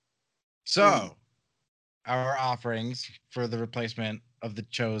 Proof. So our offerings for the replacement of the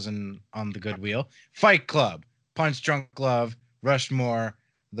chosen on the good wheel: Fight Club, Punch Drunk Love, Rushmore,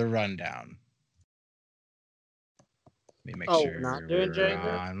 The Rundown. Let me make sure not doing we're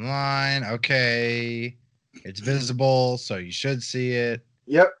Django? online. Okay. It's visible, so you should see it.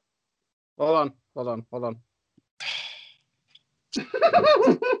 Yep. Hold on.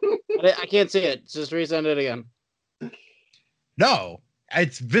 I can't see it. Just resend it again. No,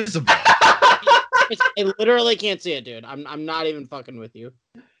 it's visible. I literally can't see it, dude. I'm not even fucking with you.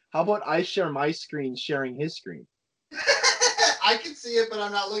 How about I share my screen sharing his screen? I can see it, but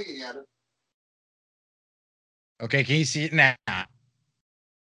I'm not looking at it. Okay, can you see it now?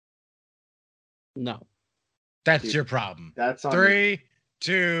 No. That's Dude, your problem. That's on 3,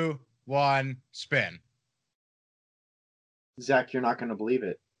 2, 1, spin. Zach, you're not going to believe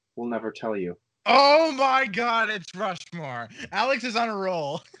it. We'll never tell you. Oh my God, it's Rushmore. Alex is on a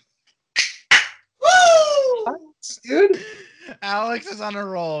roll. Woo! Dude. Alex is on a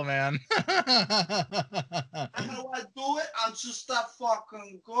roll, man. How do I do it? I'm just that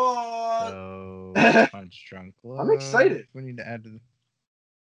fucking good. So, Punch Drunk Love. I'm excited. We need to add to the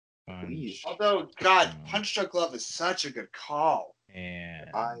Punch Although, God, Punch Drunk Love is such a good call. and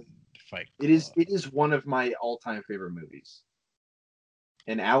Fight Club. It is one of my all-time favorite movies.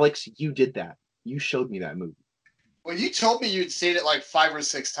 And Alex, you did that. You showed me that movie. When you told me you'd seen it like 5 or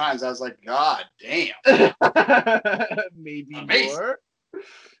 6 times, I was like, God damn. Maybe Amazing. more.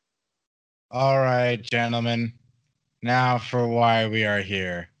 All right, gentlemen. Now for why we are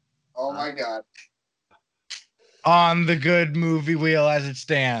here. Oh my God. On the good movie wheel as it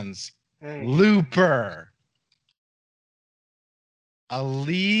stands. Hey. Looper. A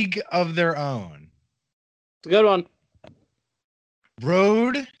League of Their Own. It's a good one.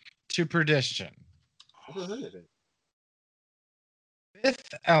 Road to Perdition. Never heard of it.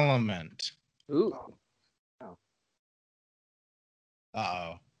 Fifth Element. Ooh. Uh-oh.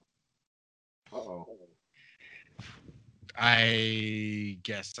 Uh-oh. I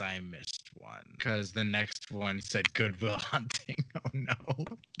guess I missed one because the next one said Good Will Hunting. Oh no.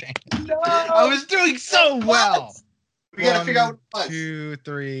 Dang. No! I was doing so well. We gotta figure out what it was. 2,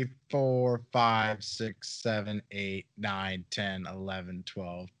 3, 4, 5, 6, 7, 8, 9, 10, 11,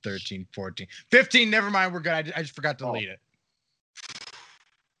 12, 13, 14, 15. Never mind. We're good. I just forgot to delete it.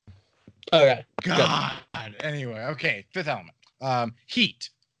 Okay. God. Anyway, okay. Fifth Element. Heat.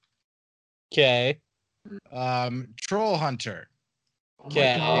 Okay. Troll Hunter. Oh my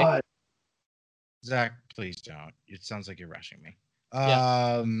Okay. God. Zach, please don't. It sounds like you're rushing me.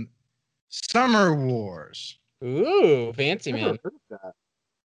 Yeah. Summer Wars. Ooh, fancy Never man. heard of that.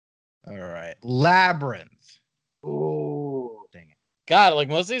 All right. Labyrinth. Oh. Dang it. God, like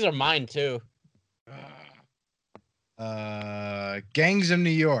most of these are mine too. Gangs of New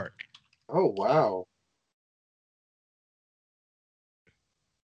York. Oh wow.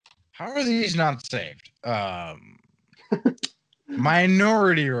 How are these not saved?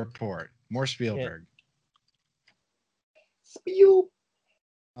 Minority Report. More Spielberg. Spiel.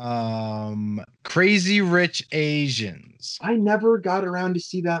 Crazy Rich Asians. I never got around to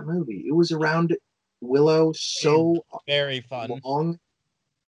see that movie. It was around Willow so Very fun. long.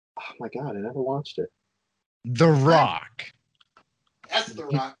 Oh my god, I never watched it. The Rock. That's The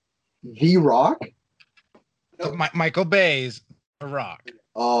Rock. The Rock? Nope. Michael Bay's The Rock.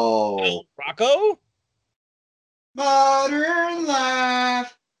 Oh. Rocco? Modern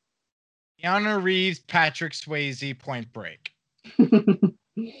Life. Keanu Reeves, Patrick Swayze, Point Break.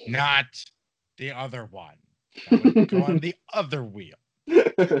 Not the other one. That would go on the other wheel.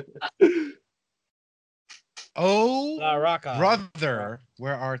 Oh, Rocco. brother,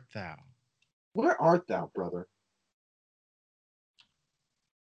 where art thou? Where art thou, brother?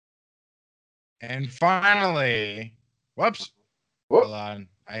 And finally, whoops. Whoop. Hold on.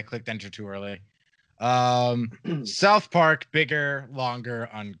 I clicked enter too early. South Park, bigger, longer,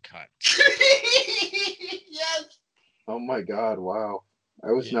 uncut. Yes. Oh my god, wow.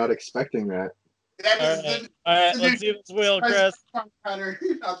 I was not expecting that. That is All right, the let's see this wheel, Chris. Cutter.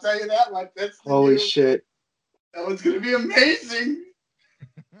 I'll tell you that one. That's the Holy new- shit. That one's gonna be amazing.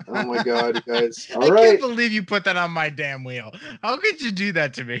 Oh my god, guys. I All can't right. believe you put that on my damn wheel. How could you do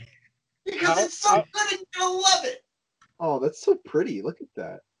that to me? Because it's so good and you'll love it. Oh, that's so pretty. Look at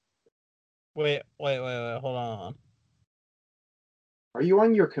that. Wait. Hold on. Are you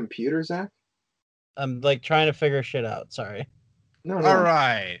on your computer, Zach? I'm like trying to figure shit out. Sorry. No. All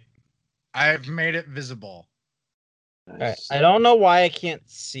right. I've made it visible. All right. I don't know why I can't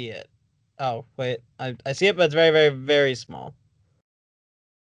see it. Oh, wait. I see it, but it's very, very, very small.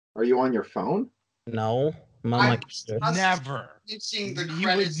 Are you on your phone? No. I'm on my computer. Never. You've seen the You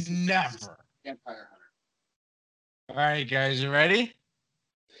credits. would never. Vampire Hunter. All right, guys, you ready?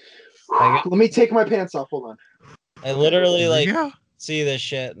 I, Let me take my pants off. Hold on. I literally Here we like go. see this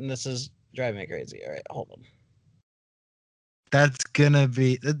shit, and this is driving me crazy. All right, hold on. That's gonna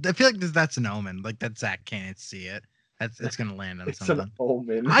be. I feel like that's an omen. Like that Zach can't see it. It's gonna land on It's something. an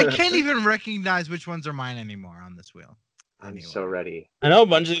omen. I can't even recognize which ones are mine anymore on this wheel. I'm Anyway. so ready. I know a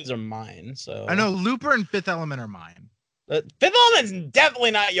bunch of these are mine, so I know Looper and Fifth Element are mine. Fifth Element's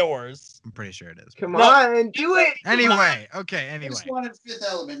definitely not yours. I'm pretty sure it is. Come No. on, do it. Anyway, okay. Anyway, First one is Fifth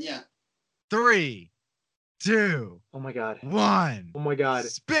Element, yeah. 3, 2, Oh my god. 1. Oh my god.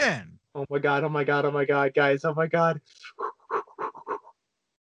 Spin. Oh my god. Oh my god. Oh my god, guys. Oh my god.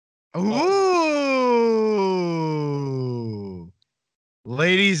 Ooh.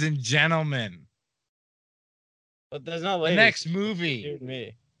 Ladies and gentlemen, But there's no the ladies. next You movie and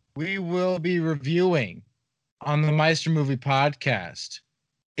me. we will be reviewing on the Meister Movie Podcast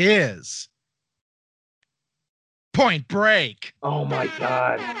is Point Break. Oh my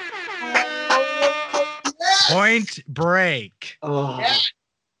god. Point Break. Oh. Yeah.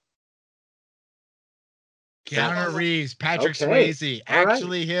 Keanu Reeves, Patrick Okay. Swayze, All right.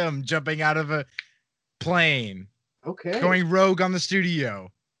 actually him jumping out of a plane, Okay. going rogue on the studio.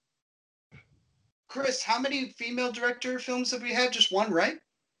 Chris, how many female director films have we had? Just one, right?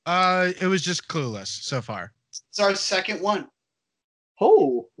 It was just Clueless so far. It's our second one.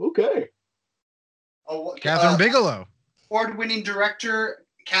 Oh, okay. Oh, Catherine Bigelow. Award-winning director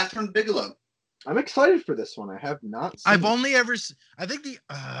Catherine Bigelow. I'm excited for this one. I have not seen I've it. only ever, I think you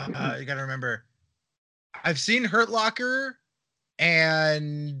gotta remember, I've seen Hurt Locker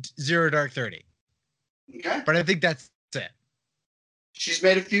and Zero Dark 30, Okay. but I think that's it. She's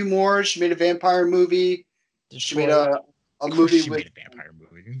made a few more. She made a vampire movie. She made a Of course movie she with. made a vampire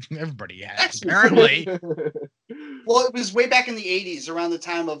movie. Everybody has, apparently. Well, it was way back in the 80s, around the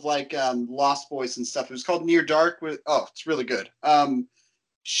time of like Lost Boys and stuff. It was called Near Dark. It's really good.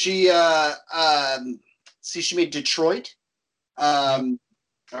 She made Detroit. I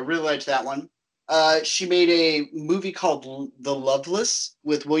really liked that one. She made a movie called The Loveless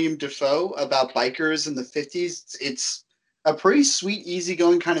with William Dafoe about bikers in the 50s. It's a pretty sweet,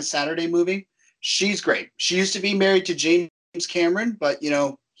 easygoing kind of Saturday movie. She's great. She used to be married to James Cameron, but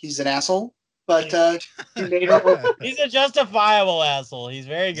he's an asshole. But he made her He's a justifiable asshole. He's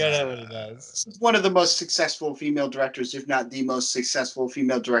very good at what he does. one of the most successful female directors, if not the most successful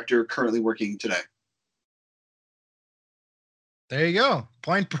female director currently working today. There you go.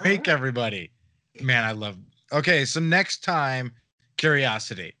 Point Break, everybody. Man, I love. Okay, so next time,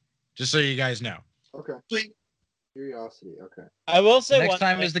 Curiosity. Just so you guys know. Okay. Sweet. Curiosity. Okay. I will say Next one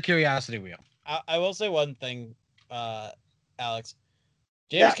time thing. is the curiosity wheel. I will say one thing, Alex.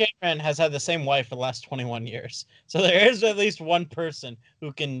 James Cameron has had the same wife for the last 21 years, so there is at least one person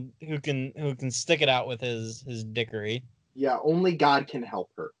who can stick it out with his dickery. Yeah, only God can help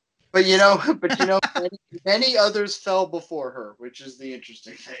her. But many others fell before her, which is the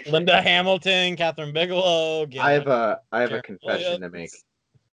interesting thing. Linda Hamilton, Catherine Bigelow. I have a Jared confession to make.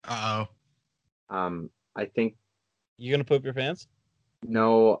 Williams. I think You gonna poop your pants?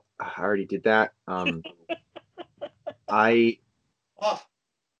 no, I already did that. I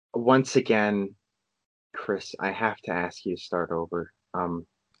once again, Chris, I have to ask you to start over.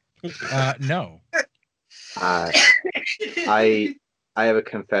 No. I have a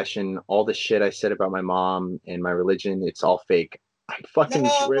confession. All the shit I said about my mom and my religion, it's all fake. I'm fucking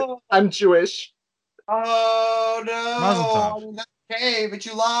Jewish. I'm Jewish. Oh Mazel no! tov. I mean, that's okay, but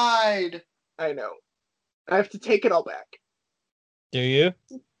you lied. I know. I have to take it all back. Do you?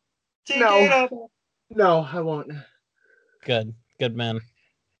 No, I won't. Good man.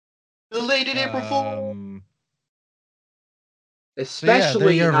 Belated April Fool.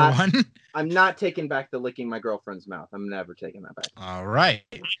 Especially so not. everyone. I'm not taking back the licking my girlfriend's mouth. I'm never taking that back. All right.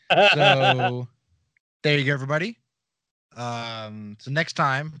 So there you go, everybody. So next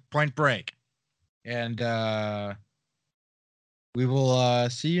time, Point Break. And we will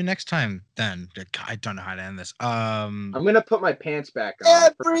see you next time then. I don't know how to end this. I'm gonna put my pants back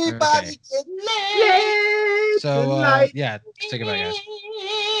on. Everybody get laid. So yeah, say goodbye, guys.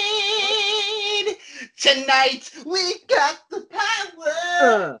 Tonight we got the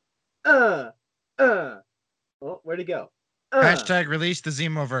power. Oh, where'd he go? Hashtag release the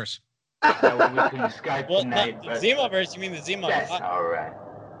Zemoverse. Well, we couldn't Skype Well, tonight, the but Zemoverse, you mean the Zemo? that's all right.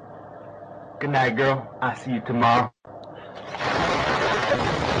 Good night, girl. I'll see you tomorrow.